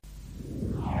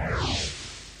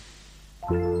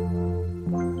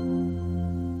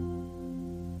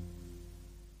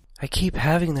I keep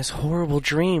having this horrible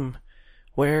dream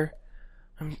where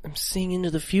I'm seeing into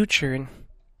the future, and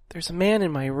there's a man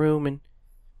in my room, and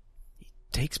he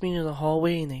takes me into the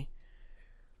hallway, and they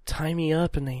tie me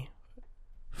up, and they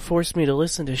force me to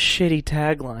listen to shitty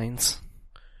taglines.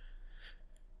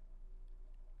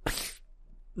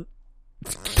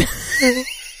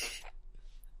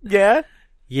 Yeah?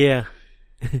 Yeah.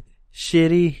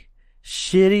 Shitty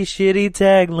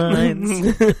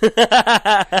taglines.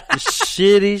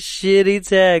 shitty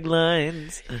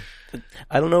taglines.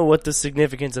 I don't know what the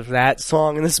significance of that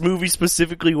song in this movie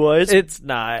specifically was. It's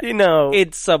not. You know,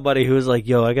 it's somebody who's like,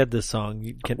 yo, I got this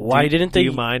song. Why didn't they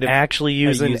you mind if actually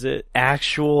use I an use it?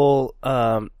 actual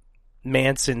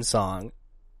Manson song?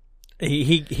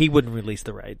 He wouldn't release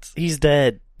the rights. He's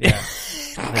dead. Yeah.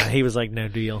 Nah, he was like, no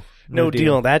deal. No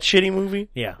deal. That shitty movie?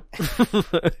 Yeah.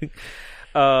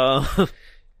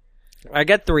 I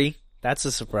got 3. That's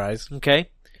a surprise. Okay.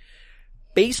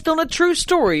 Based on a true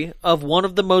story of one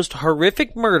of the most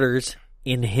horrific murders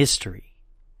in history.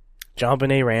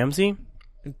 JonBenet Ramsey?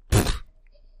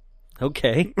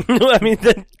 Okay. I mean,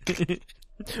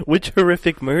 which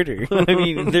horrific murder? I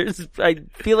mean, I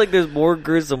feel like there's more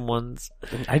gruesome ones.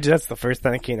 That's the first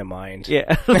thing that came to mind.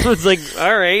 Yeah. I was like,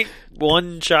 all right,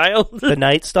 one child. The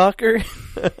Night Stalker?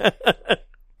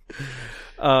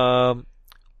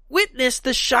 Witness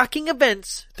the shocking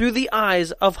events through the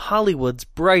eyes of Hollywood's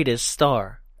brightest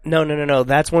star. No.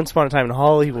 That's Once Upon a Time in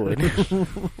Hollywood.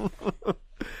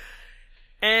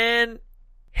 And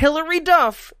Hilary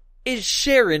Duff is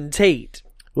Sharon Tate.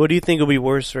 What do you think will be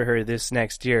worse for her this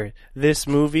next year? This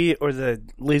movie or the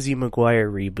Lizzie McGuire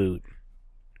reboot?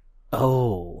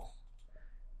 Oh.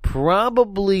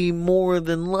 Probably more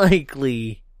than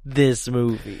likely this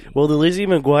movie. Well, the Lizzie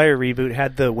McGuire reboot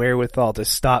had the wherewithal to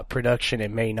stop production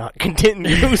and may not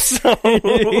continue, so...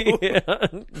 Yeah.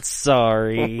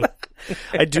 Sorry.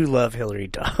 I do love Hilary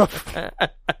Duff.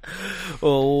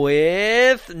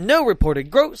 With no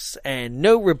reported gross and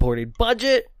no reported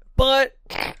budget, but...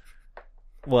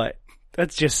 What?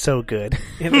 That's just so good.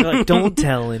 Like, don't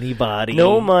tell anybody.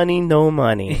 No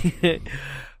money.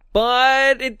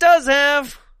 But it does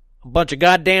have a bunch of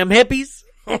goddamn hippies,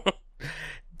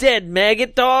 dead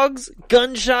maggot dogs,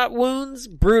 gunshot wounds,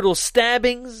 brutal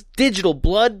stabbings, digital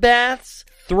bloodbaths,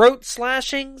 throat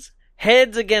slashings,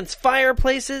 heads against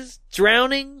fireplaces,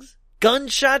 drownings,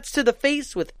 gunshots to the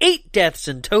face with 8 deaths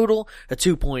in total, a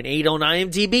 2.8 on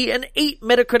IMDb, an 8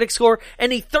 Metacritic score,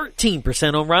 and a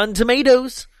 13% on Rotten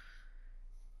Tomatoes.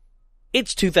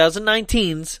 It's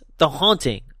 2019's The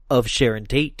Haunting of Sharon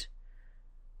Tate.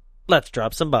 Let's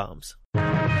drop some bombs.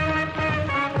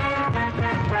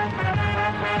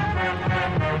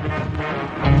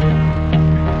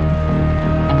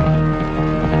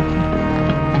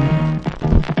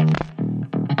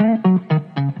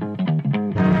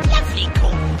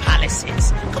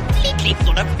 Completely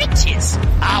full of riches.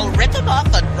 I'll rip them off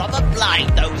and rub them blind,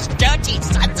 those dirty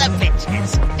sons of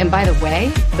bitches. And by the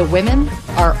way, the women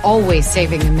are always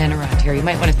saving the men around here. You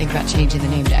might want to think about changing the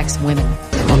name to ex-women.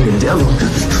 I'm the devil.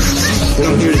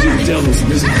 I'm here to do the devil's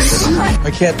business.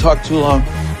 I can't talk too long.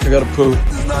 I gotta poop.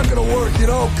 This is not gonna work,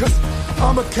 because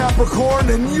I'm a Capricorn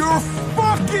and you're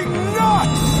fucking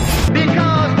nuts!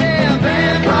 Because they're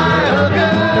vampire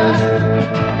hookers.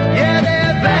 Yeah,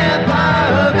 they're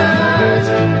vampire hookers.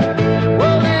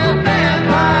 Well, they're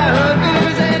vampire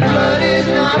hookers, and blood is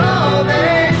not all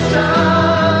they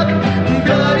suck.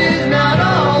 Blood is not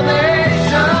all they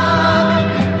suck.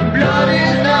 Blood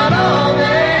is not all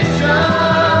they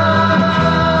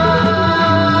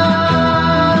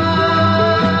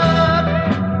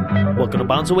suck. Welcome to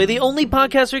Bombs Away, the only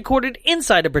podcast recorded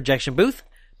inside a projection booth.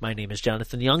 My name is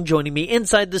Jonathan Young. Joining me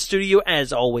inside the studio,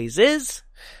 as always, is...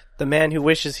 the man who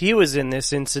wishes he was in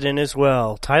this incident as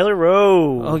well, Tyler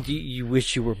Rowe. Oh, you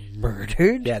wish you were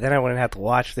murdered? Yeah, then I wouldn't have to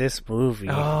watch this movie.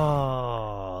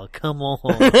 Oh, come on.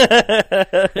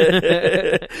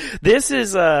 This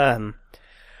is,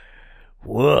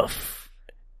 woof.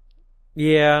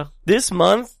 Yeah. This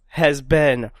month has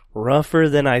been rougher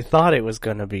than I thought it was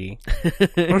gonna be.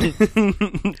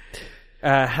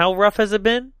 How rough has it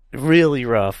been? Really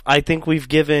rough. I think we've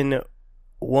given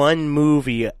one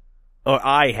movie, or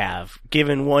I have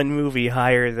given one movie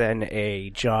higher than a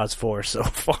Jaws 4 so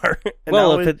far.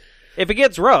 Well, if it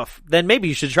gets rough, then maybe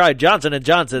you should try Johnson &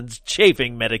 Johnson's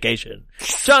chafing medication.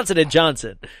 Johnson &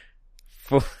 Johnson.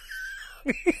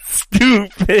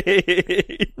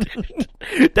 Stupid.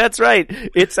 That's right.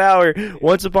 It's our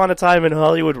Once Upon a Time in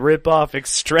Hollywood rip-off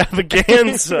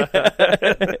extravaganza.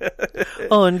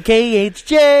 On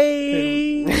KHJ.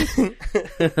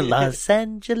 Los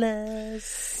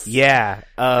Angeles. Yeah.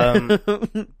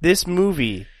 This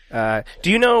movie. Do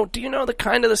you know the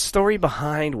kind of the story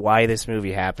behind why this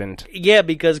movie happened? Yeah,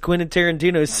 because Quentin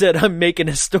Tarantino said, I'm making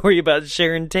a story about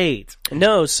Sharon Tate.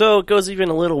 No, so it goes even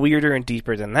a little weirder and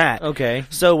deeper than that. Okay.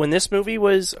 So when this movie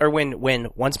was, or when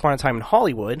Once Upon a Time in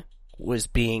Hollywood was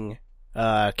being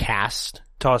cast,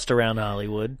 Tossed around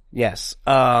Hollywood. yes,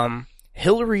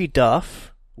 Hilary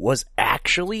Duff was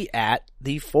actually at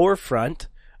the forefront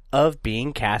of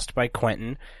being cast by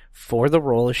Quentin for the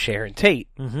role of Sharon Tate.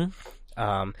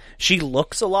 Mm-hmm. She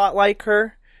looks a lot like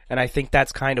her, and I think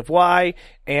that's kind of why.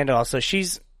 And also,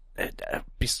 she's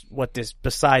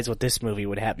besides what this movie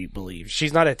would have you believe,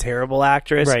 she's not a terrible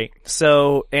actress, right?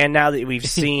 So, and now that we've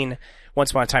seen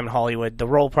Once Upon a Time in Hollywood, the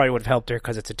role probably would have helped her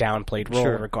because it's a downplayed role,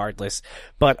 regardless.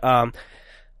 But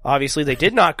obviously, they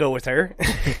did not go with her.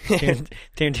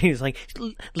 Tarantino's like,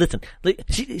 listen,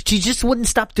 she just wouldn't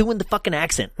stop doing the fucking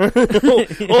accent.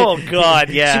 Oh,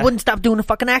 God, yeah. She wouldn't stop doing the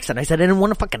fucking accent. I said, I didn't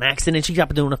want a fucking accent, and she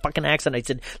stopped doing a fucking accent. I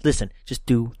said, listen, just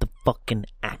do the fucking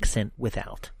accent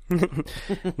without.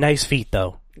 Nice feet,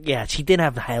 though. Yeah, she did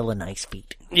have hella nice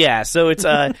feet. Yeah, so it's,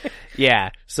 yeah.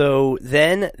 So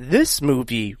then this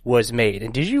movie was made.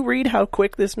 And did you read how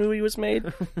quick this movie was made?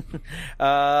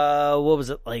 What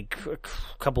was it, like a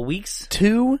couple weeks?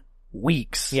 2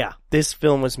 weeks. Yeah. This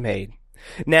film was made.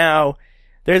 Now,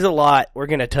 there's a lot we're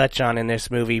going to touch on in this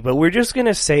movie, but we're just going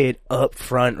to say it up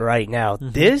front right now.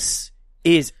 Mm-hmm. This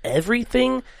is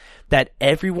everything that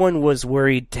everyone was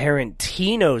worried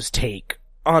Tarantino's take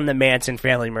on the Manson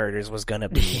family murders was gonna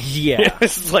be. Yeah.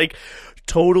 It's like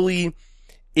totally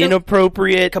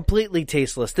inappropriate. Completely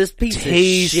tasteless. This piece of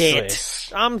shit.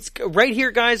 I'm right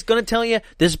here, guys, gonna tell you,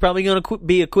 this is probably gonna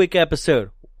be a quick episode,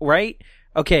 right?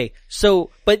 Okay, so,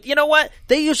 but you know what?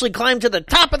 They usually climb to the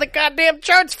top of the goddamn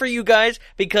charts for you guys,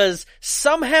 because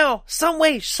somehow, some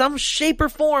way, some shape or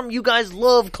form, you guys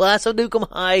love Class of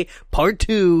Nukem High Part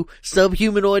 2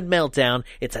 Subhumanoid Meltdown.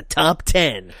 It's a top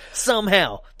 10.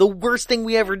 Somehow. The worst thing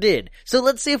we ever did. So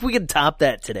let's see if we can top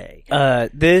that today.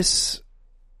 This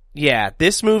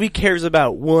movie cares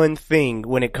about one thing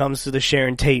when it comes to the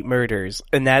Sharon Tate murders,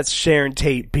 and that's Sharon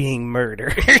Tate being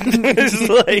murdered. It's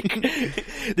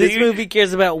like, this movie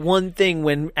cares about one thing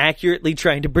when accurately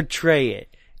trying to portray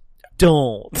it.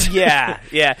 Don't. Yeah.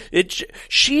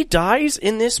 She dies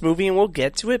in this movie, and we'll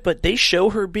get to it, but they show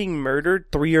her being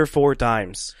murdered 3 or 4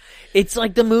 times. It's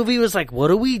like the movie was like, what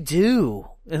do we do?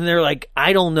 And they're like,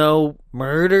 I don't know,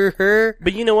 murder her?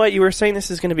 But you know what? You were saying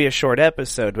this is going to be a short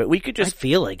episode, but we could just... I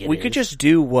feel like we could just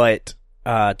do what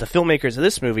the filmmakers of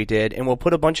this movie did, and we'll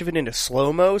put a bunch of it into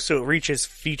slow-mo so it reaches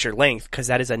feature length, because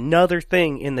that is another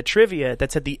thing in the trivia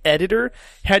that said the editor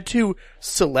had to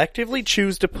selectively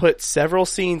choose to put several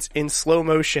scenes in slow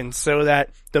motion so that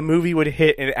the movie would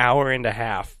hit an hour and a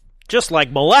half. Just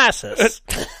like molasses.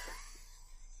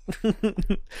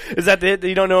 Is that it?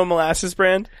 You don't know a molasses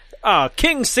brand?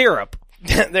 King Syrup.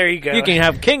 There you go. You can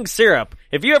have King Syrup.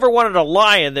 If you ever wanted a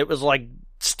lion that was like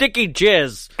sticky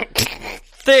jizz,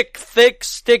 thick,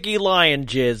 sticky lion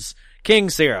jizz, King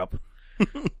Syrup.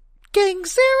 King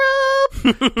Syrup!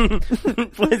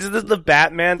 Is this the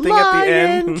Batman thing at the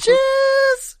end? Lion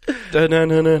jizz!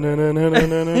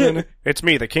 It's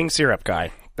me, the King Syrup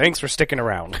guy. Thanks for sticking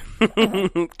around.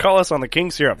 Call us on the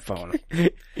King Syrup phone. Do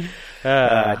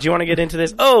you want to get into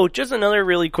this? Oh, just another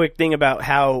really quick thing about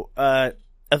how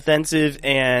offensive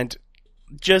and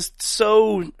just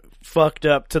so fucked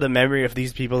up to the memory of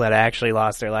these people that actually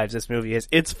lost their lives this movie is.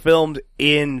 It's filmed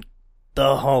in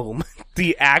the home.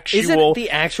 The actual... Is it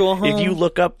the actual home? If you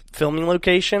look up filming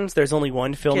locations, there's only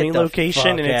one filming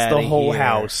location, and it's the whole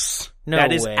house. No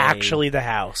That is way. actually the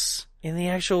house. In the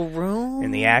actual room? In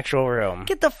the actual room.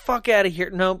 Get the fuck out of here.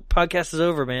 No, podcast is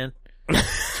over, man.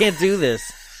 Can't do this.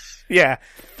 Yeah.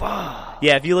 Fuck.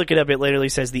 Yeah, if you look it up, it literally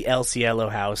says the El Cielo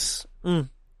house. Mm.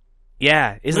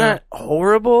 Yeah. Isn't that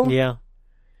horrible? Yeah.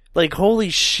 Like, holy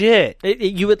shit.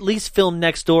 You at least film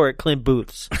next door at Clint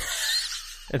Booth's.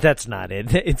 That's not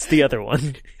it. It's the other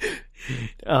one.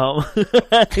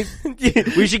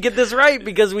 We should get this right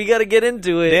because we got to get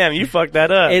into it. Damn, you fucked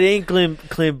that up. It ain't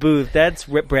Clint Booth. That's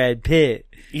Brad Pitt.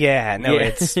 Yeah, no,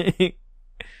 it's... Yeah,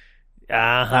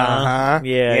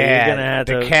 you're gonna have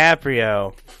to...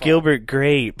 DiCaprio. Gilbert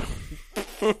Grape.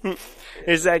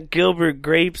 Is that Gilbert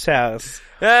Grape's house?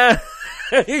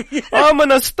 I'm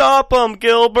gonna stop him,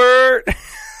 Gilbert!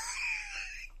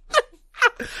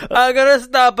 I'm gonna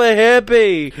stop a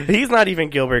hippie. He's not even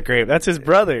Gilbert Grape. That's his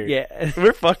brother. Yeah.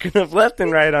 We're fucking up left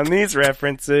and right on these It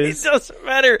references. doesn't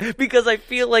matter because I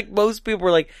feel like most people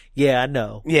are like, yeah, I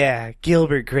know. Yeah,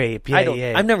 Gilbert Grape. Yeah, I don't.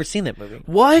 yeah. I've never seen that movie.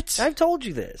 What? I've told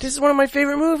you this. This is one of my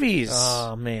favorite movies.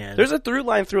 Oh man. There's a through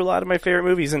line through a lot of my favorite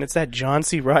movies, and it's that John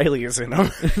C. Reilly is in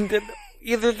them.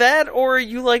 Either that or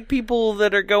you like people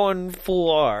that are going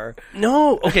full R.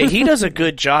 No, okay, he does a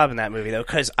good job in that movie though,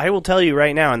 because I will tell you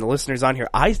right now, and the listeners on here,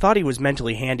 I thought he was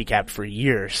mentally handicapped for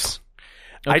years.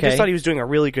 I Okay. just thought he was doing a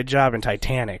really good job in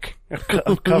Titanic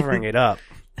of covering it up.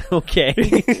 Okay.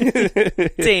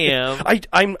 Damn.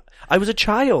 I was a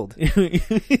child.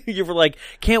 You were like,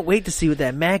 can't wait to see what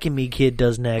that Mac and Me kid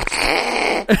does next.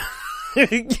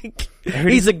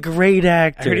 He's a great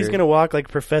actor. I heard he's gonna walk like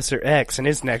Professor X in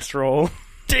his next role.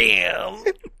 Damn.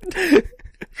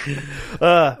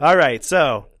 All right,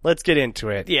 so let's get into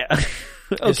it. Yeah.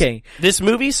 Okay. This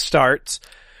movie starts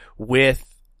with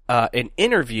an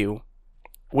interview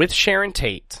with Sharon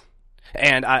Tate.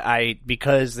 And I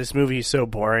because this movie is so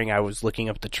boring, I was looking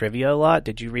up the trivia a lot.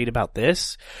 Did you read about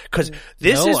this? Because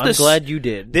this No, is I'm glad you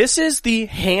did. This is the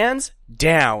hands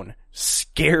down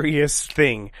scariest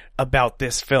thing about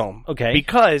this film. Okay.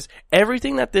 Because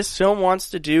everything that this film wants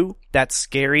to do that's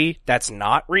scary, that's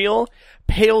not real,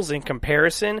 pales in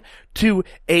comparison to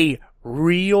a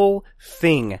real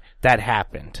thing that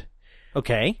happened.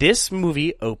 Okay. This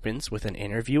movie opens with an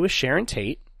interview with Sharon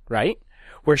Tate, right?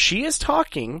 Where she is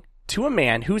talking to a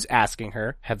man who's asking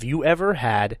her, have you ever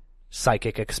had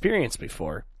psychic experience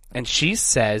before? And she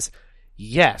says,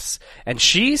 yes. And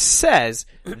she says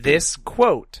this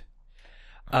quote.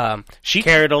 She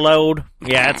Carried a load.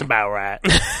 Yeah, that's about right.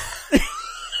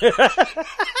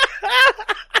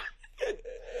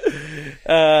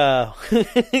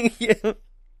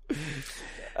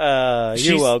 You're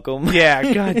She's- welcome.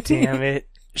 Yeah, god damn it.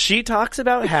 She talks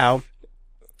about how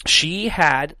she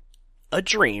had a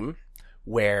dream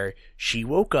where she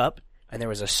woke up and there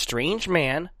was a strange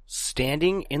man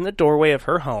standing in the doorway of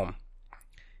her home.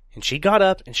 And she got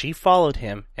up and she followed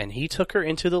him and he took her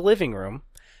into the living room.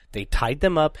 They tied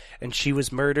them up and she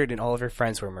was murdered and all of her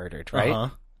friends were murdered, right?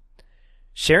 Uh-huh.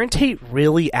 Sharon Tate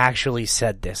really actually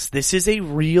said this. This is a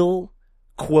real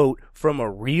quote from a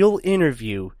real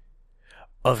interview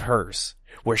of hers,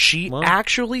 where she Well-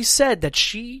 actually said that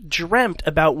she dreamt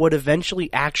about what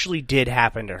eventually actually did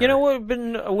happen to her. You know what would have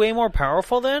been way more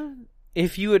powerful then?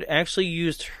 If you had actually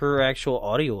used her actual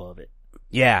audio of it.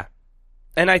 Yeah.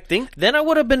 And I think Then I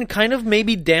would have been kind of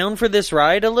maybe down for this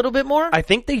ride a little bit more.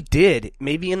 they did,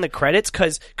 maybe in the credits,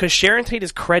 because Sharon Tate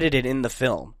is credited in the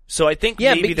film. So I think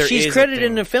yeah, maybe but there she's is a credited thing.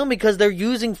 in the film because they're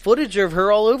using footage of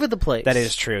her all over the place. That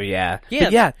is true, yeah. Yeah.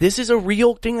 But yeah, this is a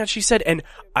real thing that she said, and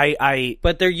I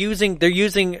But they're using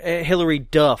Hillary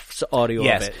Duff's audio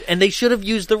Yes. of it, and they should have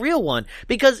used the real one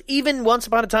because even Once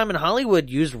Upon a Time in Hollywood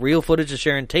used real footage of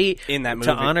Sharon Tate In that to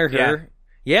movie, honor her.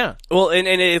 Yeah. Well, and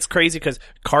it's crazy because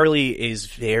Carly is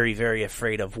very, very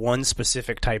afraid of one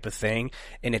specific type of thing,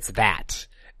 and it's that.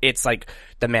 It's like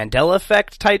the Mandela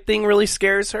effect type thing really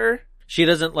scares her. She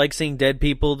doesn't like seeing dead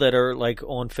people that are like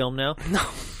on film now. No.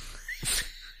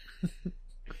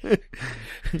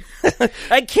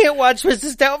 I can't watch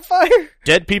Mrs. Doubtfire.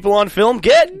 Dead people on film?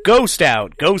 Get Ghost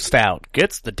out. Ghost out.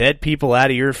 Gets the dead people out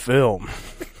of your film.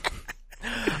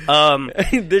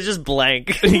 They're just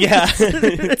blank. Yeah.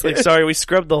 It's like, sorry, we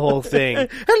scrubbed the whole thing.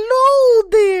 Hello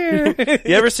there.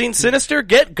 You ever seen Sinister?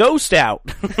 Get Ghost out.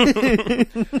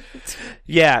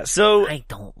 Yeah, so I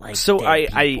don't like So dead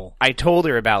people. I told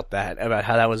her about that, about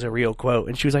how that was a real quote,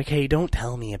 and she was like, hey, don't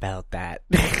tell me about that.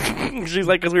 She's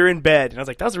like, because we were in bed, and I was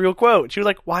like, that was a real quote. And she was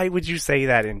like, why would you say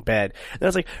that in bed? And I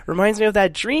was like, reminds me of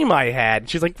that dream I had. And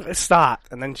she's like, stop.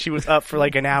 And then she was up for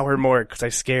like an hour more because I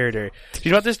scared her. Do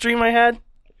you know what this dream I had?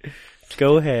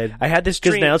 Go ahead. I had this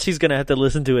Because dream. now she's going to have to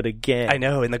listen to it again. I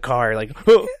know, in the car, like,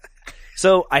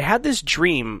 so I had this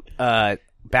dream, back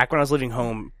when I was living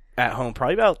at home,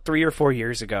 probably about 3 or 4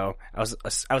 years ago. I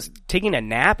was taking a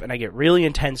nap, and I get really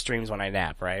intense dreams when I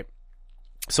nap, right?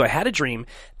 So I had a dream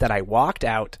that I walked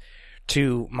out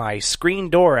to my screen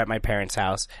door at my parents'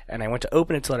 house, and I went to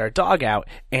open it to let our dog out,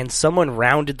 and someone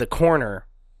rounded the corner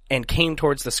and came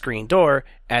towards the screen door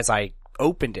as I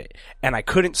opened it. And I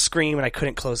couldn't scream and I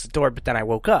couldn't close the door, but then I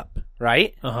woke up,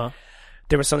 right? Uh-huh.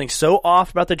 There was something so off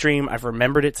about the dream, I've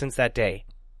remembered it since that day.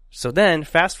 So then,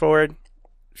 fast forward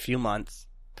a few months,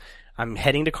 I'm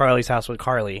heading to Carly's house with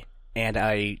Carly, and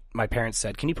my parents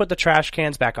said, can you put the trash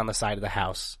cans back on the side of the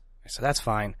house? I said, that's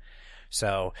fine.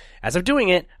 So, as I'm doing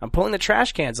it, I'm pulling the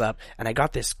trash cans up, and I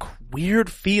got this weird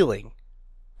feeling,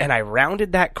 and I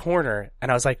rounded that corner, and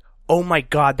I was like, oh my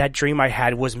god, that dream I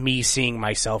had was me seeing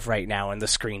myself right now in the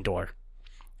screen door.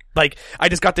 Like, I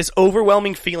just got this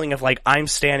overwhelming feeling of like, I'm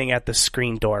standing at the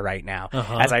screen door right now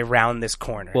as I round this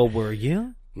corner. Well, were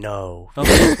you? No.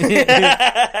 Okay.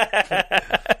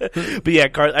 But yeah,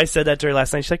 I said that to her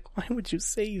last night. She's like, why would you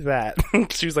say that?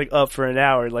 She was like up for an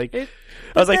hour. Like, I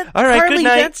was like, all right, Carly, good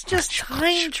night. That's just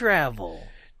time travel.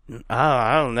 Oh,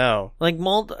 I don't know. Like,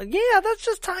 yeah, that's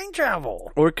just time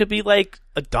travel. Or it could be like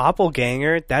a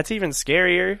doppelganger. That's even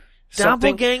scarier.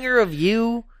 Something Doppelganger of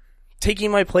you?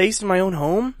 taking my place in my own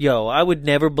home? Yo, I would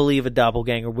never believe a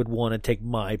doppelganger would want to take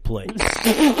my place.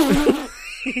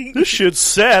 This shit's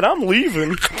sad. I'm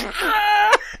leaving.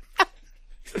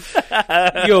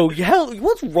 Yo, hell,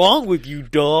 what's wrong with you,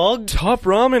 dog? Top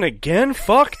ramen again?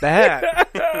 Fuck that.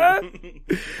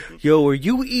 Yo, are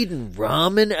you eating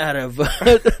ramen out of a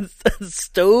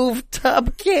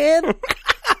stovetop can?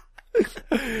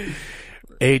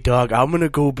 Hey, dog, I'm gonna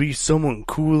go be someone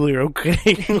cooler,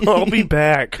 okay? I'll be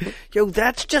back. Yo,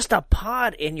 that's just a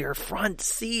pot in your front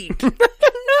seat.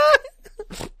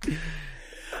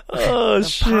 Oh,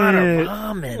 shit. Pot of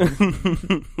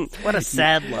ramen. What a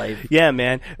sad life. Yeah,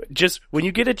 man. Just when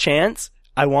you get a chance,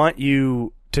 I want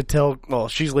you to tell, well,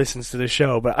 she listens to the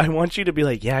show, but I want you to be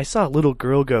like, yeah, I saw a little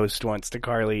girl ghost once to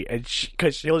Carly, and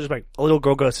because she'll just be like, a little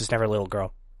girl ghost is never a little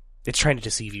girl. It's trying to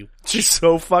deceive you. She's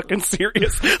so fucking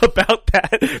serious about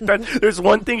that. There's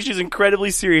one thing she's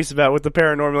incredibly serious about with the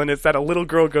paranormal, and it's that a little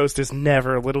girl ghost is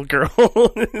never a little girl.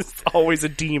 It's always a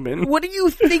demon. What do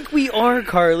you think we are,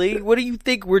 Carly? What do you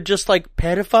think? We're just like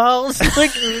pedophiles?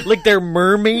 like they're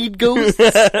mermaid ghosts?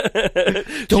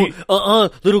 Don't,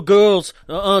 little girls,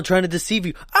 trying to deceive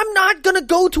you. I'm not gonna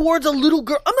go towards a little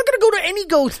girl. I'm not gonna go to any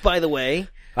ghost, by the way.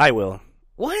 I will.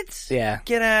 What? Yeah.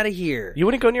 Get out of here. You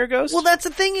wouldn't go near a ghost? Well, that's the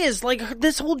thing is, like,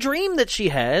 this whole dream that she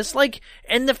has, like,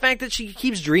 and the fact that she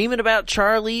keeps dreaming about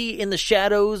Charlie in the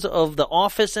shadows of the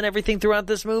office and everything throughout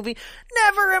this movie,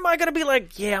 never am I gonna be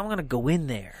like, yeah, I'm gonna go in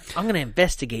there. I'm gonna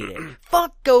investigate it.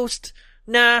 Fuck ghost.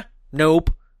 Nah.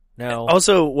 Nope. No.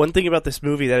 Also, one thing about this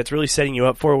movie that it's really setting you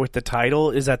up for with the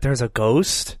title is that there's a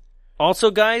ghost.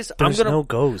 Also, guys, There's no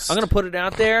ghost. I'm gonna put it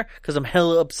out there because I'm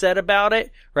hella upset about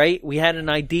it. Right? We had an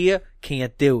idea,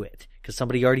 can't do it because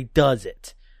somebody already does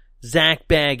it. Zach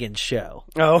Baggins show.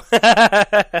 Oh,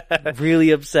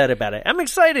 really upset about it. I'm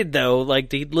excited though,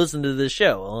 like to listen to this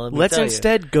show. Let's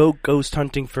instead go ghost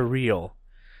hunting for real.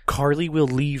 Carly will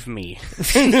leave me.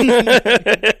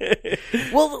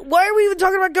 Well, why are we even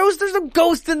talking about ghosts? There's no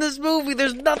ghost in this movie.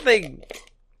 There's nothing.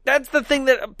 That's the thing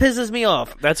that pisses me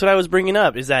off. That's what I was bringing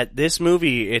up, is that this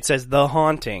movie, it says The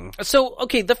Haunting. So,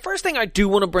 okay, the first thing I do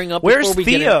want to bring up Where's before we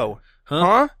Theo?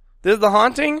 Huh? This is The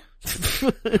Haunting?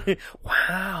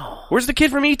 Wow. Where's the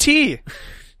kid from E.T.?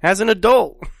 As an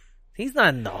adult. He's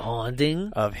not in The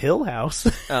Haunting. Of Hill House.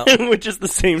 Oh. Which is the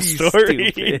same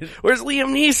story. Stupid. Where's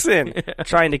Liam Neeson?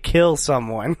 Trying to kill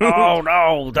someone. Oh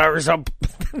no, there's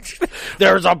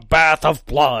a bath of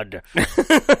blood.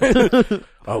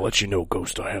 I'll let you know,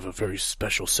 Ghost, I have a very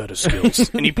special set of skills.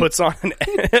 And he puts on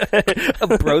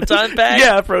a proton pack?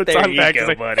 Yeah, a proton there you pack. Go,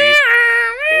 like, buddy.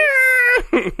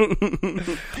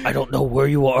 I don't know where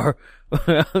you are,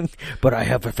 but I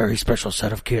have a very special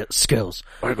set of skills.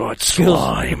 I got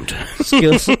slimed.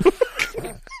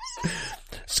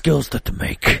 Skills that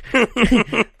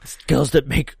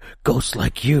make ghosts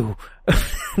like you,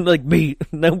 like me,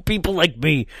 no people like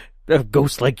me,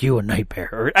 ghosts like you a nightmare.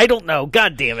 Or, I don't know.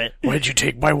 God damn it! Why'd you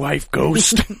take my wife,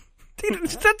 Ghost?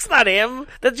 That's not him.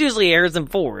 That's usually Harrison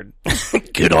Ford.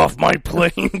 Get off my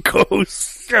plane,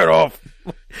 Ghost.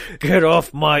 Get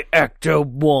off my Ecto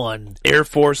 1. Air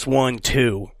Force 1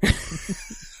 2.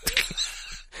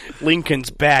 Lincoln's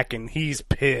back and he's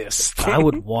pissed. I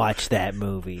would watch that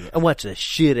movie. I'd watch the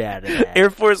shit out of that.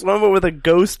 Air Force 1 but with a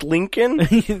ghost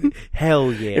Lincoln?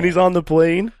 Hell yeah. And he's on the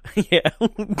plane? Yeah.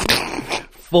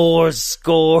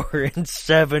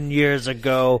 77 years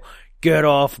ago. Get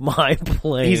off my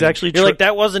plane. He's actually You're like,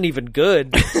 that wasn't even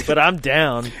good, but I'm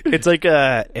down. It's like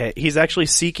he's actually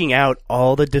seeking out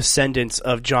all the descendants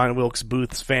of John Wilkes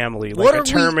Booth's family, like what a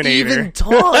Terminator. What are we even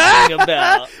talking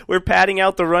about? We're padding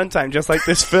out the runtime just like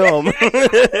this film.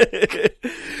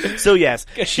 So yes,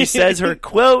 she says her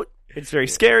quote. It's very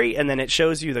scary, and then it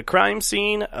shows you the crime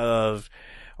scene of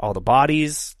all the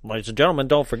bodies. Ladies and gentlemen,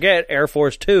 don't forget, Air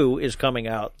Force 2 is coming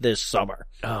out this summer.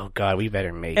 Oh, God, we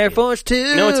better make Air it. Force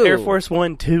 2! No, it's Air Force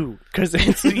 1, 2, because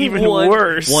it's even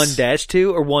worse.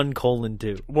 1-2 or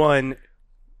 1:2? 1,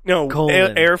 no,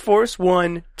 colon. Air Force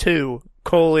 1, 2,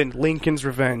 Lincoln's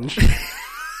Revenge.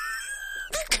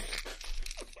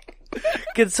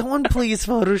 Can someone please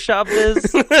Photoshop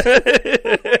this?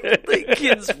 Like,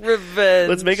 Logan's Revenge.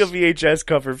 Let's make a VHS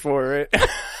cover for it.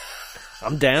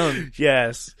 I'm down.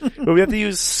 Yes. But we have to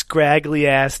use scraggly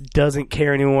ass, doesn't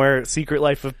care anymore, Secret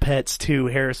Life of Pets 2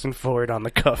 Harrison Ford on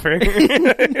the cover.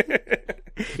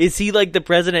 Is he like the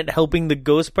president helping the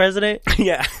ghost president?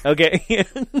 Yeah. Okay.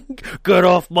 Get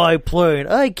off my plane.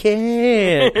 I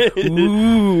can't.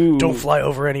 Ooh. Don't fly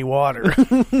over any water.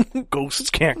 Ghosts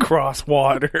can't cross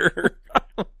water.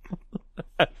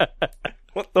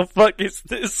 What the fuck is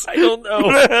this? I don't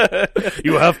know.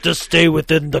 You have to stay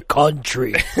within the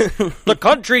country. The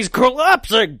country's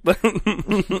collapsing.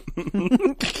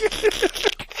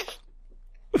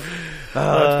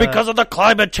 It's because of the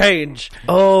climate change.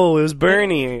 Oh, it was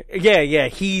Bernie. Yeah.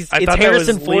 I It's thought that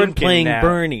Harrison was Ford Lincoln playing now.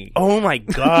 Bernie. Oh my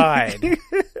god.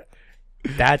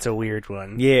 That's a weird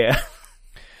one. Yeah.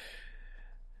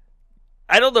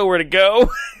 I don't know where to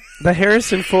go. The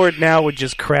Harrison Ford now would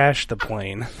just crash the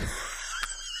plane.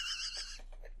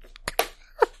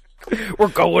 We're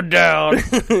going down.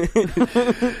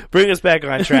 Bring us back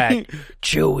on track.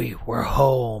 Chewie, we're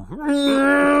home.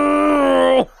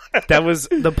 That was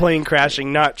the plane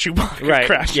crashing, not Chewbacca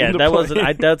crashing. Yeah, the that plane.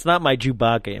 wasn't. That's not my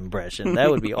Chewbacca impression.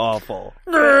 That would be awful.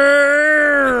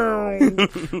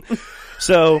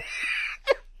 So,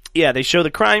 yeah, they show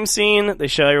the crime scene. They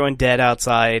show everyone dead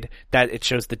outside. That it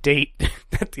shows the date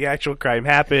that the actual crime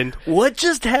happened. What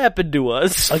just happened to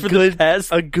us? A for good, the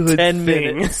past a good 10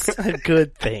 thing. minutes? A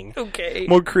good thing. Okay.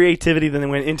 More creativity than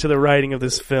went into the writing of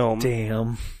this film.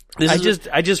 Damn. This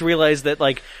I just realized that,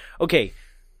 like, okay,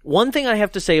 one thing I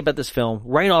have to say about this film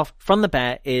right off from the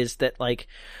bat is that, like,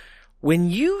 when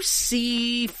you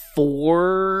see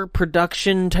 4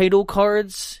 production title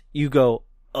cards, you go,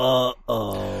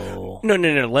 uh-oh. No.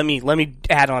 Let me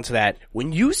add on to that.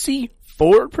 When you see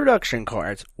 4 production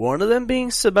cards, one of them being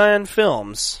Saban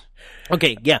Films.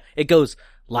 Okay, yeah, it goes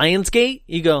Lionsgate,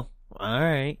 you go,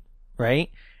 alright,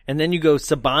 right? And then you go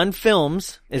Saban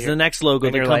Films is the next logo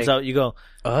and that you're comes like, out, you go,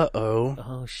 uh-oh.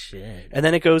 oh shit. And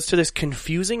then it goes to this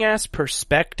confusing-ass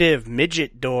perspective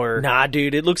midget door. Nah,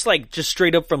 dude, it looks like just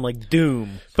straight up from, like,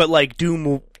 Doom. But like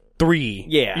Doom 3.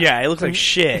 Yeah. Yeah, it looks like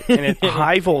shit. And it's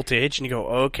high voltage, and you go,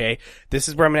 okay, this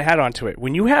is where I'm going to head onto it.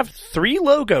 When you have 3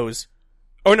 logos,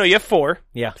 oh no, you have 4.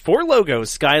 Yeah. 4 logos.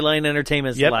 Skyline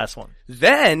Entertainment is Yep. the last one.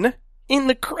 Then, in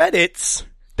the credits,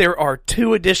 there are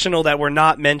 2 additional that were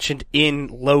not mentioned in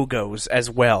logos as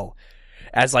well.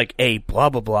 As like a blah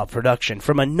blah blah production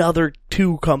from another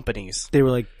 2 companies. They were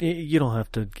like, you don't have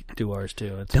to do ours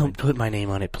too. It's Don't put my name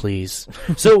on it, please.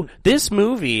 So, this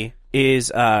movie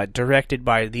is directed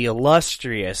by the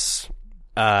illustrious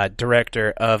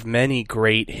director of many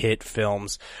great hit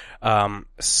films,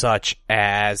 such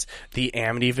as The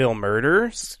Amityville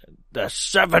Murders, The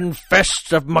 7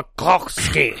 Fists of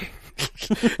McCloskey.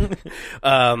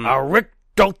 A Rick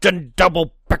Dalton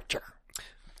double picture.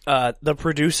 the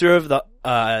producer of the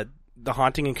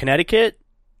Haunting in Connecticut,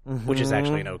 which is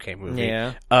actually an okay movie.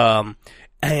 Yeah.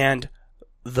 And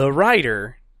the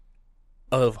writer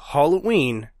of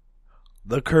Halloween,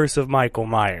 The Curse of Michael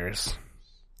Myers.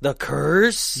 The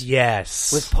Curse?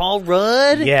 Yes. With Paul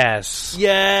Rudd? Yes.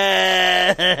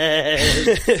 Yes.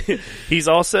 He's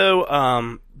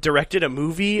also directed a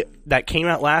movie that came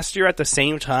out last year at the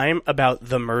same time about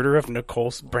the murder of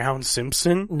Nicole Brown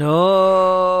Simpson.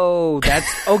 No.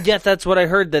 That's what I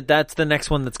heard, that's the next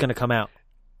one that's going to come out.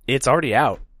 It's already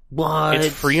out. What?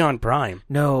 It's free on Prime.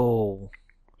 No.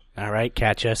 All right,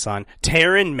 catch us on.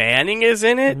 Taryn Manning is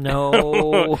in it?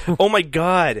 No. Oh my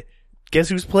god. Guess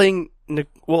who's playing...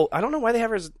 Well, I don't know why they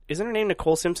have her... Isn't her name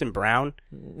Nicole Simpson Brown?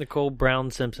 Nicole Brown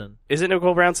Simpson. Is it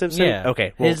Nicole Brown Simpson? Yeah.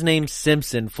 Okay. Well, His name's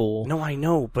Simpson, fool. no, I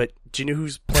know, but do you know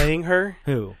who's playing her?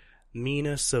 Who?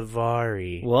 Mina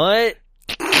Savari. What?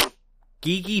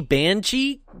 Geeky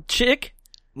Banshee chick?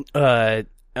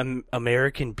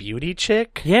 American Beauty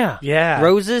chick? Yeah. Yeah.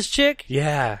 Rose's chick?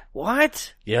 Yeah.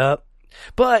 What? Yep.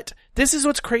 But this is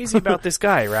what's crazy about this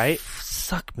guy, right?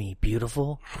 Suck me,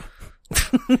 beautiful.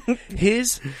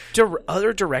 His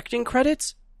other directing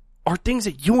credits are things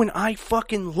that you and I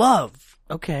fucking love.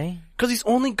 Okay. Because he's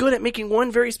only good at making one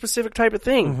very specific type of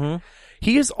thing. Mm-hmm.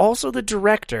 He is also the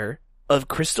director of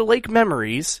Crystal Lake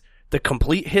Memories, The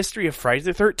Complete History of Friday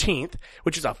the 13th,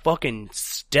 which is a fucking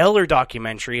stellar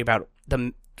documentary about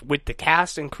with the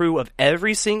cast and crew of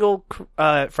every single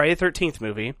Friday the 13th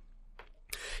movie.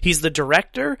 He's the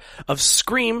director of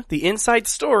Scream, The Inside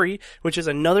Story, which is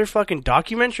another fucking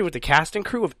documentary with the cast and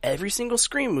crew of every single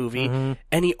Scream movie. Mm-hmm.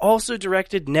 And he also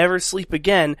directed Never Sleep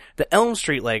Again, The Elm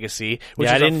Street Legacy,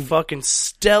 which is a fucking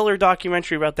stellar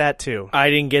documentary about that too. I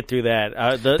didn't get through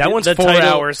that. That one's 4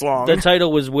 hours long. The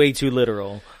title was way too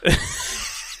literal.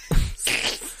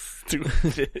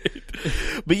 Stupid.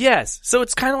 But yes, so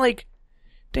it's kind of like,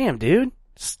 damn, dude,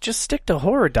 just stick to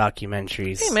horror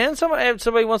documentaries. Hey, man, if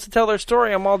somebody wants to tell their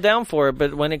story, I'm all down for it.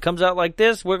 But when it comes out like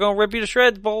this, we're going to rip you to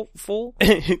shreds, fool.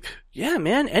 Yeah,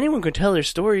 man, anyone can tell their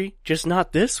story, just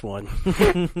not this one.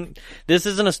 This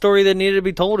isn't a story that needed to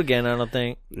be told again, I don't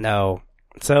think. No.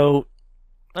 So,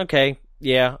 okay,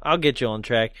 yeah, I'll get you on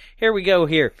track. Here we go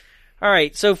here. All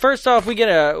right, so first off, we get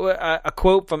a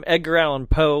quote from Edgar Allan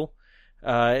Poe.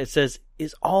 It says,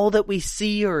 "Is all that we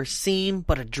see or are seen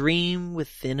but a dream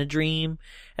within a dream?"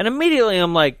 And immediately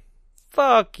I'm like,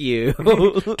 fuck you.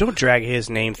 don't drag his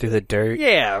name through the dirt.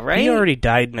 Yeah, right? He already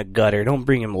died in a gutter. Don't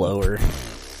bring him lower.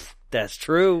 That's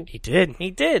true. He did.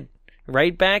 He did.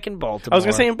 Right back in Baltimore. I was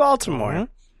going to say in Baltimore.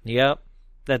 Mm-hmm. Yep.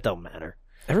 That don't matter.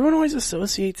 Everyone always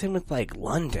associates him with, like,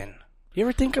 London. You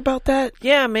ever think about that?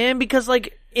 Yeah, man, because,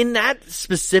 like, in that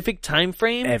specific time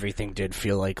frame... Everything did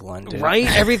feel like London. Right?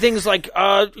 Everything's like,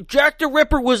 Jack the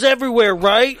Ripper was everywhere,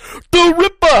 right? The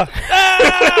Ripper!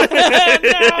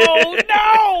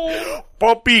 No!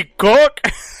 Poppy Cook!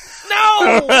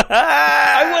 No!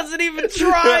 I wasn't even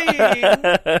trying!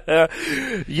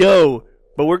 Yo,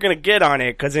 but we're gonna get on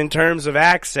it, because in terms of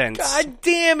accents... God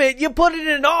damn it! You put it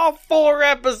in all 4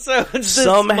 episodes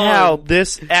somehow, month.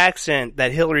 this accent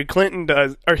that Hillary Clinton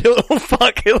does, or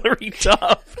Hillary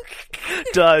Duff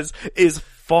does, is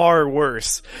far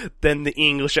worse than the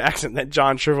English accent that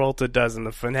John Travolta does in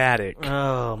The Fanatic.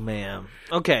 Oh, man.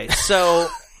 Okay, so...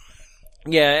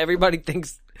 yeah, everybody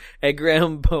thinks Edgar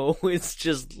Allan Poe is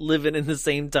just living in the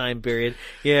same time period.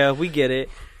 Yeah, we get it.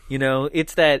 You know,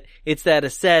 it's that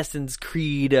Assassin's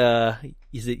Creed,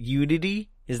 is it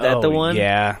Unity? Is that the one?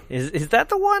 Yeah. Is that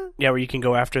the one? Yeah, where you can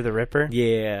go after the Ripper?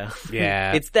 Yeah.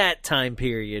 Yeah. It's that time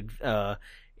period,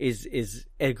 is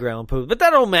Edgar Allan Poe. But that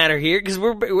don't matter here, because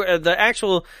we're the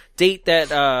actual date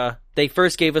that, they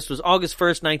first gave us was August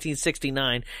 1st,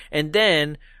 1969. And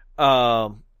then,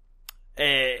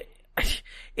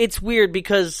 it's weird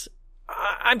because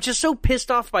I'm just so pissed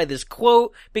off by this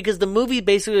quote, because the movie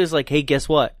basically is like, hey, guess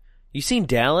what? You seen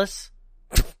Dallas?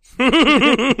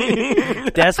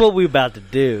 That's what we're about to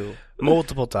do.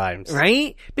 Multiple times.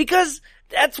 Right? Because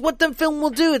that's what the film will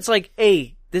do. It's like,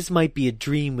 hey, this might be a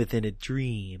dream within a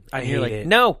dream. I And you're hate like,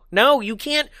 it. No, you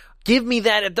can't give me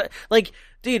that. Like,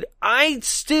 dude, I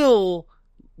still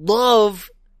love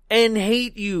and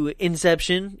hate you,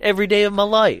 Inception, every day of my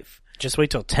life. Just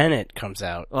wait till Tenet comes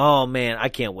out. Oh, man, I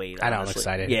can't wait. I know, I'm honestly.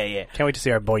 excited. Yeah. Can't wait to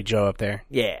see our boy Joe up there.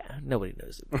 Yeah, nobody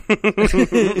knows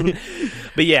it.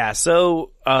 But yeah, so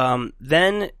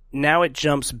then now it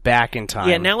jumps back in time.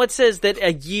 Yeah, now it says that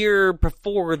a year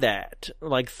before that,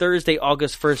 like Thursday,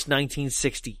 August 1st,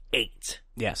 1968.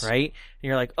 Yes. Right? And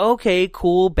you're like, okay,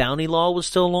 cool, Bounty Law was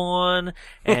still on,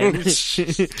 and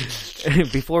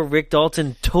before Rick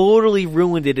Dalton totally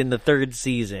ruined it in the 3rd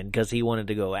season because he wanted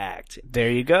to go act. There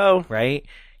you go. Right?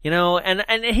 You know,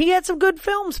 and he had some good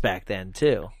films back then,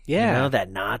 too. Yeah. You know,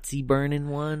 that Nazi burning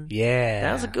one. Yeah.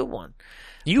 That was a good one.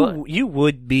 You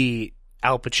would be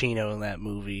Al Pacino in that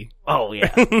movie. Oh,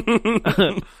 yeah.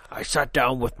 I sat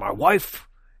down with my wife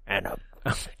and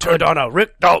Turned on a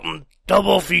Rick Dalton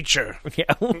double feature.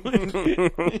 yeah.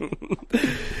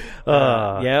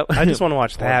 Yep. I just want to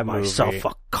watch that movie. Myself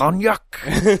a cognac.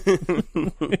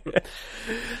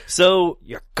 So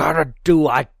You gotta do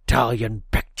Italian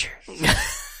pictures.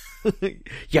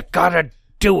 You gotta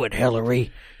do it,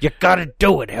 Hillary. You gotta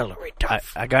do it, Hillary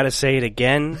Duff. I gotta say it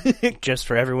again, just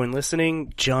for everyone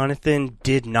listening. Jonathan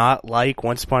did not like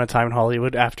Once Upon a Time in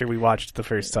Hollywood after we watched it the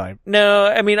first time. No,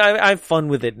 I mean, I have fun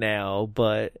with it now,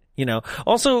 but, you know.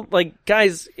 Also, like,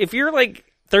 guys, if you're, like,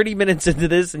 30 minutes into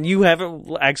this and you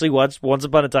haven't actually watched Once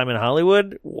Upon a Time in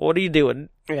Hollywood, what are you doing?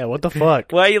 Yeah, what the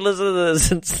fuck? Why are you listening to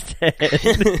this instead?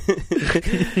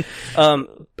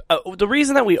 The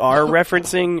reason that we are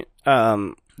referencing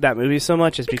that movie so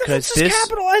much is because it's just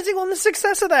capitalizing on the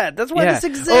success of that. That's why this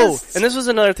exists. Oh, and this was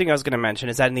another thing I was going to mention,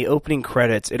 is that in the opening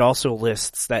credits, it also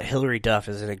lists that Hillary Duff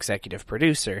is an executive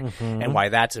producer. Mm-hmm. And why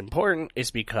that's important is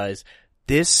because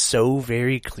this so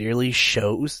very clearly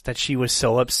shows that she was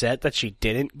so upset that she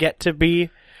didn't get to be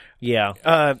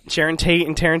Yeah. Sharon Tate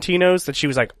in Tarantino's, that she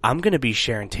was like, I'm going to be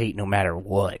Sharon Tate no matter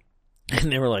what. And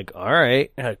they were like, all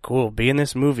right. Cool, be in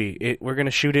this movie. We're going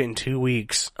to shoot it in 2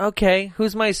 weeks. Okay,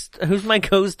 who's my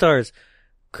co-stars?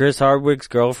 Chris Hardwick's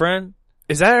girlfriend?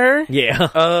 Is that her? Yeah.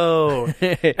 Oh.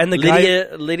 And the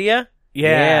guy... Lydia?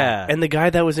 Yeah. And the guy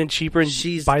that was in Cheaper and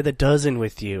She's by the Dozen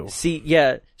with you. See,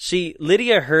 yeah,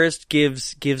 Lydia Hurst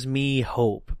gives me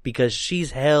hope because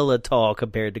she's hella tall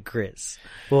compared to Chris.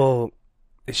 Well,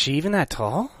 is she even that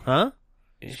tall? Huh?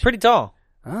 She's pretty tall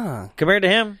Ah. compared to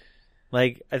him.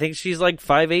 Like, I think she's like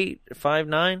 5'8",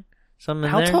 5'9". Something in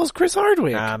How there? tall is Chris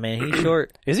Hardwick? Ah, man, he's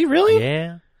short. Is he really?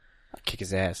 Yeah. I'll kick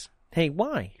his ass. Hey,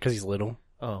 why? Because he's little.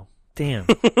 Oh, damn.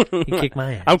 You kicked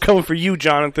my ass. I'm coming for you,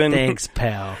 Jonathan. Thanks,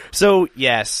 pal. So,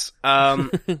 yes.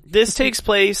 This takes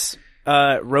place...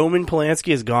 Roman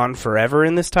Polanski is gone forever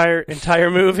in this entire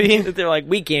movie. They're like,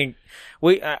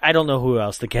 I don't know who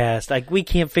else to cast. Like, we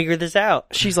can't figure this out.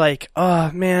 She's like,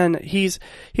 oh man, he's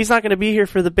not gonna be here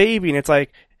for the baby. And it's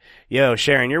like, yo,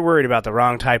 Sharon, you're worried about the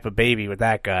wrong type of baby with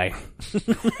that guy.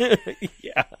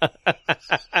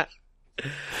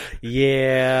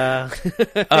 Yeah.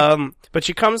 But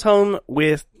she comes home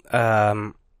with,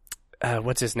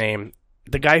 what's his name?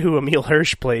 The guy who Emile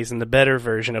Hirsch plays in the better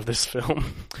version of this film.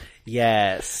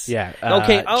 Yes. Yeah.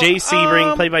 Okay. Jay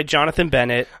Sebring, played by Jonathan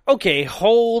Bennett. Okay,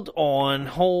 hold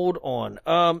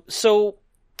on. So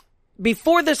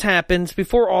before this happens,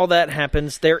 before all that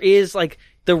happens, there is like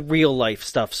the real life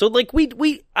stuff. So like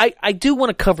I do want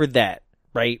to cover that,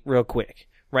 right? Real quick.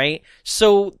 Right?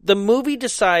 So the movie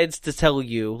decides to tell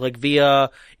you, like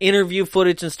via interview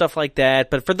footage and stuff like that.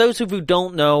 But for those who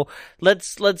don't know,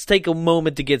 let's take a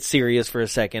moment to get serious for a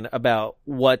second about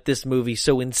what this movie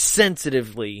so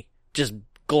insensitively just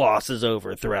glosses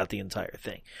over throughout the entire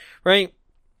thing. Right?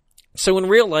 So in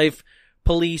real life,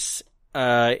 police, in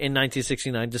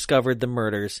 1969 discovered the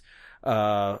murders,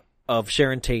 of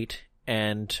Sharon Tate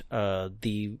and,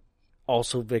 the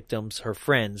also victims, her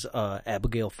friends,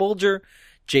 Abigail Folger,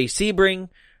 Jay Sebring,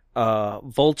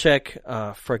 Volchek,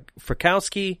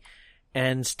 Frykowski,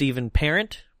 and Stephen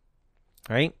Parent.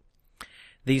 Right?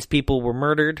 These people were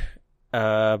murdered.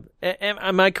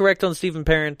 Am I correct on Stephen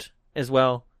Parent as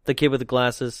well? The kid with the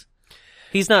glasses?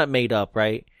 He's not made up,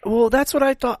 right? Well, that's what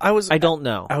I thought. I don't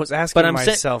know. I was asking But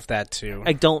myself that too.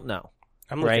 I don't know.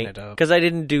 I'm looking it up. Because I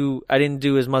didn't do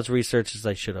as much research as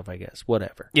I should have, I guess.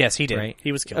 Whatever. Yes, he did. Right?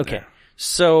 He was killed. Okay. There.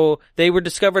 So they were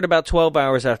discovered about 12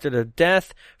 hours after their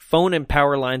death. Phone and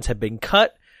power lines had been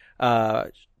cut.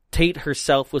 Tate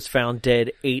herself was found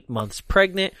dead 8 months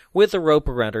pregnant with a rope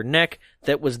around her neck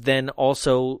that was then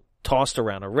also tossed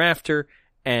around a rafter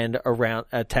and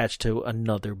attached to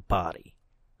another body.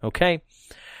 Okay?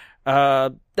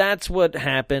 That's what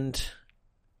happened.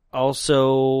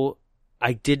 Also,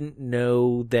 I didn't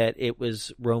know that it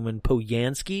was Roman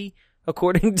Polanski,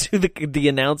 according to the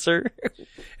announcer.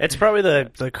 It's probably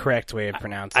the correct way of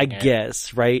pronouncing it. I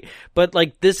guess, right? But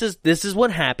like this is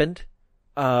what happened.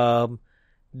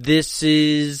 This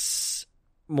is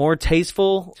more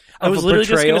tasteful. I was literally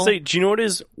just portrayal. going to say, do you know what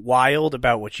is wild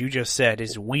about what you just said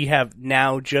is we have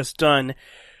now just done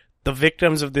the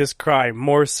victims of this crime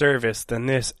more service than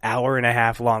this 1.5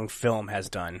 hour long film has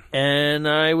done. And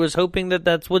I was hoping that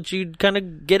that's what you'd kind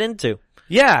of get into.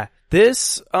 Yeah,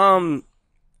 this,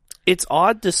 it's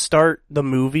odd to start the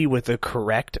movie with a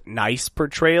correct, nice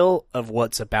portrayal of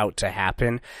what's about to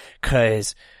happen,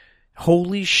 'cause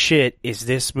holy shit, is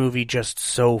this movie just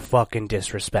so fucking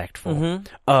disrespectful.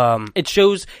 Mm-hmm. It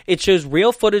shows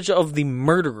real footage of the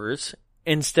murderers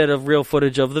instead of real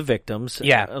footage of the victims.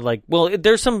 Yeah.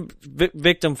 There's some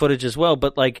victim footage as well,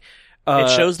 but like, it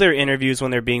shows their interviews when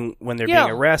they're being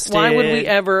arrested. Why would we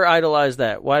ever idolize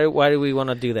that? Why do we want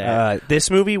to do that?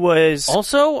 This movie was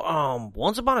also,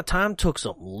 Once Upon a Time took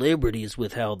some liberties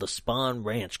with how the Spawn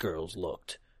Ranch girls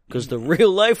looked. Because the real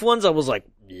life ones, I was like,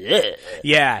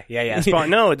 yeah. Spawn,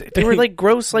 no, they were like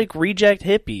gross, like reject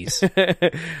hippies.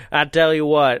 I tell you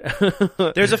what.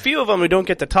 There's a few of them who don't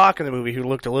get to talk in the movie who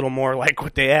looked a little more like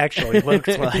what they actually looked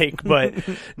like. But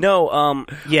no,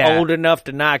 yeah. Old enough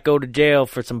to not go to jail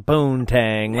for some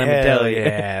poontang, let me tell you.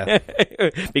 Yeah.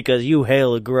 Because you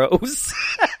hella gross.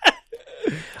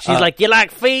 She's like, you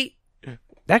like feet?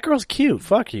 That girl's cute.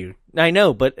 Fuck you. I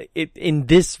know, but in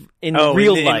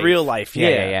real life. In real life,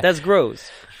 yeah. That's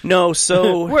gross. No,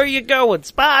 so where you going?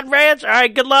 Spawn Ranch? All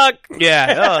right, good luck.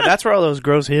 Yeah, that's where all those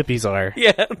gross hippies are.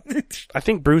 Yeah. I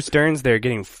think Bruce Dern's there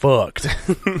getting fucked.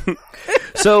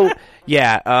 So,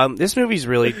 yeah, this movie's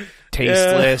really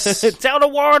tasteless. Tell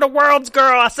the world's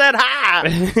girl I said hi.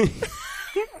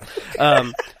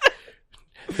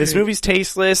 This movie's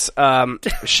tasteless.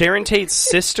 Sharon Tate's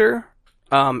sister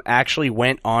actually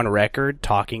went on record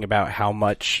talking about how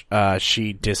much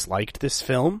she disliked this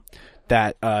film,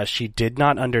 that she did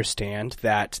not understand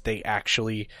that they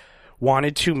actually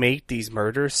wanted to make these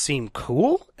murders seem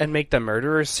cool and make the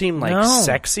murderers seem like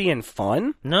sexy and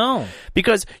fun. No.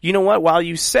 Because, you know what, while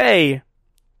you say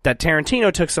that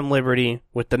Tarantino took some liberty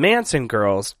with the Manson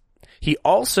girls, he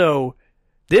also,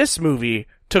 this movie,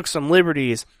 took some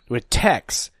liberties with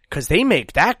Tex. Because they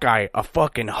make that guy a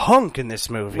fucking hunk in this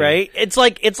movie. Right? It's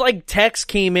like Tex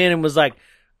came in and was like,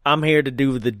 I'm here to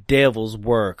do the devil's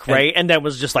work, right? And that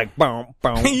was just like, boom,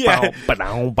 boom, Yeah.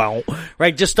 boom, boom,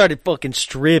 right? Just started fucking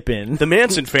stripping. The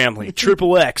Manson Family,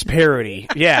 Triple X parody.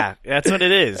 Yeah, that's what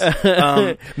it is.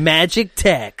 Magic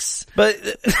text. But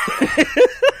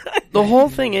the whole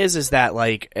thing is that,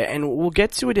 like, and we'll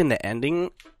get to it in the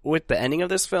ending, with the ending of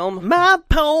this film, My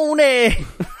pony.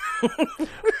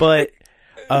 but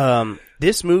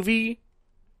this movie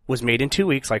was made in 2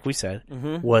 weeks, like we said,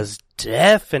 was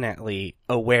definitely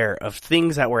aware of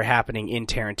things that were happening in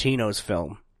Tarantino's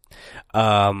film.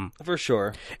 For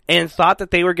sure. And thought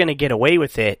that they were going to get away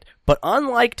with it. But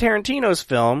unlike Tarantino's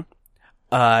film,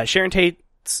 Sharon Tate's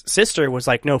sister was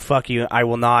like, no, fuck you. I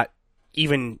will not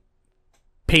even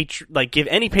give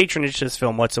any patronage to this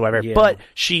film whatsoever. Yeah. But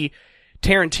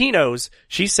Tarantino's,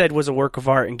 she said was a work of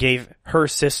art and gave her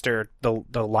sister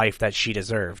the life that she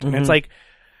deserved. And it's like,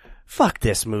 fuck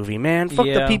this movie, man. Fuck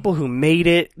the Yeah. people who made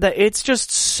it. It's just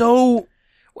so...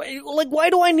 Like, why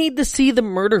do I need to see the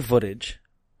murder footage?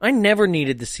 I never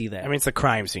needed to see that. I mean, it's the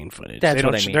crime scene footage. That's They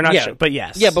don't what I mean. They're not Yeah. but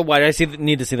yes. Yeah, but why do I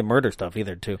need to see the murder stuff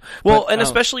either, too? Well, But, and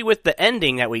especially with the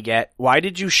ending that we get, why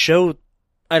did you show...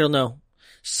 I don't know.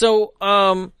 So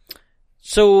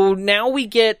now we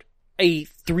get a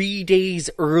 3 days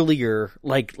earlier,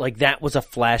 like that was a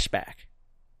flashback.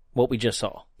 What we just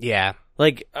saw. Yeah.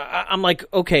 Like, I'm like,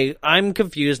 okay, I'm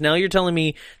confused. Now you're telling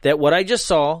me that what I just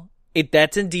saw,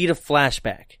 that's indeed a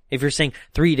flashback. If you're saying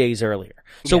 3 days earlier.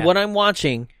 So Yeah. what I'm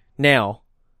watching now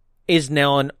is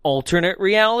now an alternate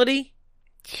reality?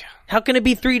 How can it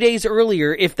be 3 days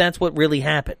earlier if that's what really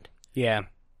happened? Yeah.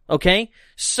 Okay?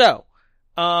 So,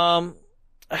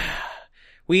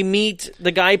 we meet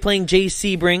the guy playing Jay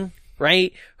Sebring,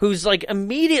 right? Who's like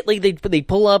immediately they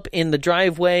pull up in the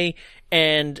driveway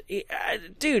and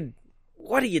dude,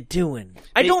 what are you doing?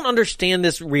 I don't understand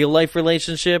this real life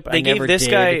relationship. They made this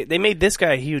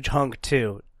guy a huge hunk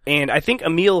too. And I think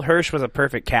Emile Hirsch was a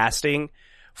perfect casting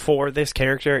for this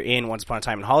character in Once Upon a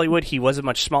Time in Hollywood. He was a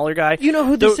much smaller guy. You know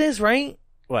who this is, right?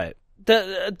 What?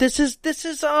 This is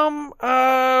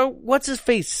what's his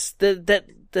face?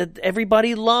 That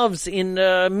everybody loves in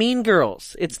Mean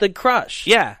Girls. It's the crush.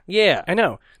 Yeah. Yeah. I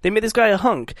know. They made this guy a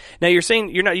hunk. Now you're saying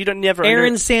you don't never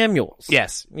Aaron Samuels.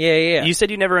 Yes. Yeah. You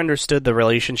said you never understood the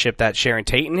relationship that Sharon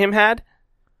Tate and him had?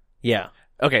 Yeah.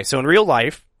 Okay, so in real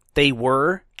life, they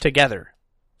were together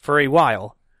for a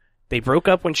while. They broke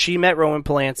up when she met Roman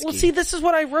Polanski. Well, see, this is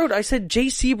what I wrote. I said, Jay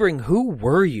Sebring, who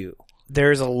were you?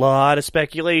 There's a lot of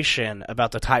speculation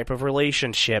about the type of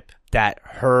relationship that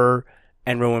her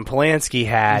and Roman Polanski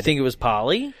had. You think it was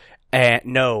poly?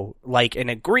 No, like an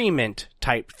agreement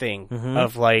type thing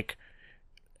of like,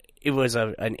 it was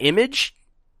an image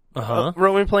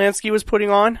Roman Polanski was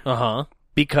putting on.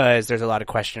 Because there's a lot of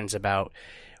questions about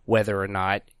whether or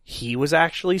not he was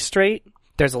actually straight.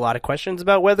 There's a lot of questions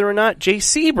about whether or not Jay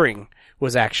Sebring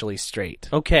was actually straight.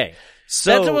 Okay.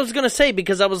 So that's what I was going to say,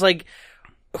 because I was like,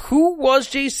 who was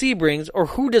Jay Sebring, or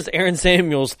who does Aaron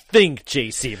Samuels think Jay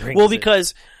Sebring well, is?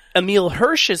 because Emile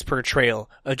Hirsch's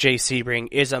portrayal of Jay Sebring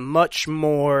is a much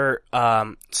more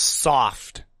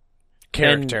soft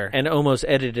character. And almost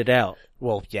edited out.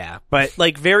 Well, yeah, but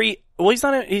like he's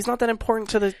not that important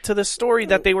to the story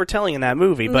that they were telling in that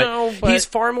movie, but he's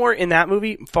far more in that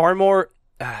movie,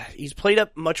 he's played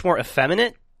up much more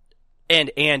effeminate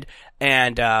and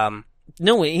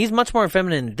no, he's much more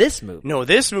feminine in this movie. No,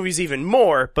 this movie's even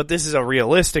more, but this is a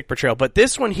realistic portrayal. But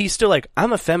this one, he's still like,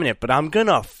 I'm effeminate, but I'm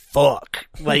gonna fuck.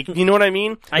 Like, you know what I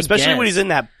mean? Especially when he's in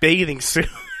that bathing suit.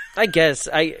 I guess.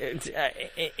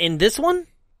 In this one?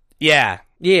 Yeah.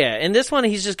 Yeah, in this one,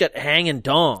 he's just got hanging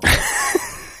dong.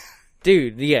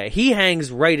 Dude, yeah, he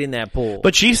hangs right in that pool.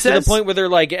 But she says... To the point where they're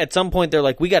like, at some point, they're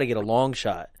like, we gotta get a long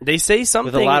shot. They say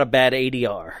something... With a lot of bad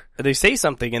ADR. They say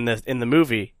something in the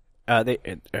movie.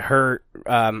 Sharon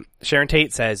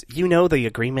Tate says, you know the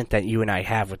agreement that you and I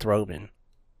have with Roman.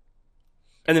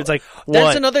 And it's like, what?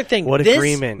 That's another thing. What this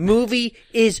agreement? Movie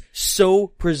is so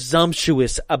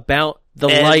presumptuous about the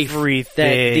life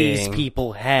that these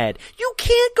people had. You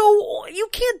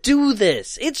can't do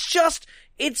this.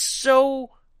 It's so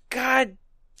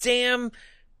goddamn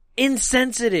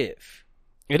insensitive.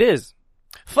 It is.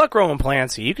 Fuck Roman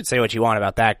Polanski. You could say what you want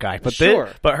about that guy. But sure.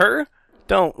 But her?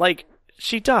 Don't, like,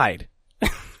 she died.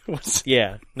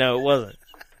 Yeah. No, it wasn't.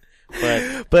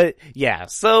 But yeah,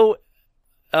 so,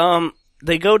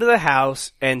 they go to the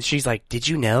house, and she's like, did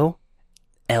you know?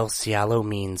 El Cielo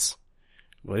means,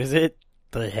 what is it?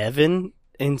 The heaven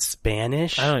in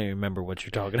Spanish? I don't even remember what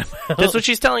you're talking about. That's what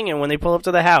she's telling him when they pull up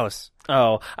to the house.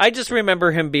 Oh, I just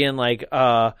remember him being like,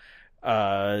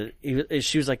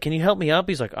 she was like, "Can you help me up?"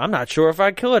 He's like, "I'm not sure if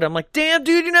I could." I'm like, "Damn,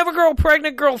 dude, you never grow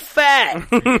pregnant, girl fat."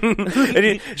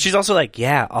 She's also like,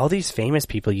 yeah, all these famous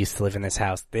people used to live in this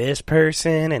house. This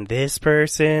person and this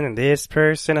person and this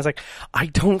person. I was like, I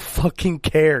don't fucking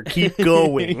care. Keep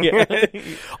going.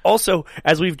 Also,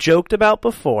 as we've joked about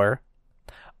before,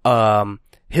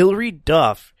 Hilary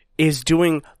Duff is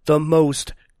doing the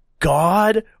most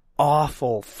god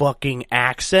awful fucking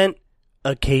accent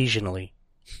occasionally.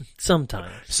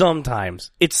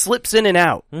 Sometimes. It slips in and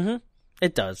out. Mm-hmm.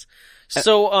 It does.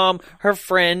 So, her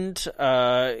friend,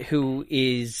 who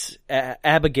is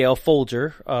Abigail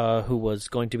Folger, who was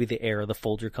going to be the heir of the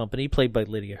Folger Company, played by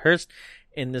Lydia Hearst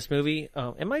in this movie.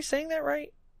 Am I saying that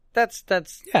right? That's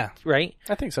Yeah. right.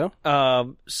 I think so.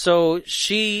 So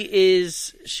she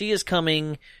is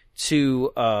coming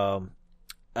to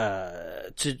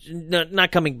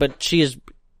not coming, but she is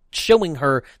showing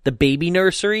her the baby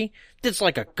nursery. It's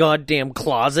like a goddamn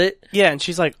closet. Yeah, and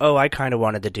she's like, "Oh, I kind of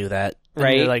wanted to do that." And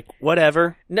Right. you're like,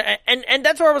 whatever. And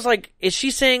that's where I was like, is she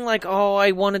saying like, "Oh,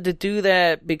 I wanted to do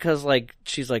that because like,"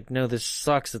 she's like, "No, this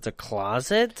sucks. It's a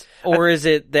closet," or is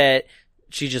it that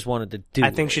she just wanted to do? I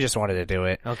think she just wanted to do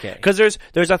it. Okay. Because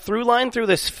there's a through line through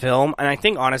this film, and I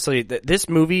think honestly this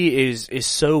movie is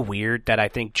so weird that I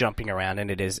think jumping around in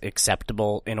it is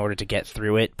acceptable in order to get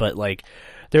through it. But like,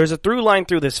 there's a through line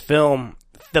through this film,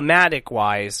 thematic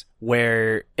wise,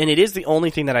 where, and it is the only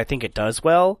thing that I think it does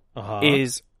well,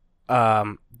 is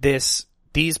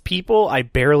these people I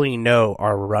barely know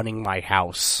are running my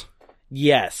house.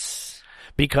 Yes.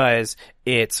 Because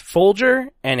it's Folger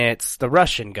and it's the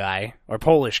Russian guy, or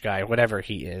Polish guy, whatever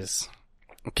he is.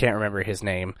 I can't remember his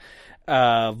name.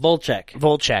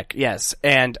 Volchek, yes.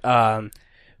 And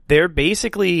they're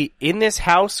basically in this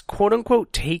house, quote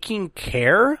unquote, taking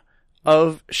care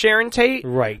of Sharon Tate.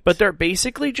 Right. But they're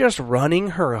basically just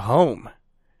running her home.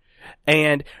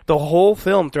 And the whole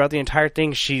film, throughout the entire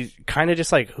thing, she's kind of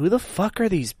just like, who the fuck are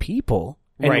these people?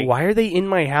 And Right. why are they in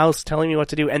my house telling me what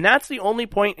to do? And that's the only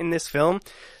point in this film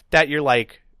that you're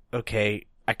like, okay,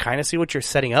 I kind of see what you're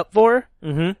setting up for,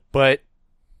 Mm-hmm.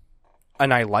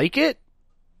 and I like it,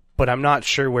 but I'm not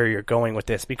sure where you're going with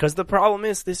this, because the problem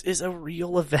is this is a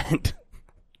real event.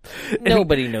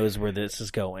 Nobody knows where this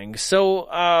is going.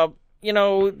 So,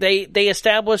 they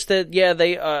established that, yeah,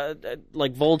 they,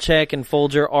 like Volchek and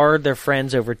Folger are their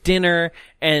friends over dinner,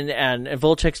 and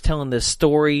Volchek's telling this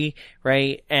story,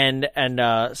 right? And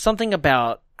something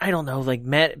about, I don't know, like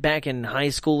met back in high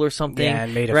school or something. Yeah,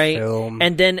 and made a right? film.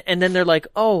 And then they're like,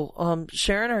 "Oh,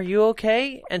 Sharon, are you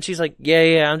okay?" And she's like,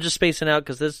 "Yeah, I'm just spacing out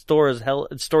because this story's hella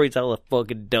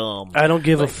fucking dumb." I don't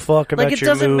give a fuck about your movie. Like, it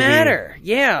doesn't matter.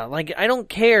 Yeah, like, I don't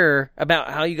care about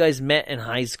how you guys met in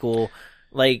high school.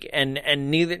 Like, and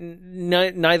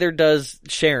neither does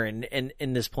Sharon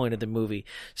in this point of the movie.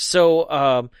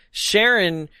 So,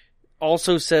 Sharon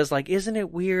also says, like, isn't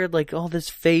it weird, like, all this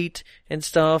fate and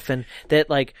stuff, and that,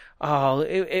 like,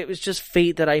 it was just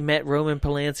fate that I met Roman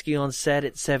Polanski on set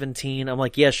at 17. I'm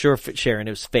like, yeah, sure, Sharon,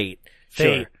 it was fate.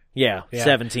 Fate. Sure. Yeah,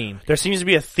 17. There seems to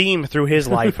be a theme through his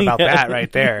life about that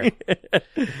right there.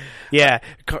 Yeah.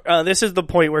 This is the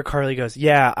point where Carly goes,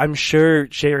 yeah, I'm sure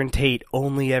Sharon Tate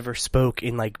only ever spoke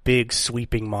in, like, big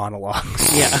sweeping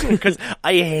monologues. Yeah. Because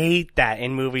I hate that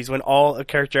in movies when all a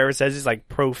character ever says is, like,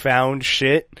 profound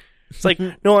shit. It's like,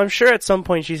 no, I'm sure at some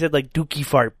point she said, like, dookie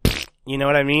fart. You know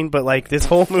what I mean? But, like, this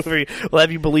whole movie will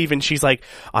have you believe, and she's like,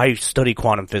 I study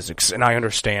quantum physics, and I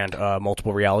understand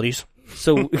multiple realities.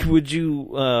 So would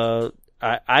you,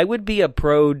 I would be a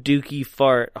pro Dookie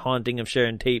Fart Haunting of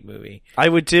Sharon Tate movie. I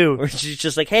would too. Where she's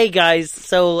just like, hey guys,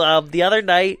 so the other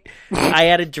night I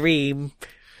had a dream.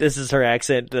 This is her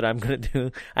accent that I'm gonna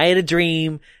do. I had a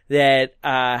dream that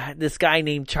this guy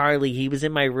named Charlie, he was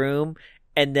in my room,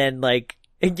 and then, like,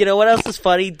 you know what else is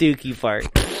funny? Dookie Fart.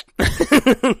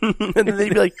 And then they'd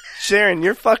be like, Sharon,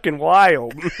 you're fucking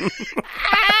wild.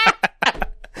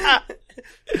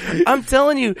 I'm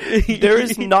telling you, there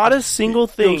is not a single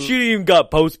thing. She ain't even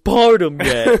got postpartum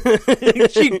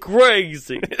yet. She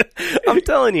crazy. I'm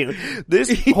telling you,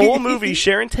 this whole movie,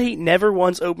 Sharon Tate never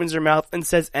once opens her mouth and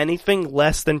says anything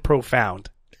less than profound.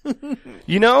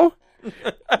 You know?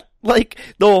 Like,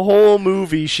 the whole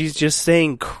movie, she's just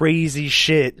saying crazy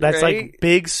shit. That's Right? like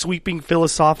big, sweeping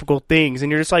philosophical things.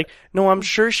 And you're just like, no, I'm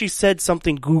sure she said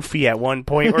something goofy at one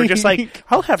point. Or just like,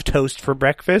 I'll have toast for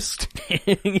breakfast.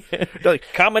 They're like,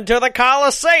 Coming to the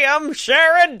Coliseum,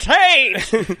 Sharon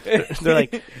Tate. they're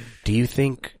like, do you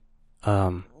think,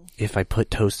 if I put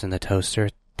toast in the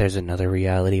toaster, there's another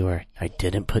reality where I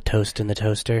didn't put toast in the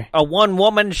toaster? A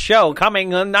one-woman show coming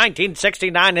in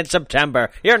 1969 in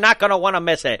September. You're not going to want to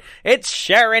miss it. It's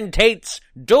Sharon Tate's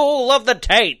Duel of the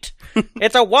Tate.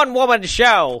 It's a one-woman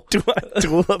show.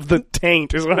 Duel of the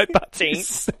Taint is what I thought. Taint.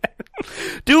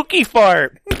 Dookie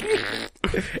fart.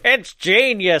 It's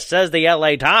genius, says the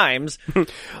LA Times.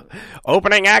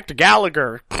 Opening act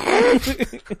Gallagher.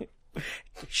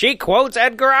 She quotes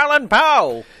Edgar Allan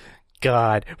Poe.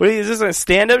 God. Wait, is this a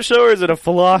stand-up show or is it a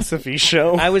philosophy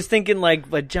show? I was thinking like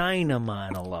vagina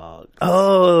monologue.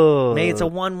 Oh. Maybe it's a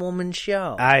one-woman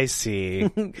show. I see.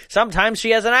 Sometimes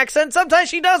she has an accent, sometimes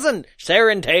she doesn't.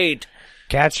 Sharon Tate.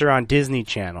 Catch her on Disney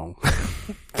Channel.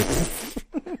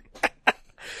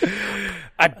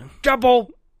 A double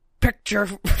picture,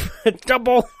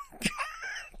 double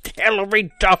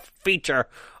Hillary Duff feature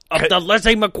of the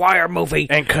Lizzie McGuire movie.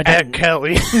 And Cadet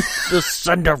Kelly. The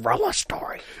Cinderella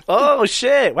story. Oh,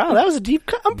 shit. Wow, that was a deep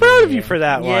cut. I'm proud of you for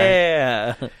that one.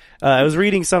 Yeah. I was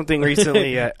reading something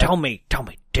recently. Tell me,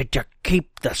 did you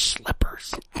keep the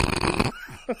slippers?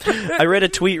 I read a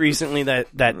tweet recently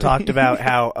that talked about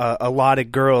how a lot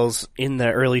of girls in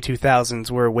the early 2000s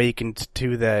were awakened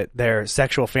to their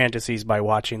sexual fantasies by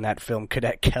watching that film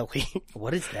Cadet Kelly.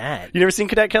 What is that? You never seen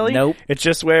Cadet Kelly? Nope. It's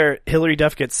just where Hillary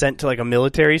Duff gets sent to like a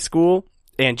military school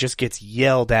and just gets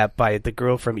yelled at by the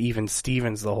girl from Even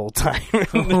Stevens the whole time.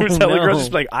 There's hella girls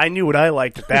just like, I knew what I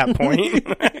liked at that point.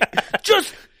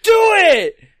 Just do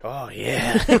it! Oh,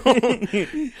 yeah.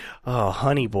 Oh,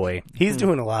 honey boy. He's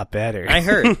doing a lot better. I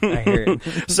heard.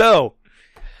 So,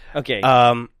 Okay.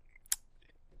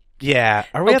 yeah.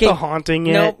 Are we at the haunting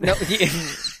yet? No,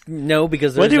 no,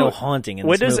 because there's no haunting in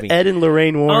this movie. When does Ed and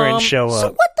Lorraine Warren show up? So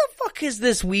what the fuck is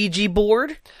this Ouija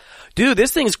board? Dude,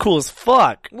 this thing's cool as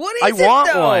fuck. What is I it, want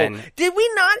though? one. Did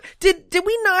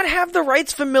we not have the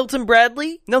rights for Milton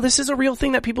Bradley? No, this is a real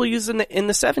thing that people use in the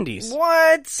 70s.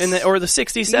 What? Or the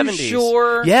 60s, 70s. You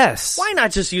sure? Yes. Why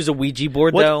not just use a Ouija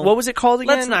board, though? What was it called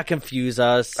again? Let's not confuse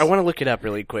us. I want to look it up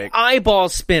really quick. Eyeball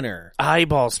spinner.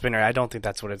 Eyeball spinner. I don't think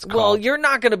that's what it's called. Well, you're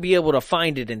not going to be able to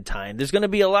find it in time. There's going to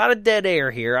be a lot of dead air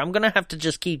here. I'm going to have to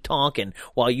just keep talking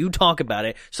while you talk about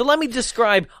it. So let me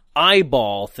describe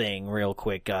eyeball thing real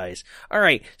quick, guys. All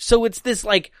right. So it's this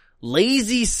like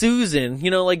Lazy Susan,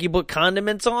 you know, like you put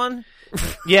condiments on.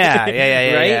 Yeah, right?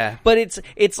 yeah. But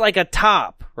it's like a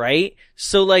top, right?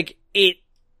 So like it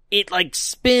like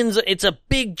spins, it's a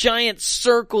big giant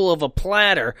circle of a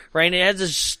platter, right? And it has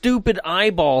this stupid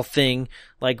eyeball thing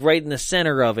like right in the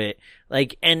center of it.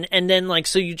 Like and then like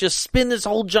so you just spin this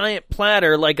whole giant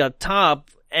platter like a top.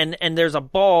 And there's a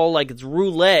ball, like it's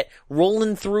roulette,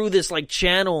 rolling through this like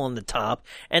channel on the top.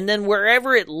 And then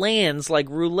wherever it lands, like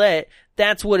roulette,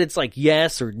 that's what it's like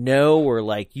yes or no, or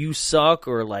like you suck,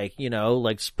 or like, you know,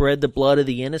 like spread the blood of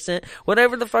the innocent.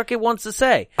 Whatever the fuck it wants to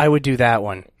say. I would do that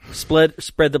one. Spread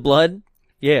the blood?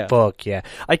 Yeah. Fuck yeah.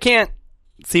 I can't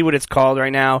see what it's called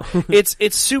right now. It's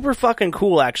super fucking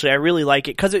cool, actually. I really like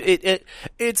it because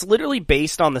it's literally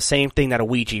based on the same thing that a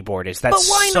Ouija board is. That's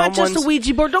but why not just a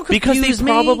Ouija board? Don't confuse me. Because they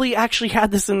probably actually had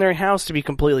this in their house, to be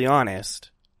completely honest.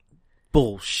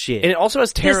 Bullshit. And it also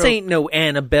has tarot. This ain't no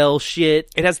Annabelle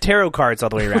shit. It has tarot cards all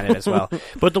the way around it as well.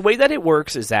 But the way that it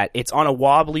works is that it's on a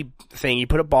wobbly thing. You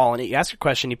put a ball in it, you ask a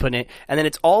question, you put it in, and then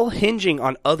it's all hinging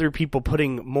on other people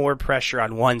putting more pressure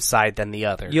on one side than the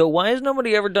other. Yo, why has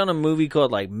nobody ever done a movie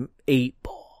called like 8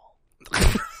 Ball?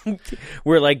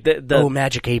 Where like the Oh,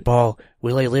 Magic 8 Ball.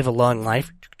 Will I live a long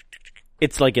life?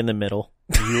 It's like in the middle.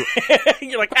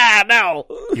 You're like, no.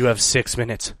 You have 6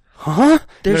 minutes. Huh?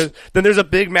 Then there's a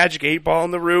big Magic 8 Ball in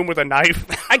the room with a knife.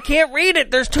 I can't read it.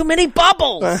 There's too many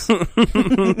bubbles.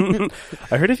 I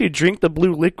heard if you drink the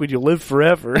blue liquid, you'll live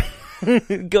forever. Go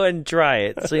ahead and try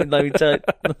it. So let me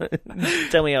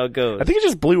tell me how it goes. I think it's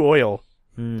just blue oil.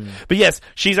 But yes,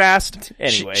 she's asked.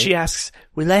 Anyway. She asks,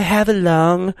 will I have a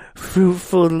long,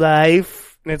 fruitful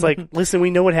life? And it's like, listen, we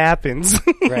know what happens.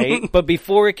 Right? But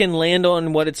before it can land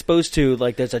on what it's supposed to,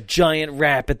 like there's a giant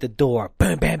rap at the door.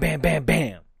 Bam, bam, bam, bam,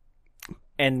 bam.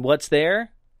 And what's there?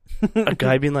 A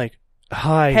guy being like,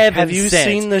 hi, Heaven have you sent.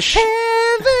 seen the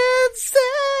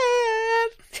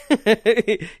Heaven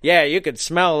sent. Yeah, you could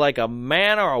smell like a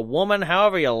man or a woman,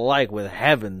 however you like, with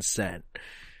heaven sent.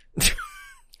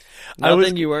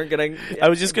 You weren't gonna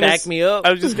back me up. I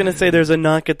was just gonna say there's a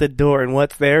knock at the door, and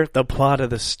what's there? The plot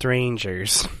of The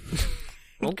Strangers.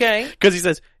 Okay. Because he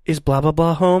says, is blah blah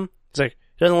blah home? He's like,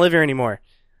 he doesn't live here anymore.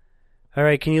 All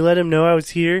right, can you let him know I was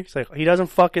here? He's like, he doesn't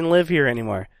fucking live here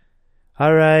anymore.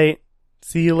 All right,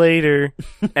 see you later.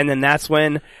 And then that's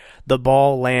when the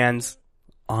ball lands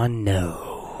on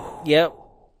no. Yep.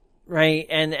 Right,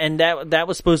 and that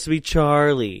was supposed to be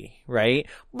Charlie, right?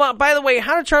 But by the way,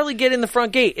 how did Charlie get in the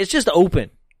front gate? It's just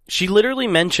open. She literally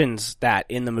mentions that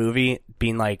in the movie,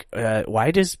 being like,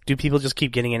 why do people just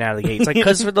keep getting in and out of the gate? It's like,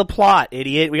 because for the plot,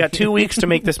 idiot. We got 2 weeks to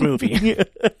make this movie.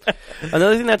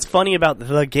 Another thing that's funny about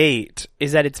the gate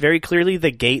is that it's very clearly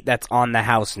the gate that's on the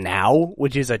house now,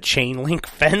 which is a chain link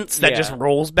fence that just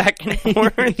rolls back and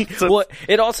forth. So well,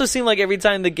 it also seemed like every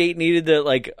time the gate needed to,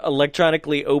 like,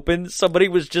 electronically open, somebody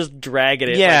was just dragging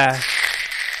it. yeah.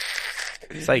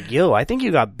 It's like, yo, I think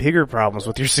you got bigger problems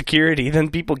with your security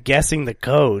than people guessing the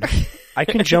code. I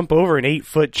can jump over an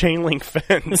 8-foot chain link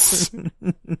fence.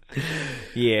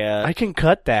 Yeah. I can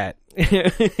cut that.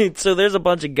 So there's a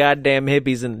bunch of goddamn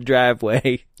hippies in the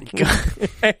driveway.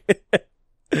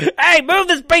 Hey, move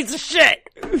this piece of shit!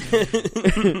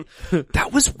 That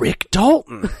was Rick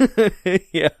Dalton.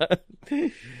 Yeah.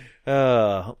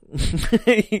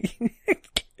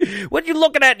 What you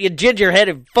looking at, you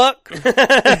ginger-headed fuck?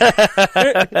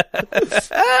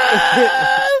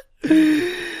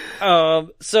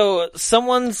 So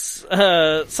someone's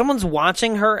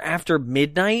watching her after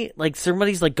midnight. Like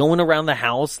somebody's like going around the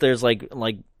house. There's like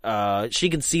she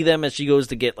can see them as she goes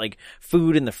to get like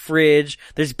food in the fridge.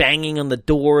 There's banging on the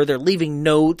door. They're leaving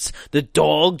notes. The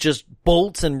dog just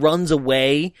bolts and runs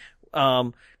away.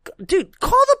 Dude,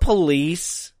 call the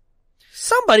police.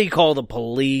 Somebody call the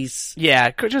police. Yeah,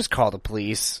 just call the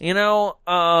police. You know,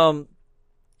 and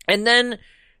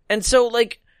so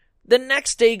like the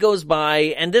next day goes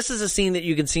by, and this is a scene that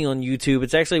you can see on YouTube.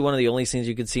 It's actually one of the only scenes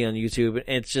you can see on YouTube.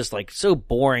 And it's just like so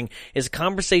boring. It's a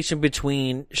conversation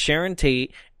between Sharon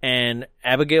Tate and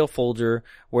Abigail Folger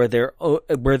where they're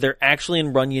actually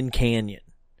in Runyon Canyon.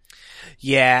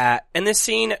 Yeah, and this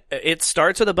scene, it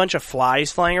starts with a bunch of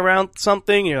flies flying around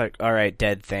something. You're like, all right,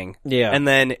 dead thing. Yeah. And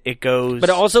then it goes...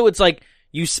 But also it's like,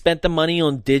 you spent the money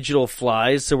on digital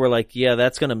flies, so we're like, yeah,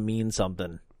 that's gonna mean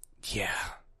something. Yeah.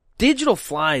 Digital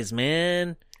flies,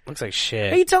 man. Looks like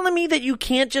shit. Are you telling me that you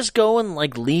can't just go and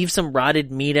like leave some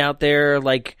rotted meat out there,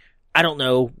 like, I don't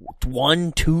know,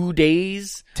 1-2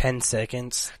 days? 10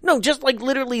 seconds. No, just like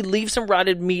literally leave some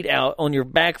rotted meat out on your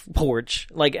back porch,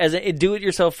 like as a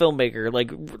do-it-yourself filmmaker.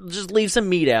 Like, just leave some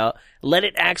meat out, let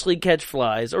it actually catch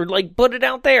flies, or like put it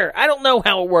out there. I don't know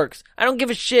how it works. I don't give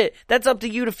a shit. That's up to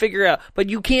you to figure out. But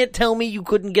you can't tell me you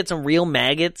couldn't get some real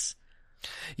maggots.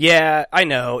 Yeah, I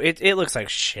know. It looks like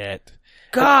shit.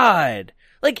 God.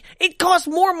 Like, it costs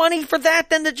more money for that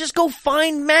than to just go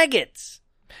find maggots.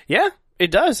 Yeah,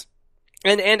 it does.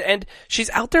 And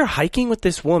she's out there hiking with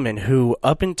this woman who,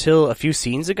 up until a few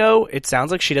scenes ago, it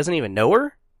sounds like she doesn't even know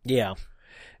her. Yeah.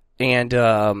 And,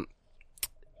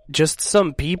 just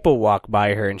some people walk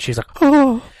by her and she's like,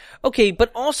 oh. Okay,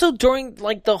 but also during,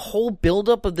 like, the whole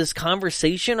buildup of this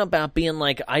conversation about being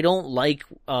like, I don't like,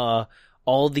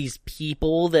 all these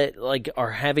people that, like, are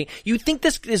having... You think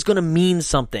this is gonna mean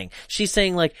something. She's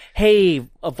saying, like, hey,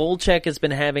 Volchek has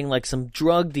been having, like, some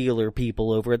drug dealer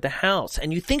people over at the house.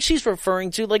 And you think she's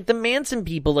referring to, like, the Manson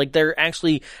people, like, they're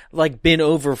actually, like, been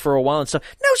over for a while and stuff.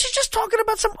 No, she's just talking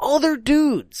about some other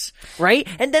dudes, right?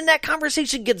 And then that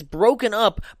conversation gets broken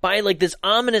up by, like, this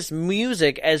ominous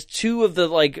music as two of the,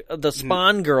 like, the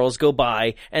Spawn girls go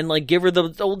by and, like, give her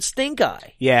the old stink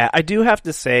eye. Yeah, I do have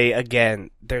to say,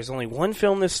 again, there's only one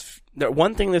thing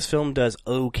this film does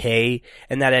okay,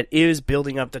 and that it is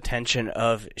building up the tension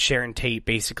of Sharon Tate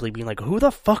basically being like, who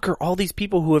the fuck are all these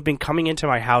people who have been coming into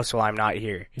my house while I'm not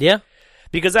here? Yeah.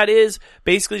 Because that is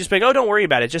basically just like, oh, don't worry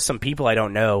about it, just some people I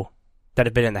don't know that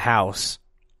have been in the house.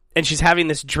 And she's having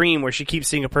this dream where she keeps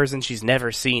seeing a person she's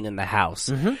never seen in the house.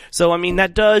 Mm-hmm. So, I mean,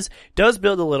 that does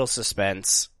build a little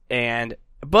suspense,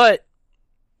 but,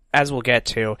 as we'll get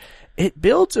to, it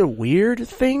builds a weird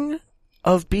thing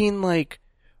of being like,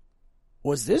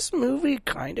 was this movie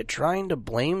kind of trying to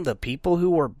blame the people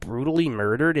who were brutally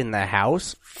murdered in the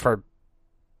house for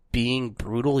being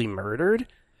brutally murdered?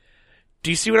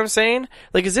 Do you see what I'm saying?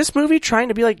 Like, is this movie trying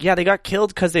to be like, yeah, they got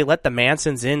killed because they let the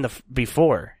Mansons in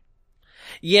before?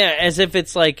 Yeah, as if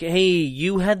it's like, hey,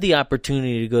 you had the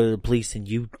opportunity to go to the police and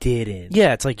you didn't.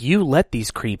 Yeah, it's like, you let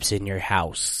these creeps in your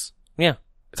house. Yeah.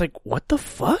 It's like, what the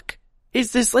fuck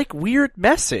is this, like, weird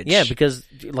message? Yeah, because,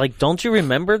 like, don't you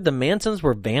remember the Mansons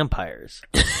were vampires?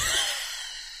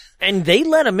 And they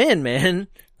let them in, man.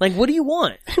 Like, what do you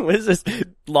want? What is this?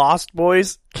 Lost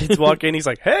Boys? Kids walk in, he's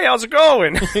like, hey, how's it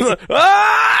going?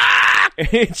 Ah!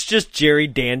 It's just Jerry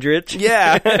Dandridge.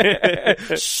 Yeah.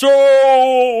 So...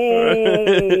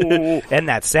 And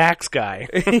that sax guy.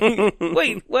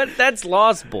 Wait, what? That's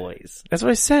Lost Boys. That's what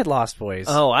I said, Lost Boys.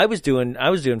 Oh, I was doing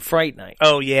Fright Night.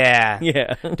 Oh, yeah.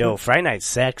 Yeah. No, Fright Night's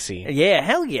sexy. Yeah,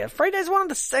 hell yeah. Fright Night's one of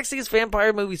the sexiest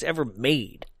vampire movies ever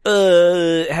made.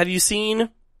 Have you seen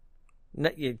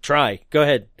Try. Go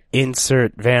ahead.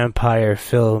 insert vampire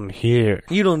film here?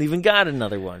 You don't even got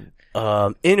another one.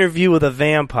 Interview with a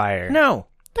Vampire. No.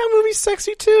 That movie's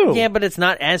sexy too. Yeah, but it's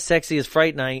not as sexy as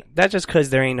Fright Night. That's just because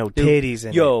there ain't no titties in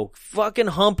it. Yo, fucking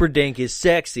Humperdinck is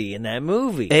sexy in that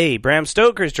movie. Hey, Bram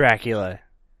Stoker's Dracula.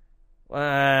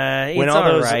 It's When all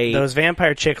alright. those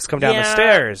vampire chicks come down the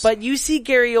stairs. But you see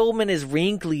Gary Oldman as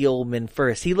wrinkly Oldman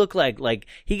first. He looked like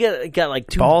he got like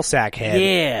two ball sack head.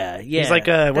 Yeah. He's like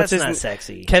what's That's his not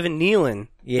sexy. Kevin Nealon.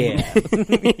 Yeah.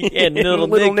 Yeah,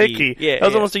 Little Nicky. Yeah, that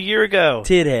was almost a year ago.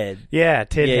 Tit head. Yeah,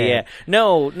 tit head. Yeah.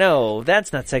 No,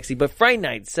 that's not sexy. But Fright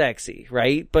Night's sexy,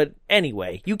 right? But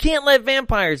anyway, you can't let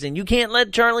vampires in. You can't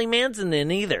let Charlie Manson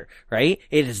in either, right?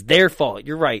 It is their fault.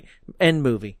 You're right. End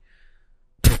movie.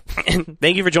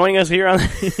 Thank you for joining us here on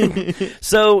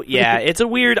So yeah, it's a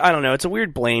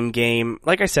weird blame game.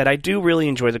 Like I said, I do really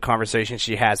enjoy the conversation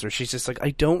she has where she's just like,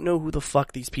 I don't know who the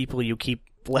fuck these people you keep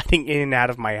letting in and out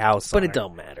of my house But are. it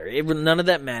don't matter. None of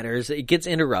that matters. It gets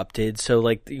interrupted, so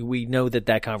like we know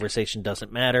that conversation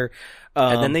doesn't matter.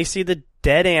 And then they see the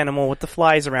dead animal with the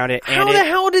flies around it. How the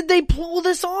hell did they pull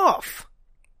this off?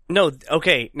 No,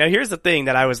 okay. Now here's the thing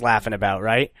that I was laughing about,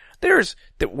 right? There's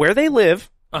where they live,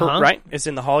 right? It's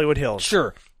in the Hollywood Hills.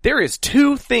 Sure. There is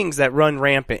two things that run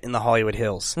rampant in the Hollywood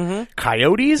Hills.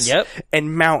 Coyotes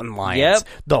and mountain lions. Yep.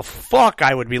 The fuck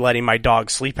I would be letting my dog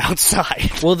sleep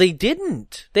outside. Well, they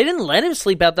didn't. They didn't let him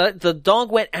sleep out. The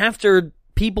dog went after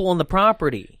people on the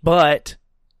property. But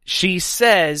she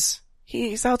says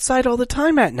he's outside all the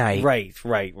time at night. Right.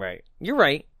 You're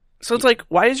right. So it's like,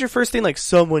 why is your first thing like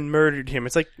someone murdered him?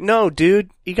 It's like, no,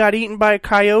 dude, he got eaten by a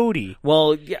coyote.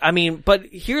 Well, I mean, but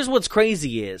here's what's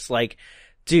crazy is, like,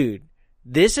 dude,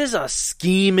 this is a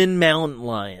scheming mountain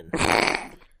lion.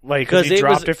 Like, because he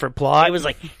dropped it for plot? It was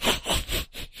like,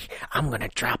 I'm gonna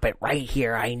drop it right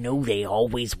here. I know they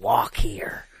always walk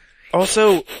here.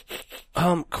 Also,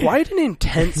 quite an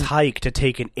intense hike to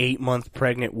take an 8-month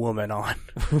pregnant woman on.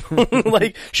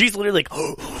 Like, she's literally like,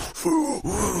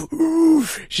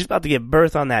 she's about to give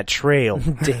birth on that trail.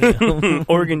 Damn.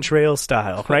 Oregon Trail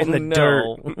style. Right in the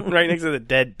dirt. Right next to the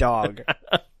dead dog.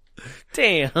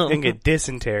 Damn. And get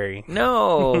dysentery.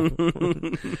 No.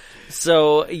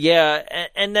 So, yeah,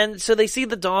 and then, so they see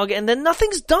the dog, and then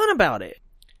nothing's done about it.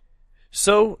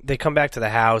 So they come back to the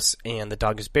house, and the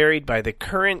dog is buried by the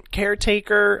current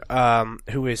caretaker,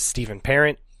 who is Stephen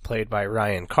Parent, played by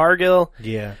Ryan Cargill.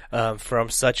 Yeah. From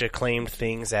such acclaimed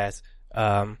things as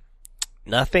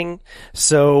Nothing.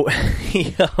 So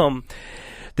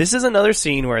this is another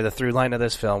scene where the through line of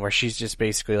this film, where she's just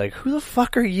basically like, "Who the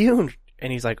fuck are you?"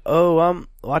 And he's like, "Oh, I'm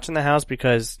watching the house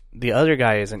because the other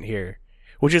guy isn't here,"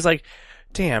 which is like,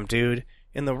 damn, dude.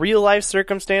 In the real life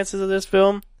circumstances of this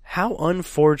film, how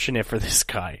unfortunate for this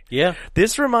guy. Yeah.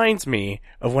 This reminds me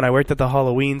of when I worked at the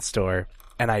Halloween store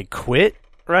and I quit,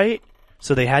 right?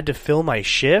 So they had to fill my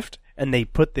shift and they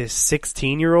put this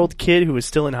 16-year-old kid who was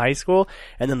still in high school,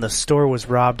 and then the store was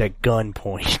robbed at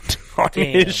gunpoint on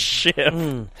his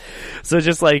shift. So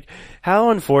just like, how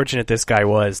unfortunate this guy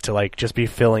was to like just be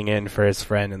filling in for his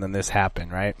friend, and then this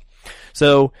happened, right?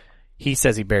 So he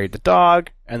says he buried the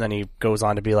dog, and then he goes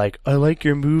on to be like, "I like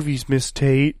your movies, Miss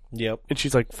Tate." Yep. And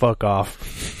she's like, "Fuck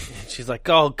off." She's like,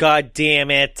 "Oh, God damn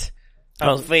it. I'm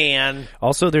a fan."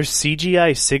 Also, there's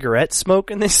CGI cigarette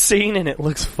smoke in this scene, and it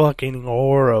looks fucking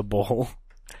horrible.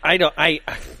 I don't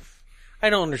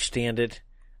understand it.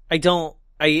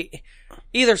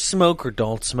 Either smoke or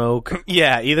don't smoke.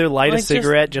 Yeah, either light a Like,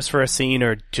 cigarette just for a scene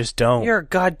or just don't. You're a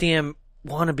goddamn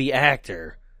wannabe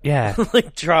actor. Yeah.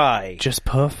 Like, try. Just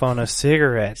puff on a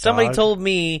cigarette, Somebody dog. told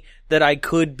me that I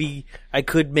could make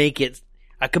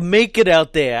it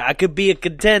out there. I could be a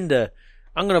contender.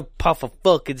 I'm gonna puff a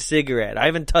fucking cigarette. I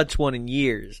haven't touched one in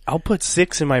years. I'll put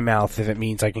 6 in my mouth if it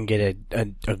means I can get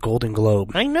a Golden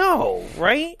Globe. I know,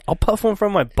 right? I'll puff one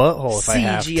from my butthole if I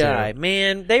have to. CGI,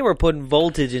 man, they were putting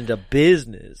voltage into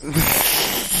business.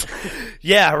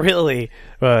 Yeah, really.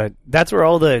 That's where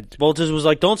all the... Voltage was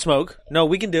like, "Don't smoke. No,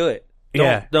 we can do it.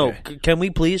 Yeah. No, can we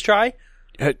please try?"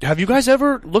 Have you guys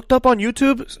ever looked up on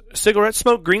YouTube cigarette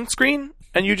smoke green screen?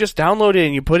 And you just download it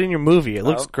and you put it in your movie. It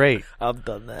looks great. I've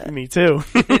done that. Me too.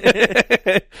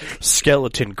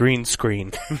 Skeleton green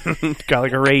screen. Got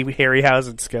like a Ray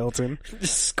Harryhausen skeleton.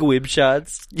 Squib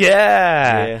shots.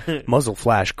 Yeah. Yeah. Muzzle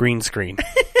flash green screen.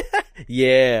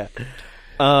 Yeah.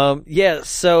 Yeah,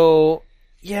 so,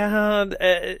 yeah,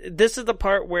 this is the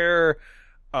part where,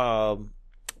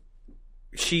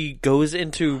 she goes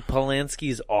into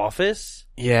Polanski's office,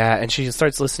 Yeah, and she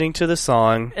starts listening to the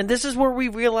song. And this is where we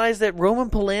realize that Roman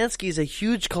Polanski is a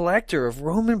huge collector of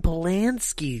Roman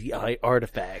Polanski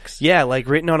artifacts. Yeah, like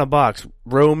written on a box.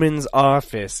 Roman's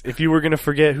office. If you were going to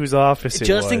forget whose office it was.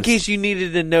 Just in case you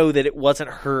needed to know that it wasn't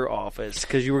her office,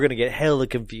 because you were going to get hella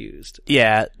confused.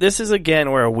 Yeah, this is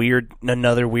again where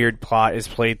another weird plot is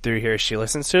played through here. She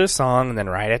listens to a song, and then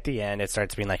right at the end, it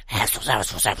starts being like, and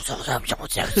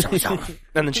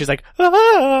then she's like,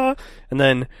 ah! And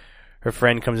then her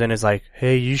friend comes in and is like,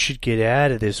 hey, you should get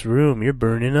out of this room. You're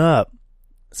burning up.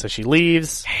 So she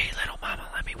leaves. Hey, little mama,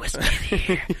 let me whisper in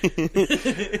here.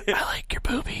 I like your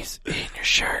boobies in your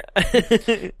shirt.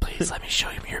 Please let me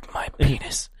show you my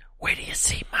penis. Where do you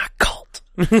see my cult?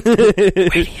 Where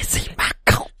do you see my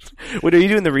cult? Wait, are you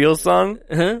doing the real song?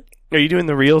 Huh? Are you doing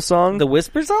the real song? The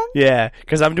Whisper song? Yeah,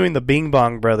 because I'm doing the Bing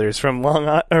Bong Brothers from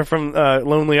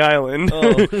Lonely Island.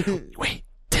 Oh. Wait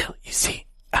till you see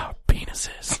our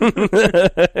penises.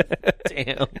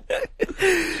 Damn.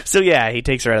 So yeah, he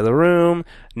takes her out of the room.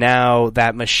 Now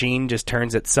that machine just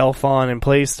turns itself on and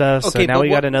plays stuff. So now we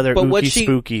got another ooky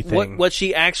spooky thing. What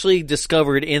she actually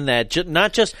discovered in that,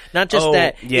 not just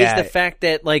that, is the fact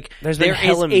that like there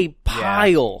is a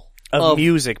pile of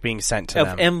music being sent to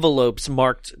them. Envelopes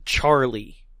marked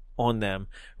Charlie on them,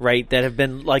 right? That have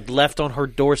been like left on her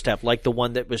doorstep, like the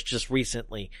one that was just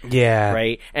recently. Yeah.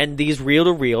 Right? And these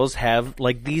reel-to-reels have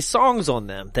like these songs on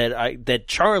them that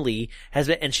Charlie has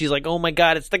been, and she's like, oh my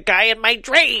god, it's the guy in my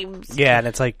dreams. Yeah, and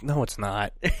it's like, no, it's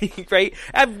not. Right?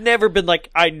 I've never been like,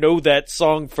 I know that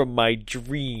song from my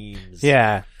dreams.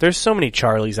 Yeah. There's so many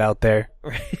Charlies out there.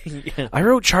 Yeah. I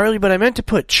wrote Charlie, but I meant to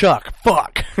put Chuck.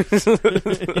 Fuck.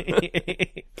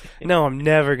 No, I'm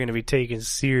never going to be taken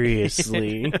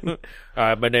seriously.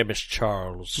 My name is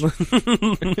Charles.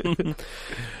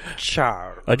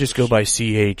 Charles. I just go by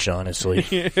CH,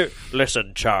 honestly.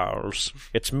 Listen, Charles.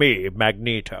 It's me,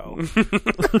 Magneto.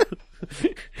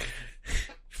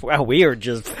 Wow, we are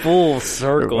just full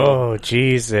circle. Oh,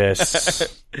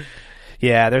 Jesus.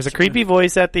 Yeah, there's a creepy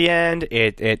voice at the end.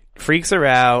 It freaks her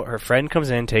out. Her friend comes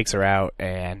in, takes her out,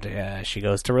 and she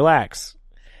goes to relax.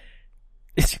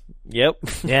 Yep.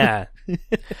 Yeah.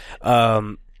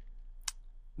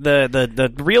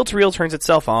 The reel-to-reel turns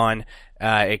itself on.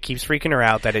 It keeps freaking her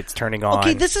out that it's turning on.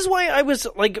 Okay, this is why I was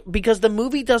like, because the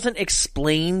movie doesn't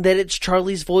explain that it's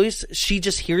Charlie's voice. She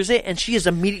just hears it, and she is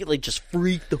immediately just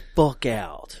freaked the fuck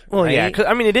out. Well, right? yeah, 'cause,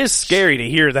 I mean, it is scary to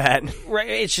hear that. Right,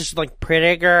 it's just like,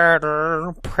 pretty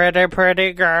girl,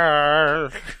 pretty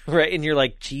girl. Right, and you're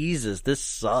like, Jesus, this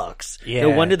sucks. Yeah. No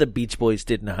wonder the Beach Boys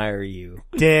didn't hire you.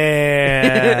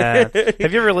 Damn.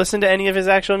 Have you ever listened to any of his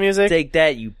actual music? Take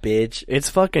that, you bitch. It's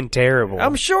fucking terrible.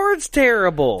 I'm sure it's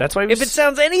terrible. That's why he was if it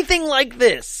sounds anything like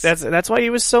this. That's why he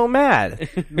was so mad.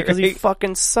 Because he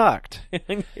fucking sucked.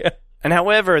 Yeah. And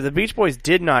however, the Beach Boys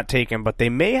did not take him, but they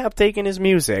may have taken his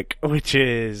music, which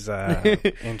is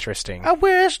interesting. I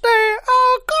wish they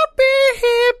all could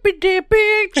be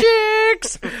hippy-dippy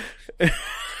chicks.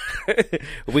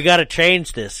 We gotta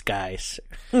change this, guys.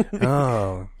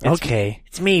 Oh, okay.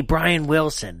 It's me, Brian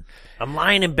Wilson. I'm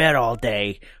lying in bed all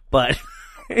day, but...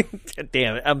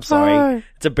 Damn it, I'm sorry. Hi.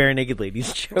 It's a Bare Naked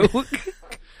Ladies joke.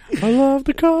 I love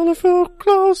the colorful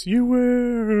clothes you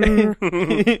wear.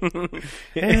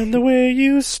 And the way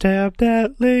you stabbed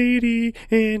that lady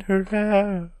in her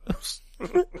house.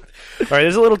 Alright,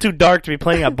 it's a little too dark to be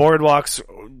playing at boardwalks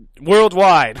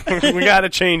worldwide. We gotta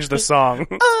change the song.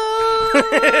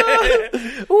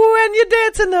 When you're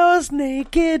dancing those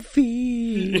naked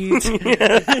feet.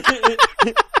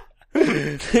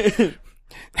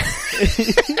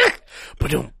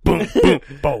 Boom, boom, boom,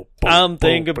 boom, I'm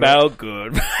thinking about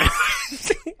good.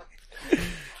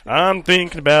 I'm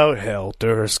thinking about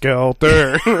Helter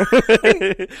Skelter.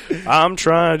 I'm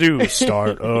trying to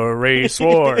start a race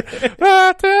war.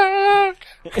 Helter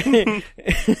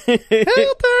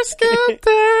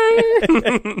Skelter.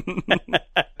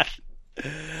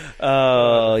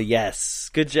 Oh, yes.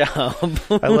 Good job.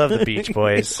 I love the Beach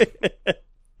Boys.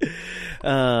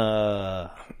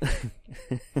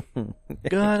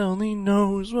 God only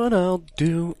knows what I'll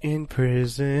do in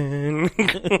prison.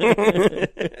 Good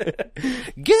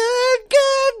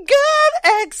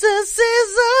exorcism.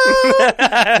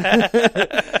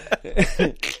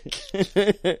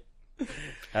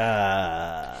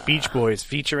 Beach Boys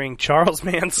featuring Charles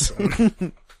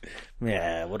Manson.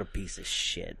 Yeah, what a piece of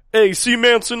shit. Hey, see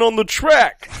Manson on the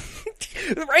track.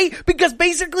 Right? Because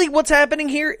basically what's happening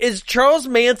here is Charles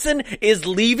Manson is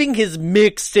leaving his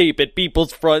mixtape at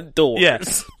people's front doors.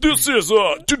 Yes. This is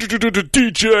a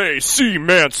DJ C.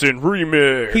 Manson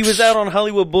remix. He was out on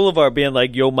Hollywood Boulevard being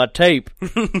like, yo, my tape.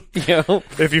 You know?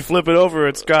 If you flip it over,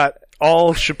 it's got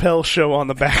all Chappelle Show on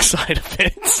the backside of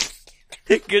it.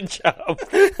 Good job.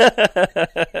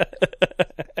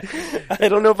 I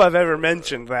don't know if I've ever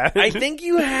mentioned that. I think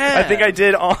you have. I think I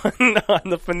did on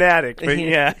the Fanatic, but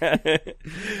yeah.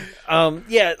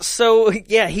 So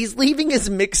he's leaving his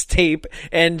mixtape,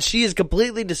 and she is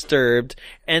completely disturbed.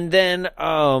 And then,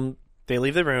 They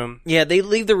leave the room. yeah, they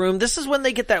leave the room. This is when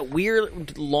they get that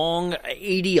weird long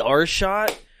ADR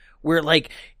shot where, like,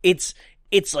 it's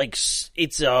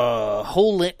a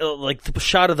whole like the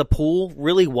shot of the pool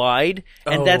really wide,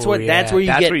 and that's Oh, where yeah. you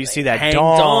That's get where you see that hang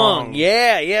dong.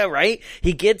 Yeah, right.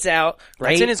 He gets out, right?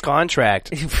 That's in his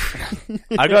contract.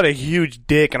 I got a huge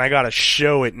dick, and I got to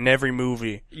show it in every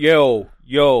movie. Yo,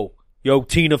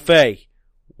 Tina Fey,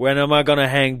 when am I gonna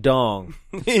hang dong?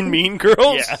 In Mean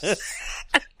Girls?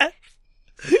 Yeah.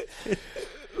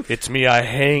 It's me, I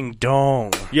hang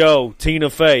dong. Yo,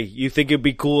 Tina Fey, you think it'd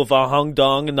be cool if I hung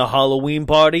dong in the Halloween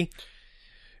party?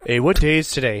 Hey, what day is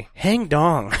today? Hang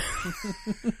dong.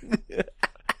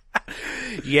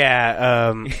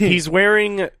 Yeah, he's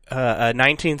wearing a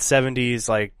 1970s,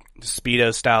 like,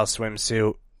 Speedo-style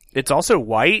swimsuit. It's also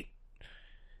white,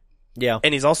 Yeah,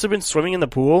 and he's also been swimming in the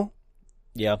pool,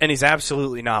 yeah. and he's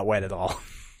absolutely not wet at all.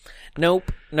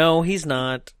 Nope, no, he's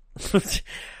not.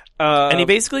 And he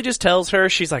basically just tells her,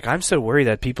 she's like, I'm so worried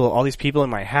that all these people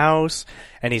in my house.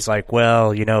 And he's like,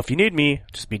 well, if you need me,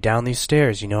 just be down these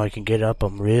stairs. I can get up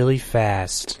them really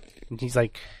fast. And he's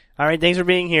like, all right, thanks for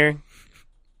being here.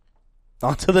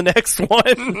 On to the next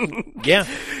one. Yeah,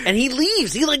 and he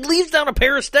leaves. He leaves down a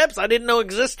pair of steps I didn't know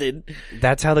existed.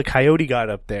 That's how the coyote got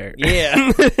up there.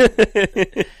 Yeah.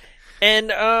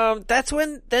 And that's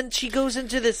when then she goes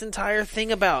into this entire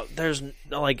thing about there's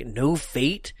like no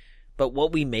fate but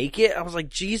what we make it. I was like,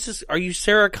 Jesus, are you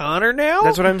Sarah Connor now?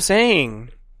 That's what I'm saying.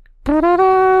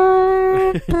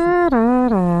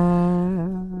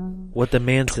 What the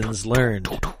Mansons learned.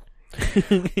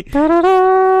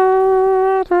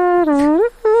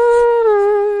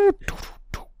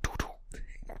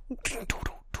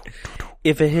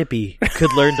 If a hippie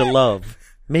could learn to love,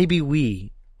 maybe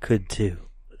we could too.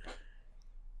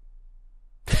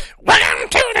 Welcome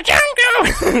to the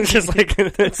jungle. Just like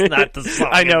it's not the song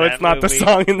I know in it's that not the movie.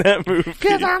 song in that movie.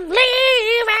 'Cause I'm leaving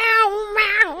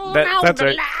That's the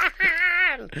right.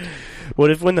 line. What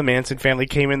if when the Manson family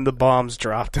came in, the bombs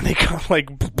dropped and they got like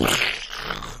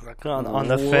on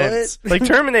the What? fence, like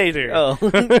Terminator? Oh.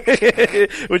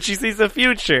 When she sees the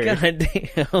future, God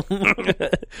damn.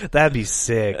 that'd be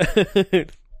sick.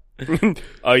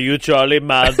 Are you Charlie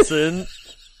Manson?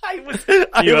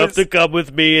 You have to come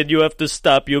with me and you have to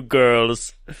stop your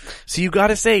girls. So you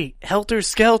gotta say helter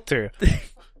skelter,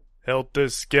 helter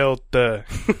skelter.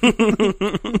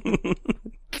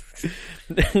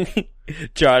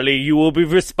 Charlie, you will be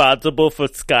responsible for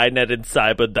Skynet and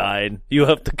Cyberdyne. You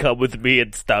have to come with me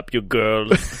and stop your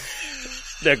girls.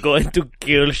 They're going to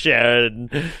kill Sharon.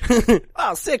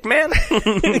 Oh, sick, man.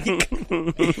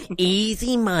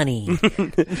 Easy money.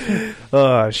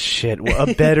 Oh shit! Well,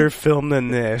 a better film than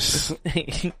this.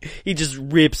 He just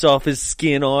rips off his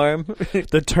skin arm.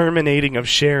 The terminating of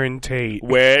Sharon Tate.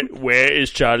 Where is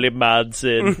Charlie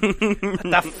Manson?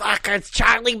 The fuck is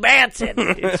Charlie Manson?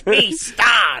 It's me,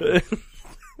 Stan.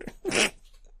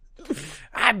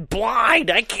 I'm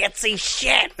blind. I can't see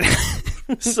shit.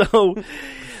 So,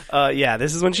 yeah,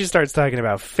 this is when she starts talking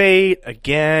about fate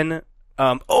again.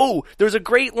 There's a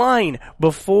great line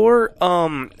before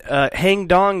Hang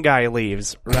Dong guy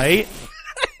leaves, right?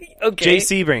 Okay.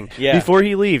 Jay Sebring. Yeah. Before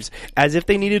he leaves, as if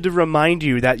they needed to remind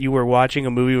you that you were watching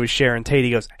a movie with Sharon Tate,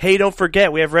 he goes, "Hey, don't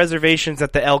forget, we have reservations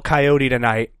at the El Coyote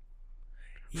tonight."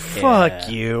 Fuck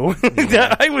you.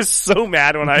 I was so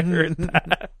mad when I heard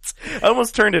that. I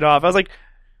almost turned it off. I was like,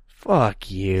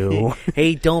 fuck you.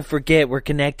 Hey, don't forget, we're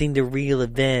connecting to real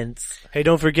events. Hey,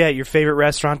 don't forget your favorite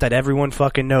restaurant that everyone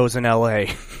fucking knows in LA.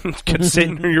 Can sit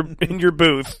in your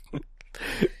booth.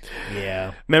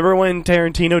 Yeah. Remember when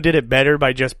Tarantino did it better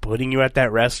by just putting you at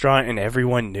that restaurant and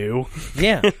everyone knew?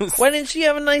 Yeah. Why didn't she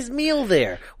have a nice meal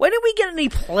there? Why didn't we get any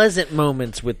pleasant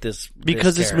moments with this?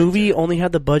 Because this character? movie only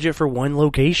had the budget for one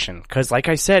location. Because like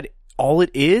I said, all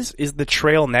it is the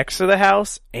trail next to the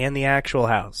house and the actual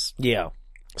house. Yeah.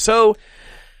 So,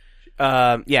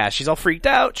 yeah, she's all freaked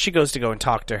out. She goes to go and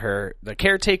talk to the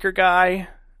caretaker guy.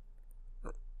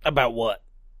 About what?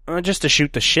 Just to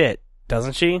shoot the shit,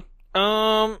 doesn't she?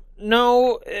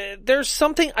 No, there's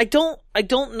something I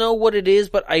don't know what it is,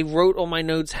 but I wrote on my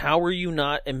notes, how are you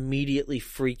not immediately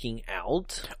freaking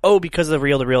out? Oh, because the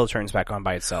reel-to-reel turns back on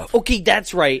by itself. Okay,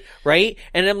 that's right?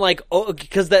 And I'm like, oh,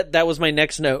 because that was my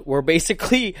next note, where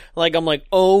basically, like, I'm like,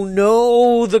 oh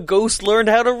no, the ghost learned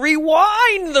how to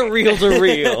rewind the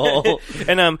reel-to-reel.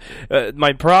 And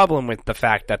my problem with the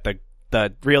fact that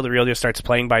the reel-to-reel just starts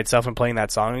playing by itself and playing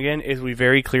that song again is we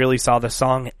very clearly saw the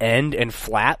song end and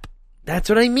flap. That's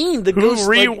what I mean. The ghost,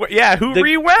 who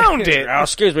rewound it? Oh,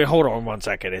 excuse me, hold on one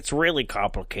second. It's really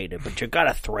complicated, but you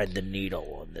gotta thread the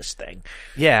needle on this thing.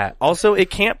 Yeah. Also, it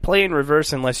can't play in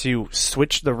reverse unless you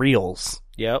switch the reels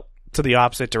Yep. to the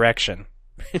opposite direction.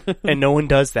 And no one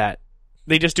does that.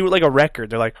 They just do it like a record.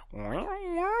 They're like...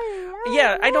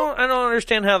 Yeah, I don't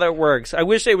understand how that works. I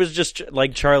wish it was just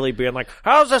like Charlie being like,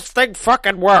 how's this thing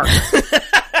fucking work?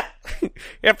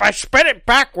 If I spin it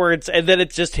backwards, and then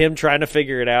it's just him trying to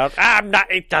figure it out.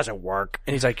 It doesn't work.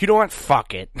 And he's like, you know what?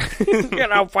 Fuck it. Fuck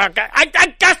it.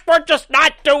 I guess we're just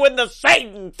not doing the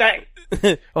same thing.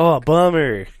 Oh,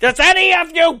 bummer. Does any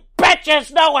of you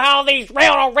bitches know how these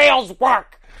reel-to-reels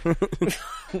work?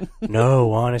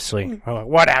 No, honestly. Oh,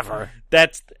 whatever.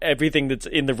 That's everything that's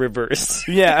in the reverse.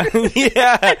 Yeah.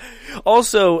 Yeah.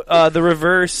 Also, the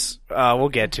reverse, we'll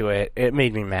get to it. It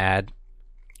made me mad.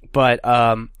 But,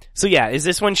 so yeah, is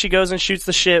this when she goes and shoots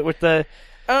the shit with the...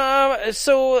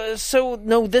 So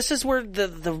no, this is where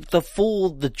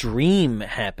the dream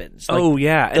happens. Like, oh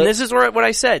yeah, and this is where what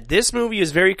I said. This movie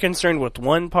is very concerned with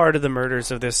one part of the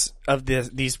murders of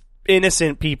these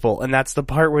innocent people, and that's the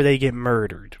part where they get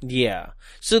murdered. Yeah.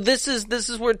 So this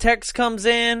is where Tex comes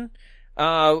in.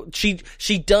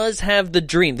 She does have the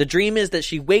dream. The dream is that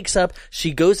she wakes up,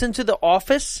 she goes into the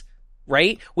office,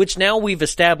 right? Which now we've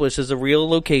established is a real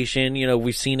location. You know,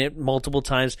 we've seen it multiple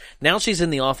times. Now she's in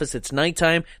the office. It's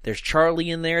nighttime. There's Charlie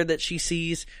in there that she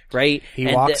sees, right?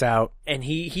 He walks out. And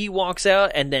he walks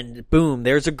out, and then boom,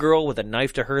 there's a girl with a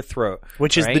knife to her throat.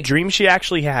 Which is the dream she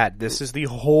actually had. This is the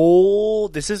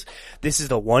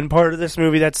one part of this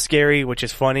movie that's scary, which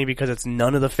is funny because it's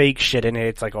none of the fake shit in it.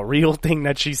 It's like a real thing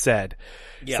that she said.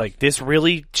 Yeah. It's like, this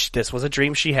was a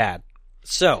dream she had.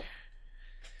 So,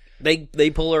 They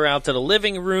pull her out to the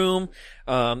living room.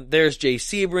 There's Jay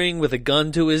Sebring with a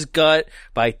gun to his gut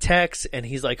by Tex, and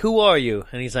he's like, "Who are you?"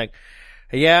 And he's like,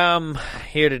 "Yeah, I'm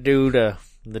here to do the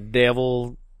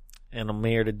devil, and I'm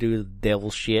here to do the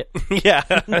devil shit." Yeah,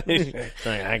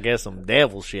 I guess I'm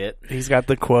devil shit. He's got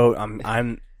the quote,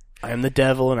 "I'm the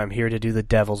devil, and I'm here to do the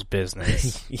devil's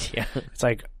business." Yeah, it's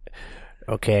like,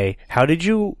 okay, how did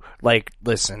you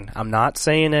listen? I'm not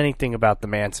saying anything about the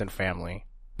Manson family.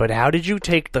 But how did you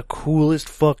take the coolest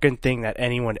fucking thing that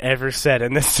anyone ever said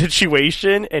in this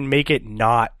situation and make it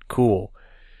not cool?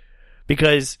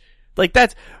 Because,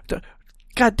 that's...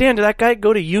 God damn, did that guy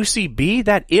go to UCB?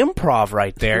 That improv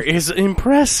right there is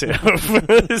impressive.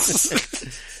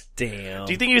 Damn.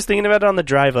 Do you think he was thinking about it on the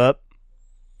drive up?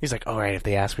 He's like, alright, if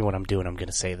they ask me what I'm doing, I'm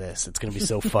gonna say this. It's gonna be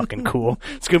so fucking cool.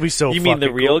 It's gonna be so fucking cool. You mean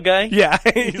the real guy? Yeah.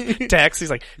 Tex,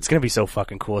 he's like, it's gonna be so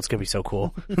fucking cool. It's gonna be so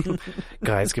cool.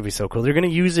 Guys, it's gonna be so cool. They're gonna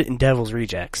use it in Devil's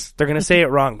Rejects. They're gonna say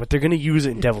it wrong, but they're gonna use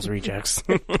it in Devil's Rejects.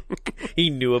 He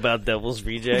knew about Devil's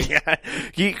Rejects. Yeah.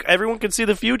 Everyone can see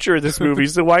the future of this movie,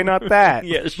 so why not that?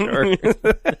 Yeah, sure.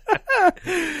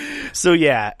 So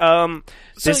yeah,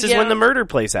 this is when the murder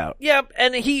plays out. Yep,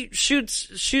 and he shoots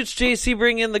Jay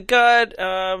Sebring in the gut,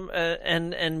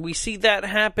 and we see that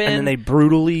happen. And then they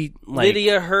brutally,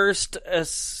 Lydia Hearst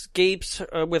escapes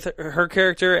with her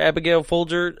character, Abigail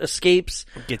Folger escapes.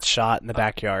 Gets shot in the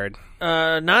backyard.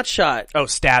 Not shot. Oh,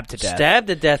 stabbed to death. Stabbed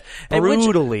to death.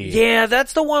 Brutally. Yeah,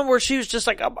 that's the one where she was just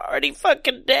like, I'm already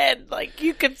fucking dead. Like,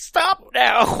 you can stop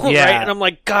now. Yeah. Right? And I'm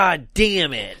like, God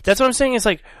damn it. That's what I'm saying. It's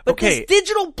like, but okay. this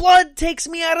digital blood takes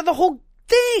me out of the whole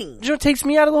thing. You know what takes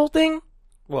me out of the whole thing?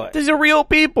 What? These are real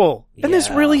people. And this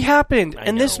really happened. I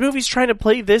and know. this movie's trying to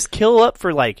play this kill up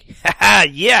for haha,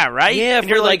 yeah, right? Yeah, and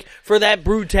for you're like, for that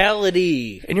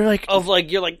brutality. And you're like,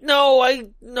 you're like,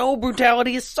 no,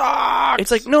 brutality sucks.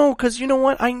 It's like, no, cause you know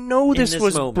what? I know this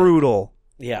was brutal.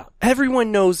 Yeah.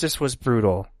 Everyone knows this was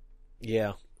brutal.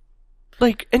 Yeah.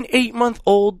 Like, an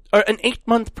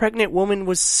 8-month pregnant woman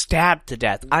was stabbed to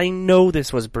death. I know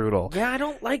this was brutal. Yeah, I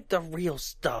don't like the real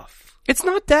stuff. It's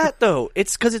not that, though.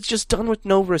 It's because it's just done with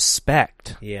no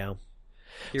respect. Yeah.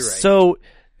 You're right. So,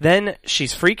 then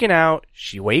she's freaking out.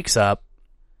 She wakes up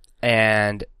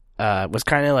and was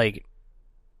kind of like...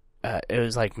 it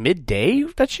was like midday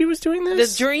that she was doing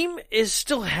this? The dream is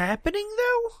still happening,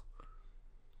 though?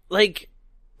 Like,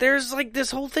 there's like this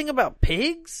whole thing about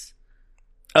pigs?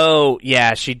 Oh,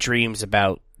 yeah, she dreams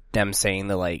about them saying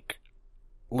the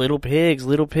Little pigs,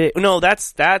 little pig. No,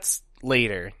 that's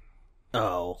later.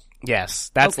 Oh.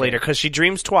 Yes, that's Okay. later because she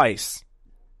dreams twice.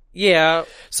 Yeah.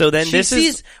 So then She this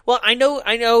sees, is well, I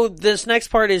know this next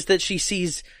part is that she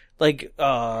sees, like,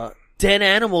 dead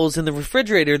animals in the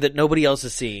refrigerator that nobody else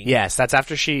is seeing. yes, that's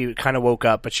after she kind of woke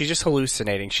up, but she's just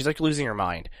hallucinating. She's like losing her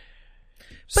mind.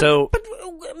 But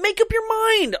make up your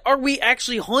mind. Are we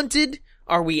actually haunted?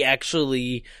 Are we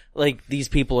actually, like, these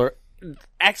people are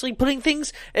actually putting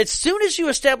things? As soon as you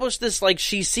establish this, like,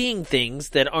 she's seeing things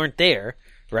that aren't there,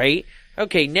 right?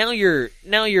 Okay, now you're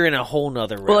in a whole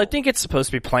nother realm. Well, I think it's supposed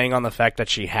to be playing on the fact that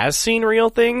she has seen real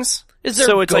things. Is there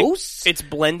so it's ghosts? Like, it's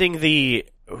blending the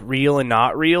real and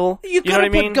not real. You know what I could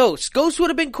have mean? put ghosts. Ghosts would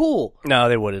have been cool. No,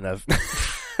 they wouldn't have.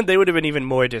 They would have been even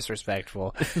more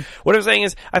disrespectful. What I'm saying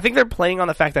is, I think they're playing on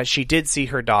the fact that she did see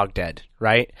her dog dead,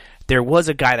 right? There was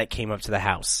a guy that came up to the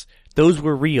house. Those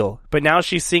were real. But now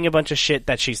she's seeing a bunch of shit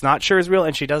that she's not sure is real,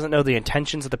 and she doesn't know the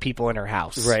intentions of the people in her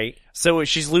house. Right. So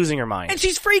she's losing her mind. And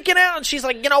she's freaking out, and she's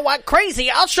like, you know what, crazy,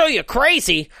 I'll show you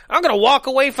crazy. I'm gonna walk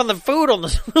away from the food on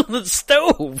the, on the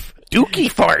stove.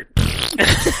 Dookie fart.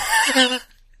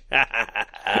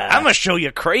 I'm gonna show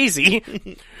you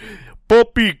crazy.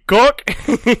 Puppy cock.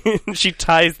 She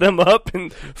ties them up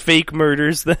and fake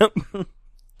murders them.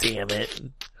 Damn it.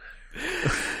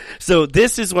 So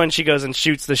this is when she goes and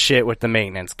shoots the shit with the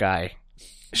maintenance guy.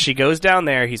 She goes down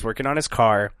there, he's working on his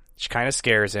car, she kind of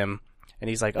scares him, and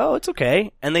he's like, oh, it's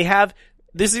okay. And they have,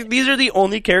 these are the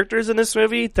only characters in this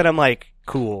movie that I'm like,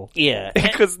 cool. Yeah.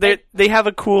 Because they have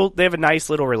a nice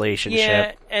little relationship.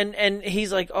 Yeah, and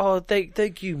he's like, oh,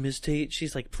 thank you, Miss Tate.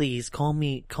 She's like, please, call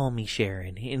me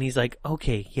Sharon. And he's like,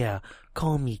 okay, yeah,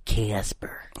 call me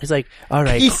Casper. He's like, all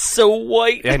right. He's so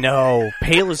white. I know.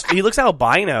 Pale as, he looks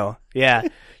albino. Yeah.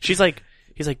 He's like,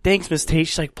 thanks, Miss Tate.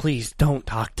 She's like, please don't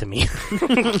talk to me.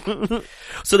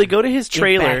 So they go to his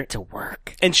trailer. Get back to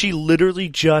work. And she literally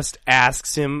just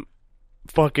asks him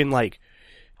fucking like,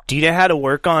 do you know how to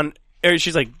work on, or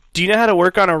she's like, do you know how to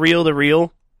work on a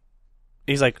reel-to-reel?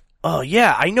 He's like, oh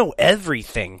yeah, I know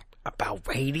everything. About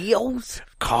radios?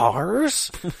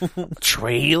 Cars?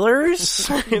 Trailers?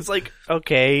 It's like,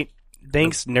 okay,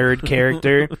 thanks, nerd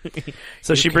character.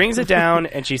 So she brings it down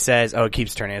and she says, oh, it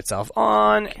keeps turning itself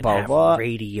on, blah, blah.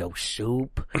 Radio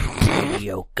soup,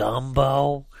 radio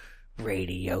gumbo,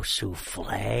 radio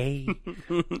souffle,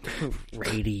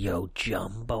 radio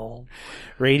jumbo,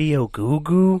 Radio Goo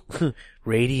Goo,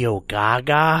 Radio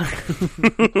Gaga.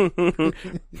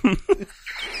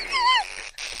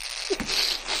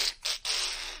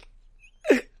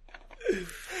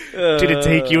 Did it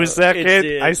take you a second? It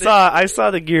did. I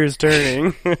saw the gears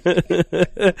turning.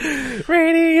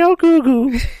 Radio Goo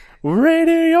Goo,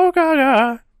 Radio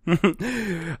Gaga.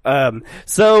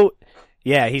 So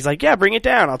yeah, he's like, yeah, bring it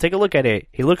down. I'll take a look at it.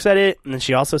 He looks at it, and then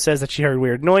she also says that she heard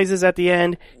weird noises at the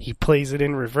end. He plays it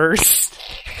in reverse.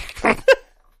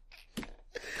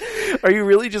 Are you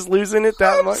really just losing it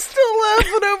that much? Still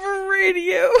laughing over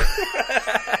radio.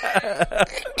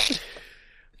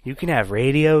 You can have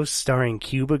radio starring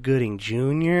Cuba Gooding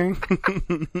Jr.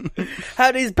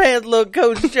 How these pants look,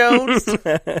 Coach Jones?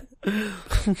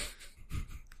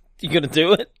 You gonna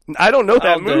do it? I don't know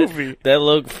that Oh, movie. That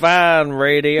look fine,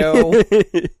 radio.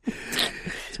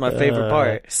 It's my favorite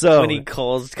part. so- when he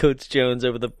calls Coach Jones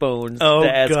over the phone Oh,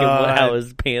 to ask him God. how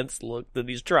his pants look that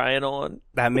he's trying on.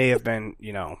 That may have been,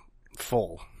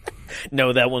 full.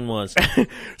 No, that one was.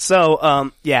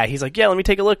 So, yeah, he's like, yeah, let me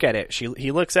take a look at it.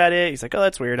 He looks at it. He's like, oh,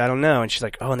 that's weird. I don't know. And she's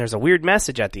like, oh, and there's a weird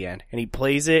message at the end. And he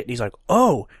plays it. And he's like,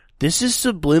 oh, this is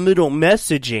subliminal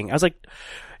messaging. I was like,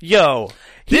 yo,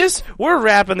 we're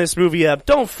wrapping this movie up.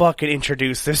 Don't fucking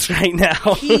introduce this right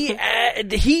now.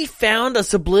 He found a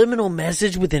subliminal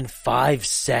message within 5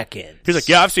 seconds. He's like,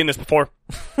 yeah, I've seen this before.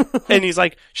 And she's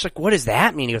like, what does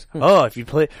that mean? He goes, oh, if you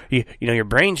play, your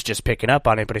brain's just picking up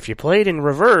on it, but if you play it in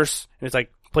reverse, and it's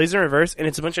like, plays in reverse, and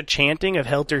it's a bunch of chanting of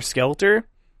Helter Skelter.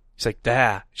 He's like,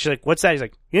 ah. She's like, what's that? He's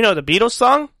like, you know the Beatles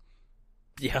song?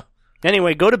 Yeah.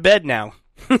 Anyway, go to bed now.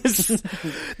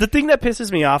 The thing that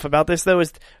pisses me off about this, though,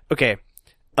 is, okay,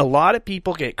 a lot of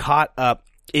people get caught up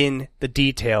in the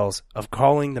details of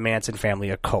calling the Manson family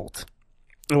a cult.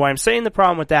 And why I'm saying the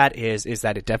problem with that is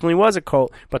that it definitely was a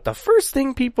cult, but the first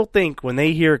thing people think when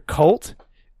they hear cult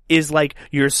is like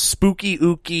your spooky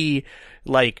ooky,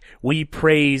 like, we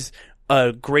praise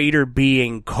a greater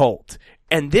being cult.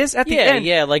 And this at the end.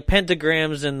 Yeah, like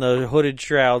pentagrams and the hooded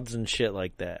shrouds and shit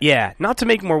like that. Yeah, not to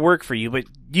make more work for you, but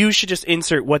you should just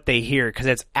insert what they hear, because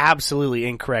it's absolutely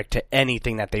incorrect to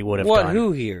anything that they would have done.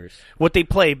 Who hears? What they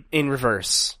play in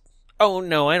reverse. Oh,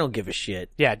 no, I don't give a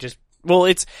shit. Yeah,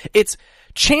 it's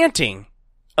chanting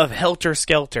of Helter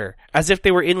Skelter, as if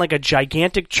they were in like a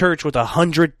gigantic church with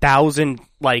 100,000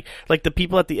 like the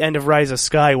people at the end of Rise of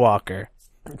Skywalker.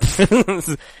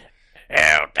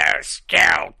 Helter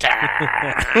Skelter.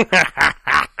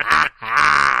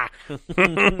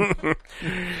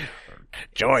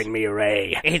 Join me,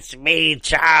 Ray. It's me,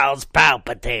 Charles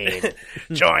Palpatine.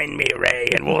 Join me, Ray,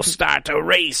 and we'll start a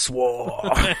race war.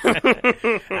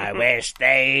 I wish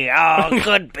they all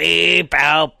could be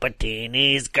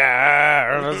Palpatine's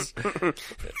girls.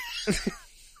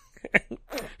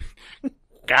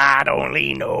 God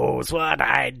only knows what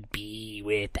I'd be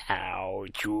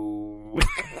without you.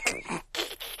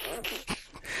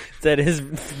 Is that his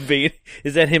Vader?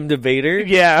 Is that him to Vader?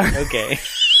 Yeah. Okay.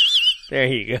 There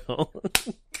you go.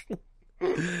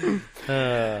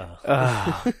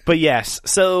 But yes,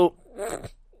 so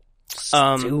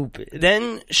Stupid.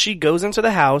 then she goes into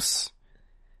the house.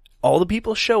 All the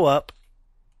people show up,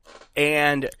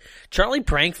 and Charlie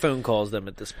prank phone calls them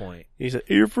at this point. he's like,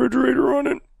 "Your refrigerator on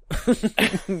it.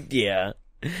 Yeah.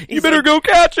 You better go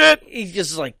catch it." He's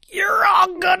just like, you're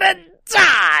all gonna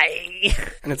die.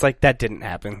 And it's like, that didn't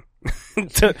happen.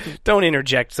 Don't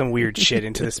interject some weird shit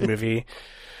into this movie.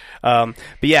 But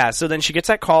yeah, so then she gets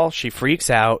that call. She freaks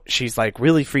out. She's like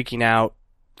really freaking out.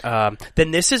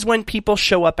 Then this is when people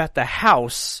show up at the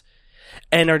house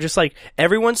and are just like,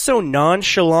 everyone's so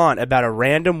nonchalant about a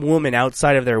random woman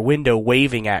outside of their window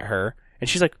waving at her. And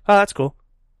she's like, oh, that's cool.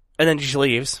 And then she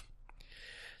leaves.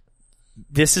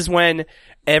 This is when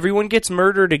everyone gets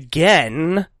murdered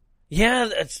again. Yeah,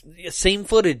 that's same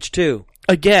footage too.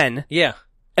 Again. Yeah.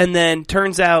 And then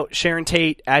turns out Sharon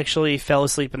Tate actually fell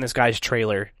asleep in this guy's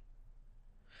trailer.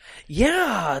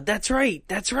 Yeah, that's right.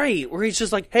 That's right. Where he's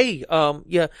just like, hey,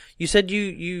 yeah, you said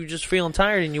you just feeling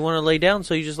tired and you want to lay down,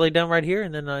 so you just lay down right here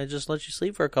and then I just let you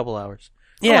sleep for a couple hours.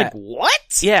 Yeah. I'm like,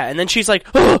 what? Yeah, and then she's like,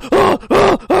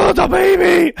 the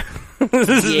baby!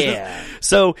 Yeah.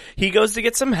 So he goes to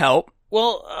get some help.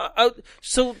 Well,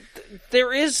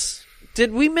 there is,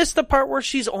 did we miss the part where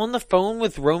she's on the phone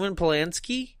with Roman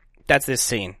Polanski? That's this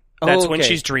scene. That's when okay.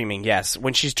 she's dreaming, yes.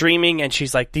 When she's dreaming and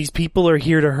she's like, these people are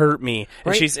here to hurt me. And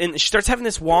Right. she starts having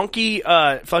this wonky,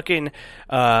 fucking,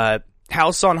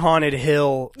 House on Haunted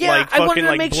Hill, Yeah, like I wanted fucking to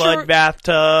like make blood sure-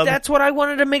 bathtub. That's what I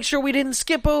wanted to make sure we didn't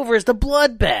skip over is the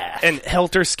bloodbath. And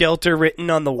Helter Skelter written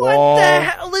on the What wall. the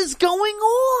hell is going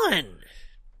on?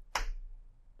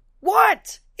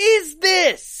 What is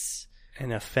this?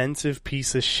 An offensive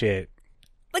piece of shit.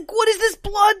 Like, what is this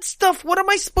blood stuff? What am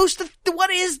I supposed to do? What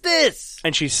is this?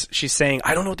 And she's saying,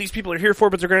 I don't know what these people are here for,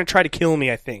 but they're going to try to kill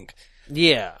me, I think.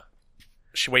 Yeah.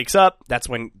 She wakes up. That's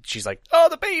when she's like, oh,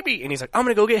 the baby. And he's like, I'm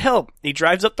going to go get help. He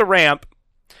drives up the ramp.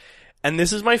 And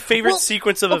this is my favorite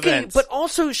sequence of events. But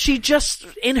also, she just,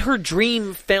 in her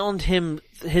dream, found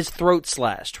his throat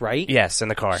slashed, right? Yes, in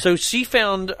the car. So she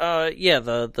found,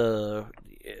 the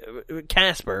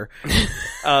Casper,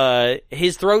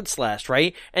 his throat slashed,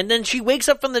 right? And then she wakes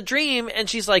up from the dream and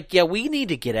she's like, yeah, we need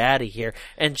to get out of here.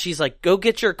 And she's like, go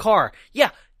get your car.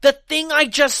 Yeah, the thing I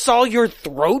just saw your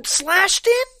throat slashed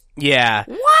in? Yeah.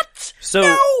 What? So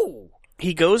No!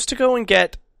 he goes to go and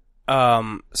get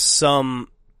some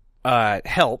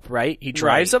help, right? He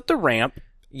drives up the ramp.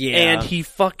 Yeah. And he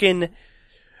fucking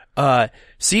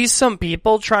sees some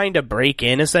people trying to break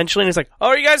in, essentially, and he's like, oh,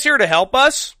 are you guys here to help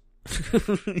us?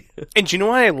 And do you know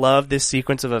why I love this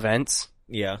sequence of events?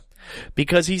 Yeah.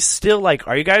 Because he's still like,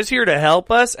 are you guys here to help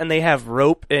us? And they have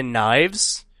rope and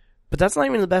knives. But that's not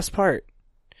even the best part.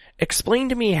 Explain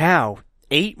to me how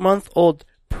 8-month-old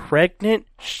pregnant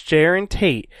Sharon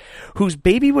Tate, whose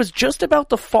baby was just about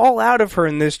to fall out of her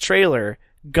in this trailer,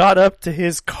 got up to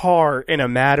his car in a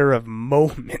matter of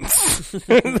moments.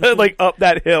 Like up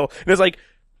that hill. And it's like,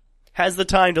 has the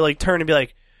time to like turn and be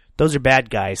like, those are bad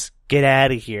guys. Get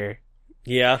out of here.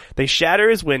 Yeah. They shatter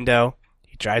his window.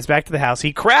 He drives back to the house.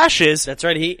 He crashes. That's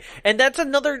right. That's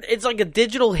another, it's like a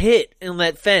digital hit in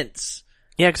that fence.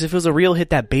 Yeah, because if it was a real hit,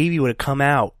 that baby would have come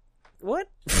out. What?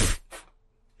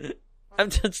 I'm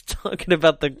just talking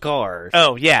about the car.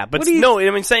 Oh, yeah, but What do you- no, I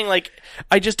mean, saying, like,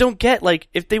 I just don't get, like,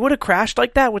 if they would have crashed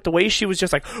like that with the way she was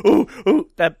just like, ooh, ooh,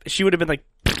 that, she would have been like,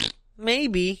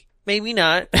 Maybe. Maybe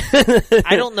not.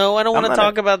 I don't know. I don't want to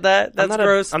talk about that. That's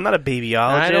gross. I'm not a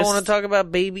babyologist. I don't want to talk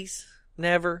about babies.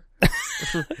 Never.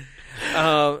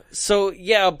 So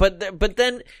yeah, but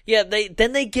then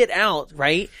they get out,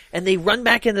 right? And they run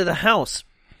back into the house.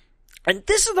 And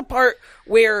this is the part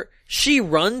where she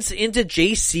runs into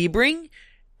Jay Sebring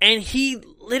and he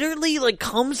literally like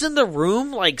comes in the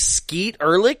room like Skeet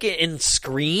Ulrich and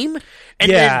Scream.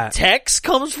 And Yeah. then Tex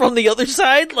comes from the other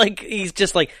side. Like he's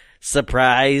just like,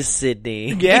 Surprise,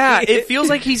 Sydney. Yeah, it feels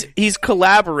like he's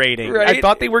collaborating. Right? I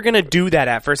thought they were gonna do that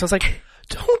at first. I was like,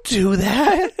 don't do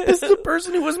that. This is the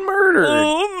person who was murdered.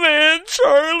 Oh man,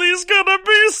 Charlie's gonna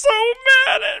be so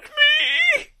mad at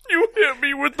me. You hit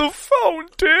me with the phone,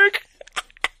 Dick.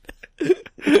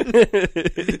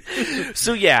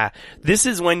 So yeah, this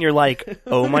is when you're like,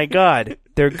 oh my god,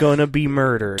 they're gonna be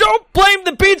murdered. Don't blame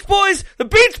the Beach Boys. The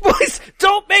Beach Boys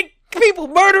don't make people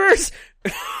murderers.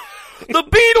 The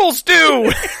Beatles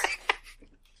do!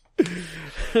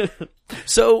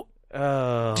 So,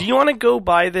 do you want to go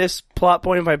by this plot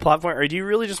point by plot point, or do you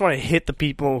really just want to hit the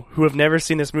people who have never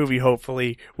seen this movie,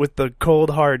 hopefully, with the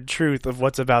cold, hard truth of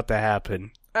what's about to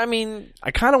happen? I mean, I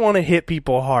kind of want to hit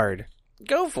people hard.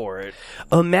 go for it.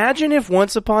 Imagine if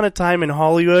Once Upon a Time in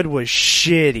Hollywood was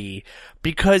shitty,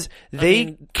 because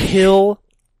they kill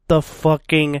the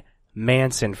fucking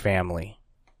Manson family.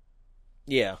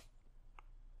 Yeah.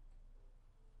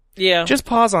 Yeah. Just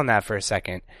pause on that for a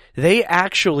second. They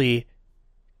actually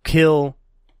kill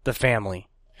the family.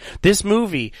 This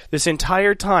movie, this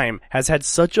entire time, has had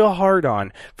such a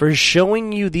hard-on for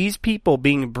showing you these people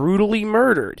being brutally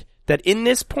murdered that in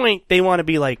this point, they want to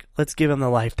be like, let's give them the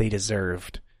life they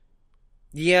deserved.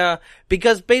 Yeah,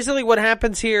 because basically what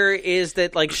happens here is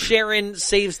that, like, Sharon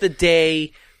saves the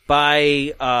day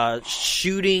by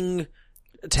shooting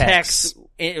Tex,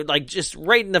 like, just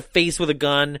right in the face with a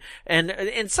gun, and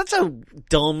in such a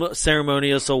dumb,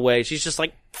 ceremonial way. She's just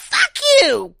like, fuck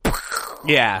you!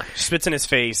 Yeah, spits in his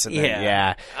face. And then,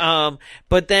 yeah.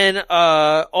 But then,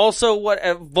 also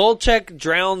Volchek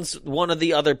drowns one of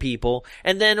the other people,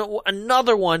 and then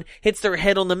another one hits their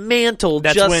head on the mantle,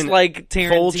 That's just when like Tarantino.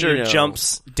 Folger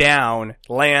jumps down,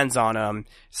 lands on him,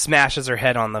 smashes her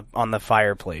head on the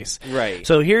fireplace. Right.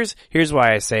 So here's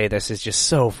why I say this is just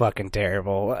so fucking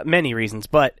terrible. Many reasons,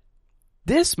 but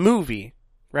this movie,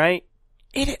 right?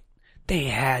 They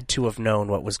had to have known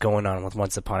what was going on with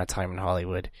Once Upon a Time in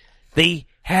Hollywood. They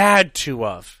had to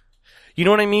have. You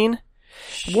know what I mean?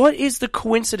 What is the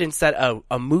coincidence that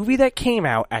a movie that came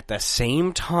out at the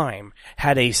same time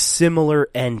had a similar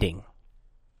ending?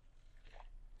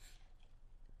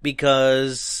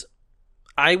 Because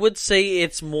I would say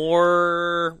it's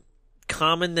more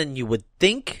common than you would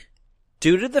think,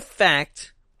 due to the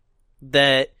fact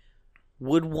that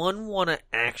would one want to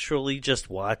actually just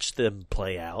watch them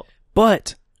play out?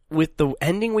 But with the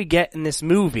ending we get in this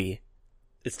movie,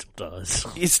 It still does.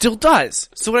 it still does.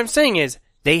 So what I'm saying is,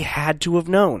 they had to have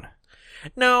known.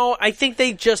 No, I think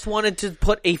they just wanted to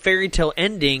put a fairy tale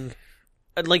ending,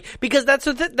 like, because that's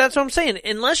what I'm saying.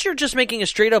 Unless you're just making a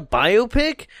straight up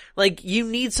biopic, like, you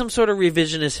need some sort of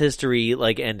revisionist history,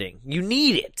 like, ending. You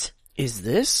need it. Is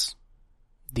this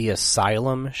the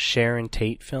Asylum Sharon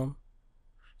Tate film?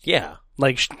 Yeah.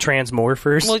 Like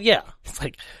Transmorphers? Well, yeah. It's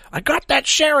like, I got that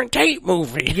Sharon Tate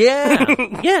movie. Yeah.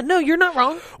 Yeah, no, you're not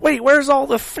wrong. Wait, where's all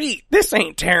the feet? This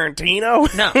ain't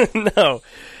Tarantino. No. No.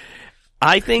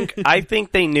 I think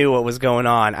they knew what was going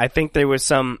on. I think there was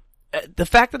some, the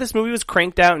fact that this movie was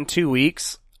cranked out in 2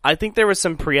 weeks, I think there was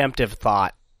some preemptive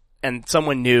thought, and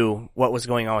someone knew what was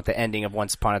going on with the ending of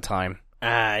Once Upon a Time.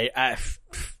 It had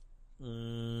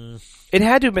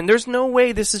to have been. There's no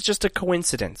way this is just a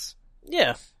coincidence.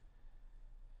 Yeah.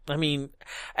 I mean,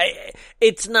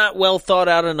 it's not well thought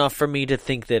out enough for me to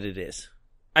think that it is.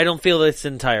 I don't feel this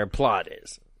entire plot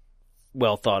is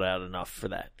well thought out enough for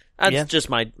that. That's just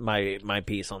my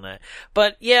piece on that.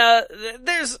 But yeah,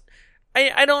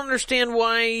 I don't understand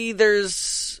why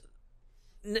there's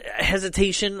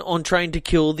hesitation on trying to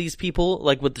kill these people,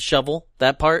 like with the shovel,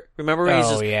 that part. Remember where he's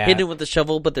just hitting with the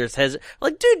shovel, but there's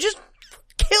like, dude, just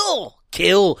kill.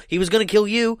 He was gonna kill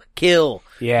you. Kill.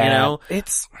 Yeah. You know?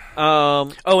 It's,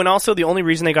 and also the only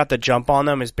reason they got the jump on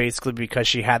them is basically because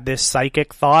she had this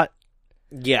psychic thought.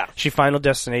 Yeah. She Final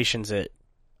Destinations it.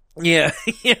 Yeah.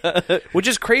 Yeah. Which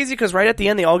is crazy because right at the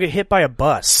end they all get hit by a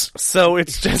bus. So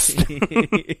it's just...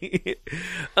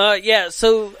 yeah,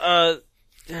 so,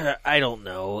 I don't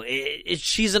know.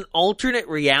 She's an alternate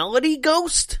reality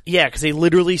ghost? Yeah, because they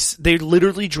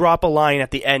literally drop a line at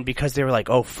the end because they were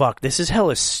like, oh fuck, this is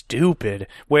hella stupid.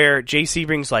 Where J.C.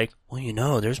 Brings like, well, you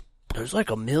know, there's like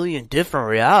a million different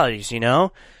realities, you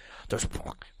know? There's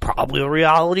probably a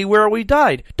reality where we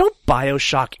died. Don't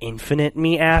BioShock Infinite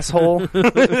me, asshole.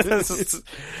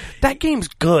 That game's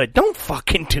good. Don't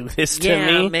fucking do this to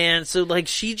me. Yeah, man. So, like,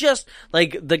 she just,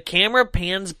 like, the camera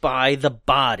pans by the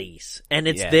bodies, and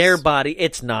it's their body.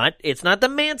 It's not the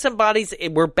Manson bodies.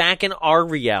 We're back in our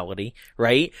reality,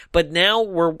 right? But now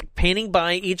we're panning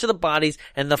by each of the bodies,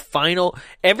 and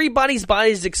everybody's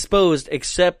body is exposed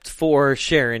except for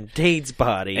Sharon Tate's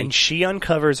body. And she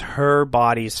uncovers her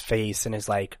body's face and is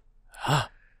like, huh,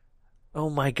 oh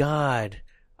my god,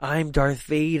 I'm Darth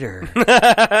Vader.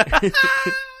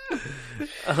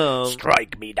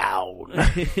 Strike me down.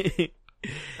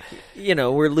 You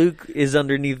know, where Luke is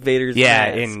underneath Vader's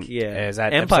mask. Is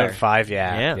that Empire. episode 5?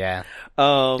 Yeah. Yeah.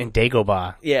 In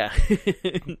Dagobah. Yeah.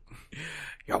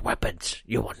 Your weapons,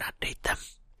 you will not need them.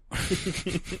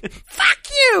 Fuck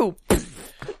you!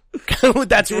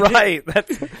 That's right.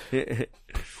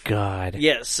 God.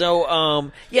 Yeah,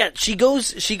 so, she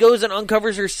goes and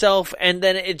uncovers herself, and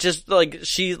then it just, like,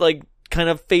 she, like, kind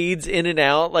of fades in and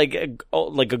out like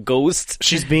a ghost.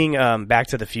 She's being Back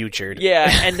to the Future. Yeah,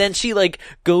 and then she like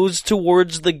goes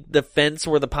towards the fence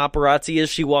where the paparazzi is.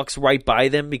 She walks right by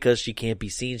them because she can't be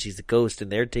seen. She's a ghost, and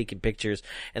they're taking pictures.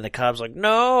 And the cop's like,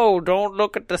 "No, don't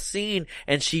look at the scene."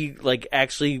 And she like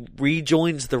actually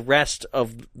rejoins the rest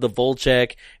of the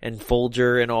Volchek and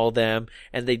Folger and all them,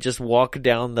 and they just walk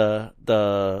down the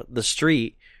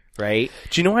street. Right?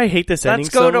 Do you know why I hate this ending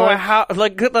Let's go so to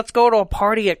much? let's go to a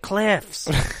party at Cliff's.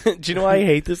 Do you know why I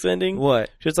hate this ending? What?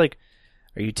 Just like,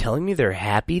 are you telling me they're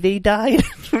happy they died?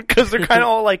 Because they're kind of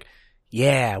all like,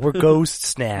 yeah, we're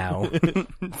ghosts now.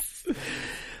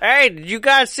 Hey, did you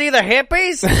guys see the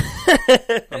hippies?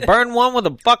 I burned one with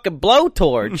a fucking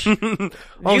blowtorch.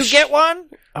 You get one?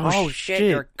 Oh, shit,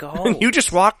 you're a ghost. You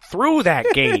just walked through that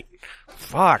gate.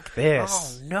 Fuck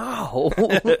this. Oh, no.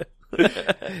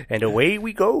 And away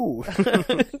we go.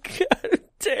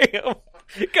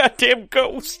 Goddamn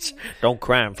ghosts. Don't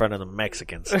cry in front of the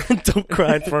Mexicans. Don't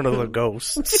cry in front of the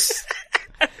ghosts.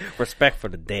 Respect for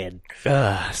the dead.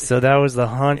 So that was The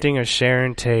Haunting of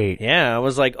Sharon Tate. Yeah, I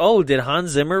was like, oh, did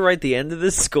Hans Zimmer write the end of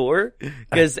this score?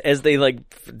 Because as they like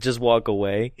just walk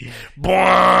away.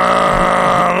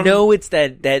 No, it's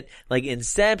that like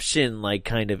Inception like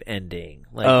kind of ending.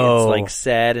 Like it's like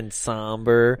sad and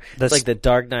somber. It's like the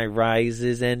Dark Knight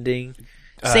Rises ending.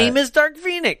 Same as Dark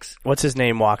Phoenix. What's his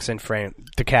name walks in frame?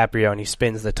 DiCaprio, and he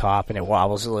spins the top and it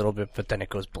wobbles a little bit, but then it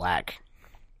goes black.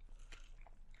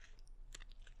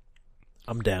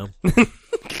 I'm down.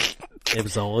 It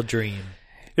was all a dream.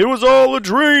 It was all a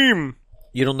dream.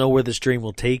 You don't know where this dream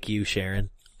will take you, Sharon.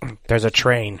 There's a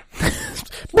train.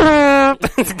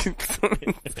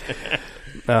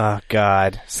 Oh,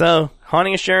 God. So,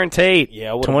 Haunting of Sharon Tate.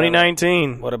 Yeah, what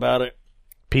 2019. What about it?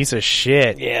 Piece of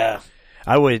shit. Yeah.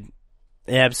 I would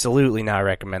absolutely not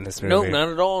recommend this movie. Nope, not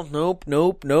at all. Nope.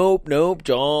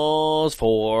 Jaws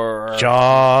 4.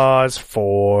 Jaws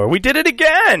 4. We did it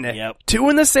again. Yep. 2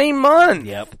 in the same month.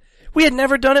 Yep. We had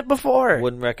never done it before.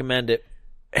 Wouldn't recommend it.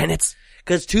 And it's...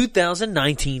 Because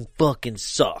 2019 fucking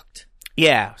sucked.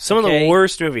 Yeah, some of the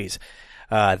worst movies.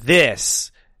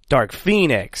 This, Dark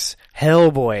Phoenix,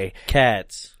 Hellboy,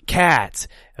 Cats,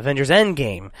 Avengers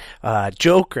Endgame,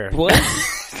 Joker. What?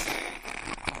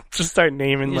 Just start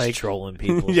naming You're like just trolling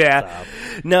people. Yeah. Stop.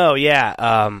 No,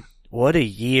 yeah. What a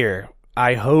year.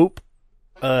 I hope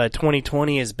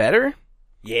 2020 is better.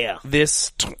 Yeah.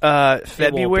 This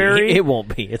February. It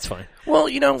won't be. It's fine. Well,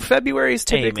 you know, February is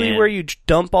typically where you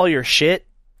dump all your shit.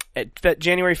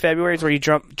 January, February is where you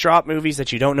drop movies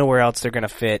that you don't know where else they're going to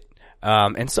fit.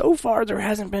 And so far, there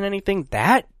hasn't been anything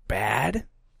that bad,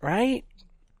 right?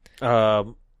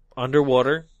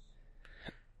 Underwater.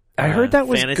 I heard that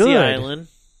was Fantasy good. Island.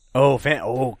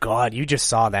 Oh, God, you just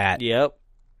saw that. Yep.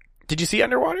 Did you see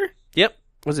Underwater? Yep.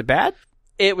 Was it bad?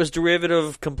 It was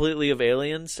derivative completely of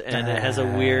Aliens, and it has a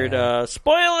weird,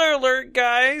 spoiler alert,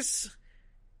 guys!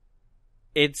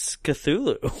 It's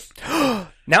Cthulhu.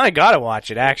 Now I gotta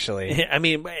watch it, actually. I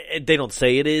mean, they don't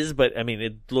say it is, but I mean,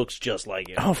 it looks just like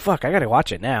it. Oh, fuck, I gotta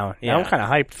watch it now. Yeah. Now I'm kinda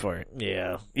hyped for it.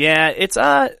 Yeah. Yeah, it's,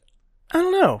 I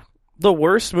don't know. The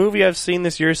worst movie I've seen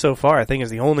this year so far, I think,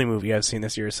 is the only movie I've seen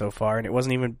this year so far, and it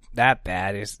wasn't even that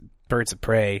bad. It's Birds of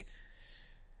Prey.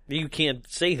 You can't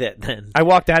say that then. I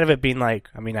walked out of it being like,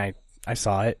 I mean, I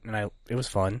saw it, and it was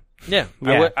fun. Yeah.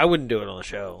 Yeah. I wouldn't do it on the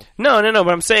show. No,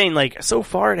 but I'm saying, like, so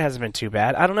far it hasn't been too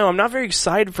bad. I don't know, I'm not very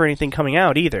excited for anything coming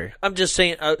out either. I'm just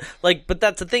saying, but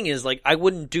that's the thing is, like, I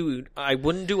wouldn't do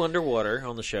Underwater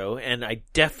on the show, and I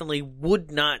definitely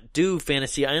would not do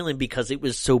Fantasy Island because it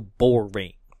was so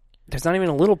boring. There's not even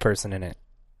a little person in it.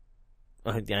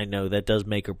 I know, that does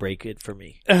make or break it for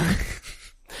me.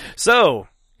 So,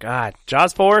 God,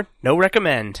 Jaws 4, no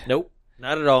recommend. Nope,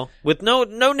 not at all. With no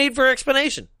need for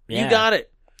explanation. Yeah. You got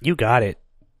it. You got it.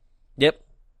 Yep.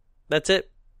 That's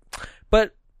it.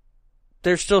 But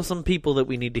there's still some people that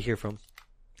we need to hear from.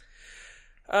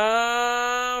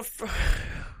 How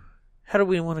do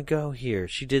we want to go here?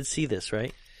 She did see this,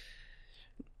 right?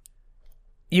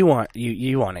 You want to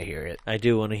hear it. I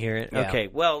do want to hear it. Yeah. Okay,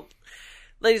 well,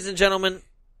 ladies and gentlemen,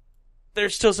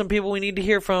 there's still some people we need to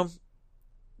hear from.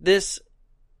 This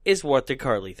is What Did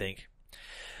Carly Think?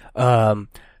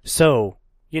 So,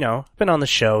 I've been on the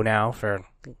show now for a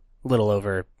little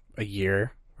over a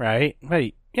year, right?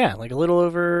 Right. Yeah, like a little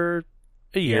over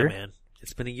a year. Yeah, man.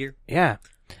 It's been a year. Yeah.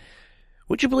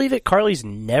 Would you believe it? Carly's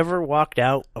never walked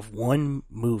out of one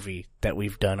movie that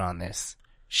we've done on this.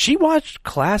 She watched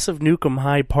Class of Nukem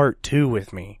High Part 2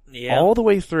 with me. Yeah. All the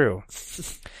way through.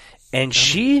 And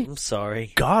she I'm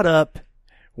sorry. got up,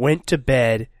 went to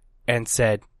bed, and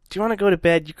said, "Do you want to go to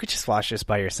bed? You could just watch this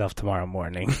by yourself tomorrow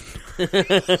morning."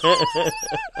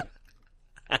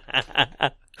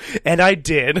 And I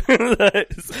did.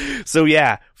 So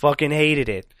yeah, fucking hated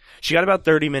it. She got about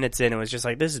 30 minutes in and was just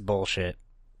like, "This is bullshit."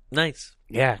 Nice.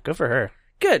 Yeah, good for her.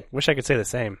 Good. Wish I could say the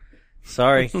same.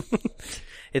 Sorry.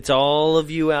 It's all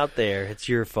of you out there. It's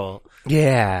your fault.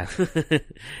 Yeah. Look,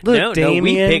 no, Damien,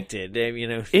 we picked it.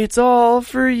 It's all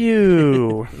for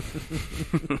you.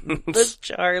 Look,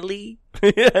 Charlie.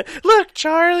 Look,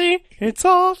 Charlie, it's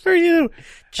all for you.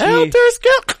 Cheer. Helter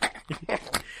Skelter.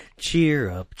 Cheer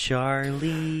up,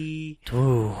 Charlie.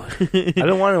 Ooh. I've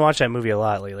been wanting to watch that movie a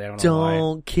lot lately. I don't know why.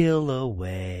 Don't kill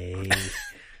away.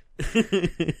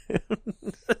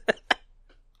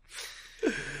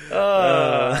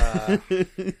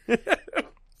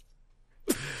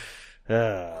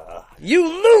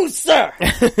 You loser!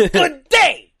 Good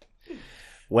day!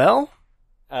 Well,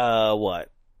 What?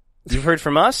 you've heard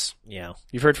from us. Yeah.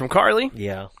 You've heard from Carly.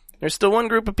 Yeah. There's still one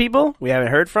group of people we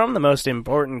haven't heard from, the most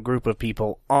important group of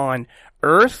people on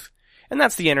Earth, and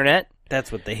that's the internet.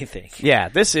 That's what they think. Yeah,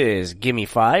 this is Gimme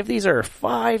 5. These are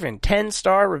 5 and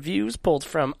 10-star reviews pulled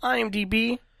from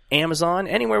IMDb, Amazon,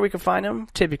 anywhere we can find them.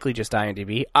 Typically just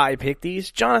IMDb. I picked these.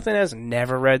 Jonathan has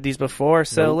never read these before,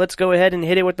 so let's go ahead and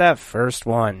hit it with that first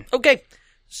one. Okay.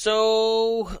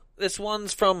 So, this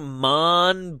one's from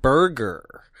Mon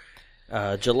Burger.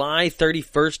 July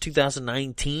 31st,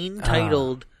 2019,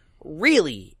 titled,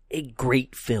 Really a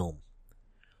Great Film.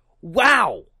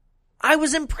 Wow! I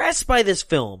was impressed by this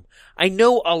film. I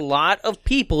know a lot of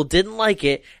people didn't like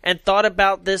it and thought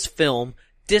about this film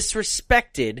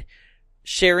disrespected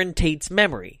Sharon Tate's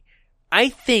memory. I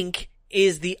think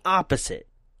is the opposite.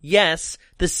 Yes,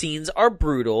 the scenes are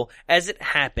brutal as it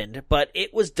happened, but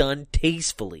it was done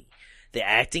tastefully. The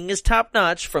acting is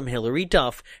top-notch from Hilary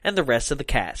Duff and the rest of the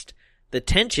cast. The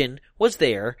tension was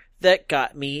there that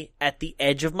got me at the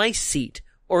edge of my seat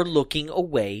or looking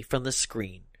away from the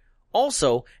screen.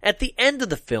 Also, at the end of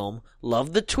the film,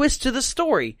 loved the twist to the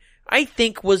story. I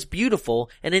think was beautiful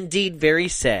and indeed very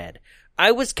sad.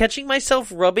 I was catching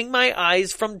myself rubbing my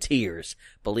eyes from tears.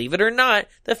 Believe it or not,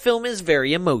 the film is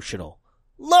very emotional.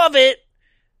 Love it!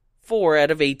 4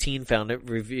 out of 18 found it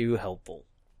review helpful.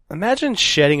 Imagine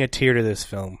shedding a tear to this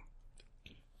film.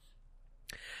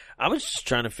 I was just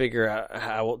trying to figure out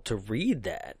how to read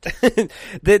that.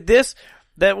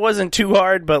 That wasn't too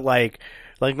hard, but like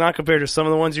not compared to some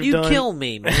of the ones you've You done. kill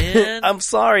me, man. I'm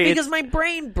sorry. Because my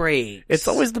brain breaks. It's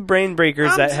always the brain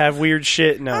breakers that have weird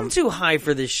shit in them. I'm too high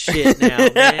for this shit now,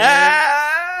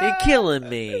 man. You're killing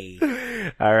me.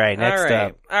 All right, next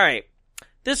up. All right.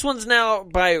 This one's now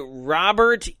by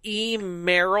Robert E.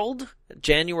 Merrill,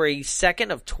 January 2nd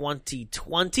of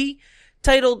 2020,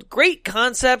 titled Great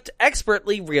Concept,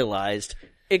 Expertly Realized.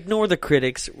 Ignore the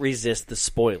critics, resist the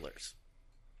spoilers.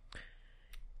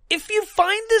 If you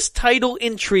find this title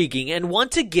intriguing and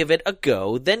want to give it a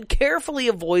go, then carefully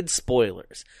avoid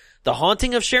spoilers. The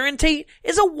Haunting of Sharon Tate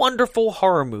is a wonderful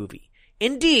horror movie.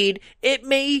 Indeed, it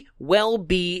may well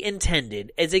be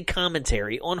intended as a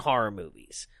commentary on horror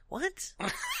movies. What?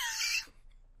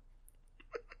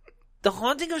 The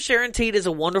Haunting of Sharon Tate is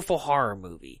a wonderful horror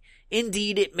movie.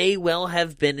 Indeed, it may well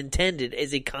have been intended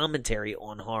as a commentary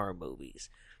on horror movies.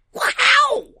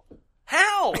 How?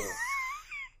 How?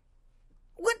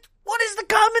 What is the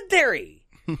commentary?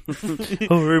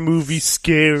 Horror movie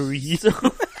scary.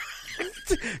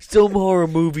 Some horror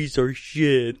movies are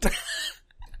shit.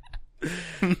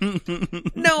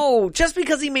 No, just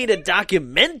because he made a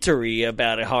documentary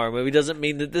about a horror movie doesn't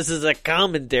mean that this is a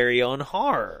commentary on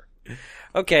horror.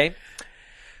 Okay.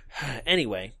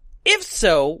 Anyway, if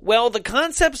so, well, the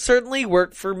concept certainly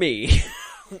worked for me.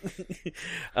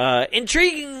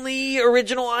 Intriguingly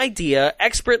original idea,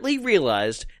 expertly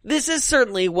realized. This is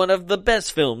certainly one of the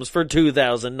best films for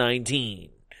 2019.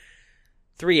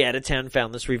 3 out of 10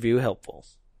 found this review helpful.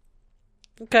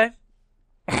 Okay.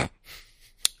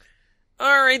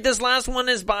 Alright, this last one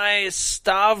is by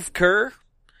Stavker,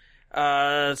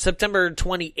 September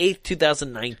 28th,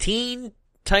 2019,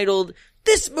 titled,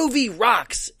 This Movie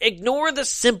Rocks! Ignore the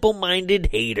Simple-Minded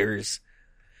Haters.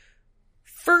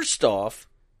 First off,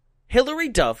 Hilary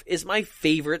Duff is my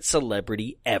favorite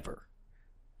celebrity ever.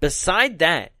 Beside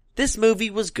that, this movie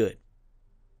was good.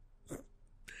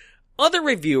 other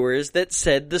reviewers that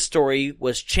said the story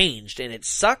was changed and it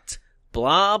sucked,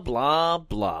 blah, blah,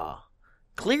 blah.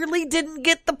 Clearly didn't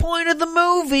get the point of the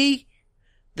movie.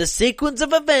 The sequence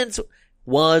of events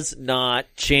was not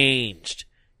changed.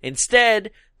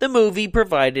 Instead, the movie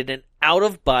provided an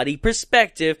out-of-body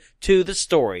perspective to the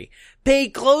story. Pay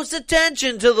close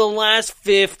attention to the last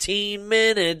 15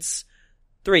 minutes.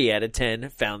 3 out of 10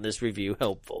 found this review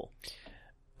helpful.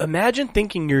 Imagine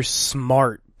thinking you're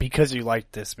smart because you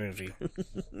like this movie.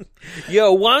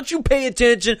 Yo, why don't you pay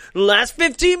attention to the last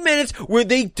 15 minutes where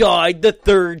they died the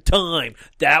 3rd time?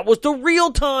 That was the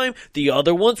real time. The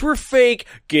other ones were fake.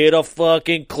 Get a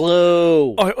fucking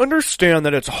clue. I understand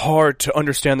that it's hard to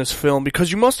understand this film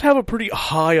because you must have a pretty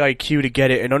high IQ to get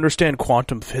it and understand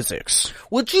quantum physics.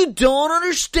 What you don't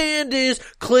understand is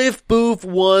Cliff Booth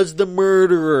was the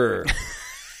murderer.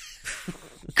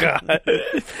 God.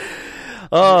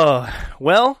 Oh,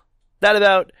 well, that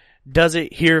about does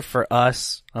it here for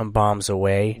us on Bombs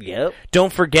Away. Yep.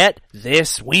 Don't forget,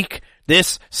 this week,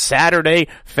 this Saturday,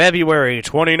 February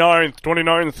 29th,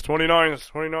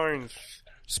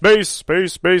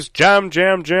 Space, Jam,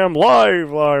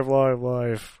 live,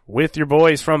 with your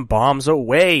boys from Bombs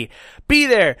Away. Be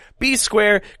there, be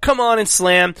square, come on and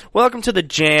slam, welcome to the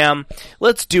jam,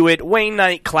 let's do it, Wayne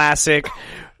Night Classic.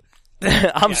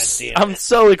 I'm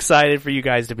so excited for you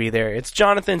guys to be there. It's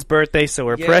Jonathan's birthday, so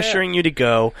we're pressuring you to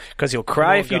go, because you'll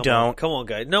cry if you don't. Come on,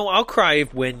 guys. No, I'll cry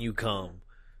when you come.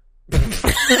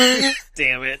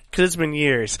 Damn it. Because it's been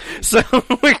years. So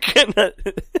we're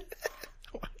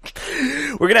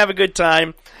gonna have a good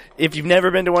time. If you've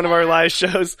never been to one of our live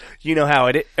shows, you know how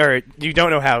it is, or you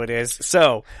don't know how it is.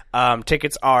 So,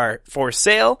 tickets are for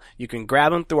sale. You can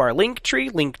grab them through our link tree,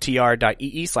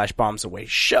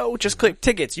 linktr.ee/bombsawayshow. Just click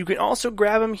tickets. You can also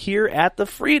grab them here at the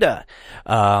Frida.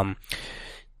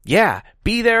 Yeah,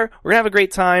 be there. We're gonna have a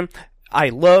great time. I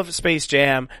love Space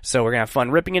Jam, so we're gonna have fun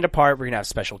ripping it apart. We're gonna have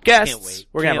special guests. Can't wait.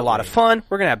 We're gonna have a lot of fun.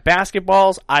 We're gonna have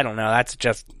basketballs. I don't know. That's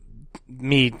just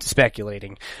me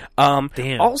speculating. Damn,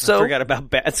 also, I forgot about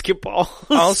basketball.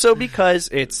 Also because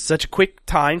it's such a quick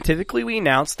time, typically we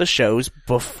announce the shows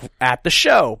at the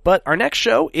show, but our next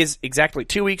show is exactly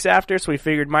 2 weeks after, so we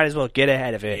figured might as well get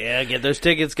ahead of it. Yeah, get those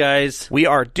tickets, guys. We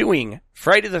are doing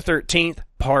Friday the 13th,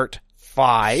 Part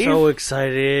 5. So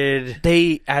excited.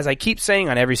 As I keep saying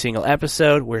on every single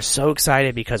episode, we're so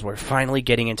excited because we're finally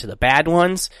getting into the bad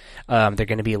ones. They're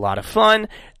going to be a lot of fun.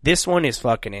 This one is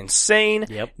fucking insane.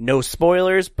 Yep. No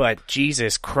spoilers, but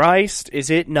Jesus Christ,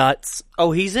 is it nuts?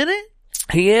 Oh, he's in it?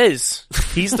 He is.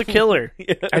 He's the killer.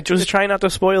 I just try not to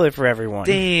spoil it for everyone.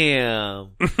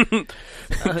 Damn.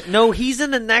 No, he's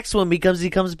in the next one because he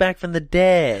comes back from the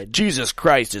dead. Jesus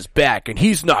Christ is back and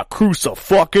he's not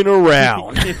cruci-fucking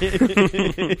around.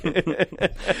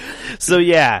 So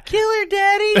yeah. Killer,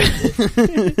 daddy.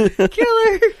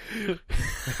 Killer.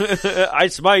 I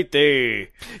smite thee.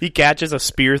 He catches a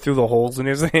spear through the holes in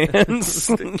his hands.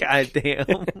 God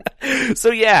damn.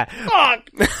 So yeah. Fuck.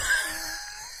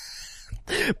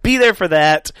 Be there for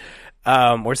that.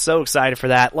 We're so excited for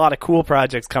that. A lot of cool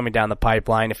projects coming down the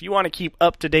pipeline. If you want to keep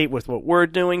up to date with what we're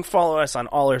doing, follow us on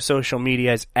all our social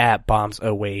medias at Bombs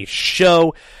Away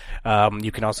Show.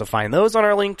 You can also find those on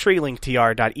our link tree,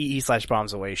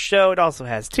 linktr.ee/bombsawayshow. It also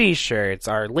has t-shirts,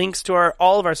 our links to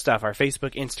all of our stuff, our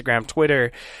Facebook, Instagram,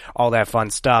 Twitter, all that fun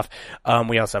stuff.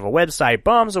 We also have a website,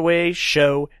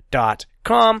 bombsawayshow.com.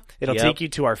 It'll take you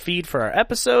to our feed for our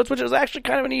episodes, which is actually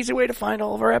kind of an easy way to find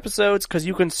all of our episodes because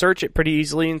you can search it pretty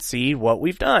easily and see what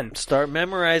we've done. Start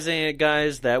memorizing it,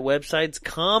 guys. That website's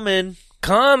coming.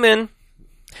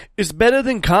 It's better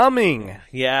than coming.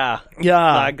 Yeah.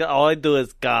 All I do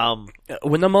is come.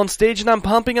 When I'm on stage and I'm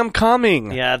pumping, I'm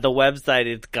coming. Yeah, the website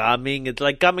is coming. It's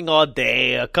like coming all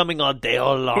day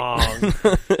all long.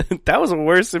 That was a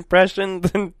worse impression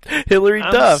than Hillary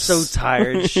I'm Duff's. so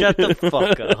tired. Shut the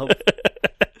fuck up.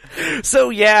 So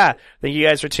yeah, thank you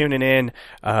guys for tuning in.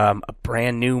 A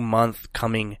brand new month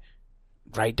coming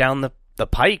right down the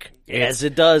pike. As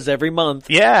it does every month.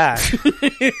 Yeah.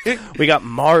 We got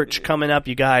March coming up,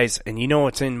 you guys, and you know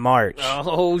what's in March.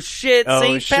 Oh shit,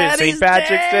 St. St.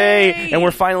 Patrick's Day. And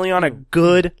we're finally on a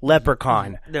good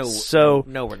leprechaun. No,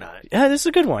 we're not. Yeah, this is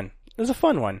a good one. It was a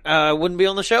fun one. Wouldn't be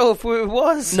on the show if it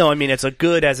was. No, I mean, it's a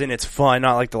good as in it's fun,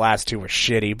 not like the last two were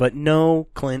shitty, but no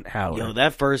Clint Howard. Yo,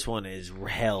 that first one is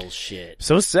hell shit.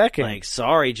 So second. Like,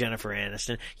 sorry, Jennifer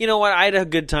Aniston. You know what? I had a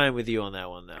good time with you on that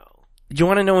one, though. You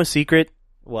want to know a secret?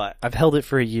 What? I've held it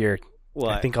for a year.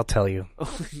 What? I think I'll tell you.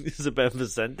 Is it Ben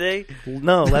Vicente?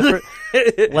 No,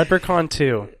 Leprechaun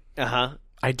 2. Uh-huh.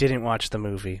 I didn't watch the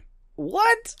movie.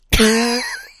 What?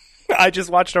 I I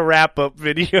just watched a wrap-up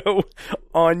video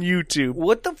on YouTube.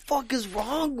 What the fuck is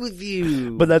wrong with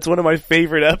you? But that's one of my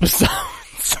favorite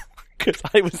episodes. Because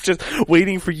I was just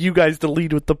waiting for you guys to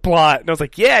lead with the plot. And I was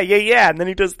like, yeah. And then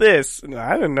he does this. And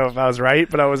I didn't know if I was right,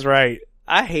 but I was right.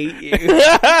 I hate you.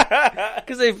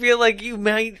 Because I feel like you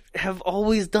might have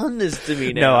always done this to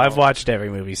me now. No, I've watched every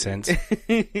movie since.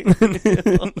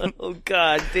 Oh,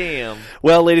 god damn.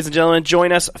 Well, ladies and gentlemen,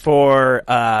 join us for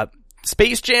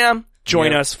Space Jam.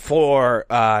 Join us for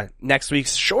next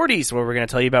week's Shorties, where we're going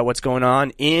to tell you about what's going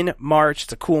on in March.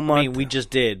 It's a cool month. I mean, we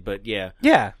just did, but yeah.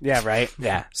 Yeah, right.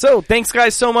 Yeah. So, thanks,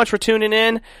 guys, so much for tuning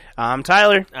in. I'm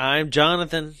Tyler. I'm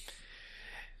Jonathan.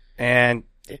 And...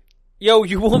 Yo,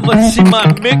 you want to see my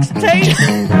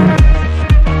mixtape?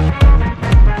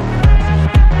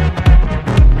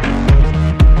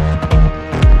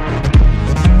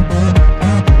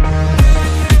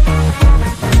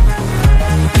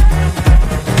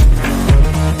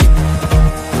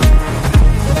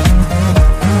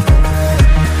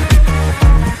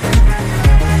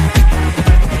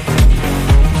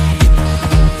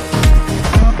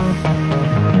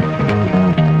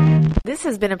 This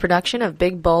has been a production of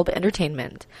Big Bulb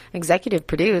Entertainment, executive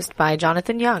produced by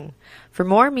Jonathan Young. For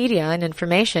more media and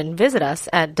information, visit us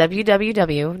at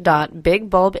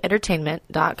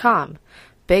www.bigbulbentertainment.com.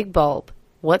 Big Bulb,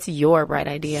 what's your bright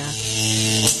idea?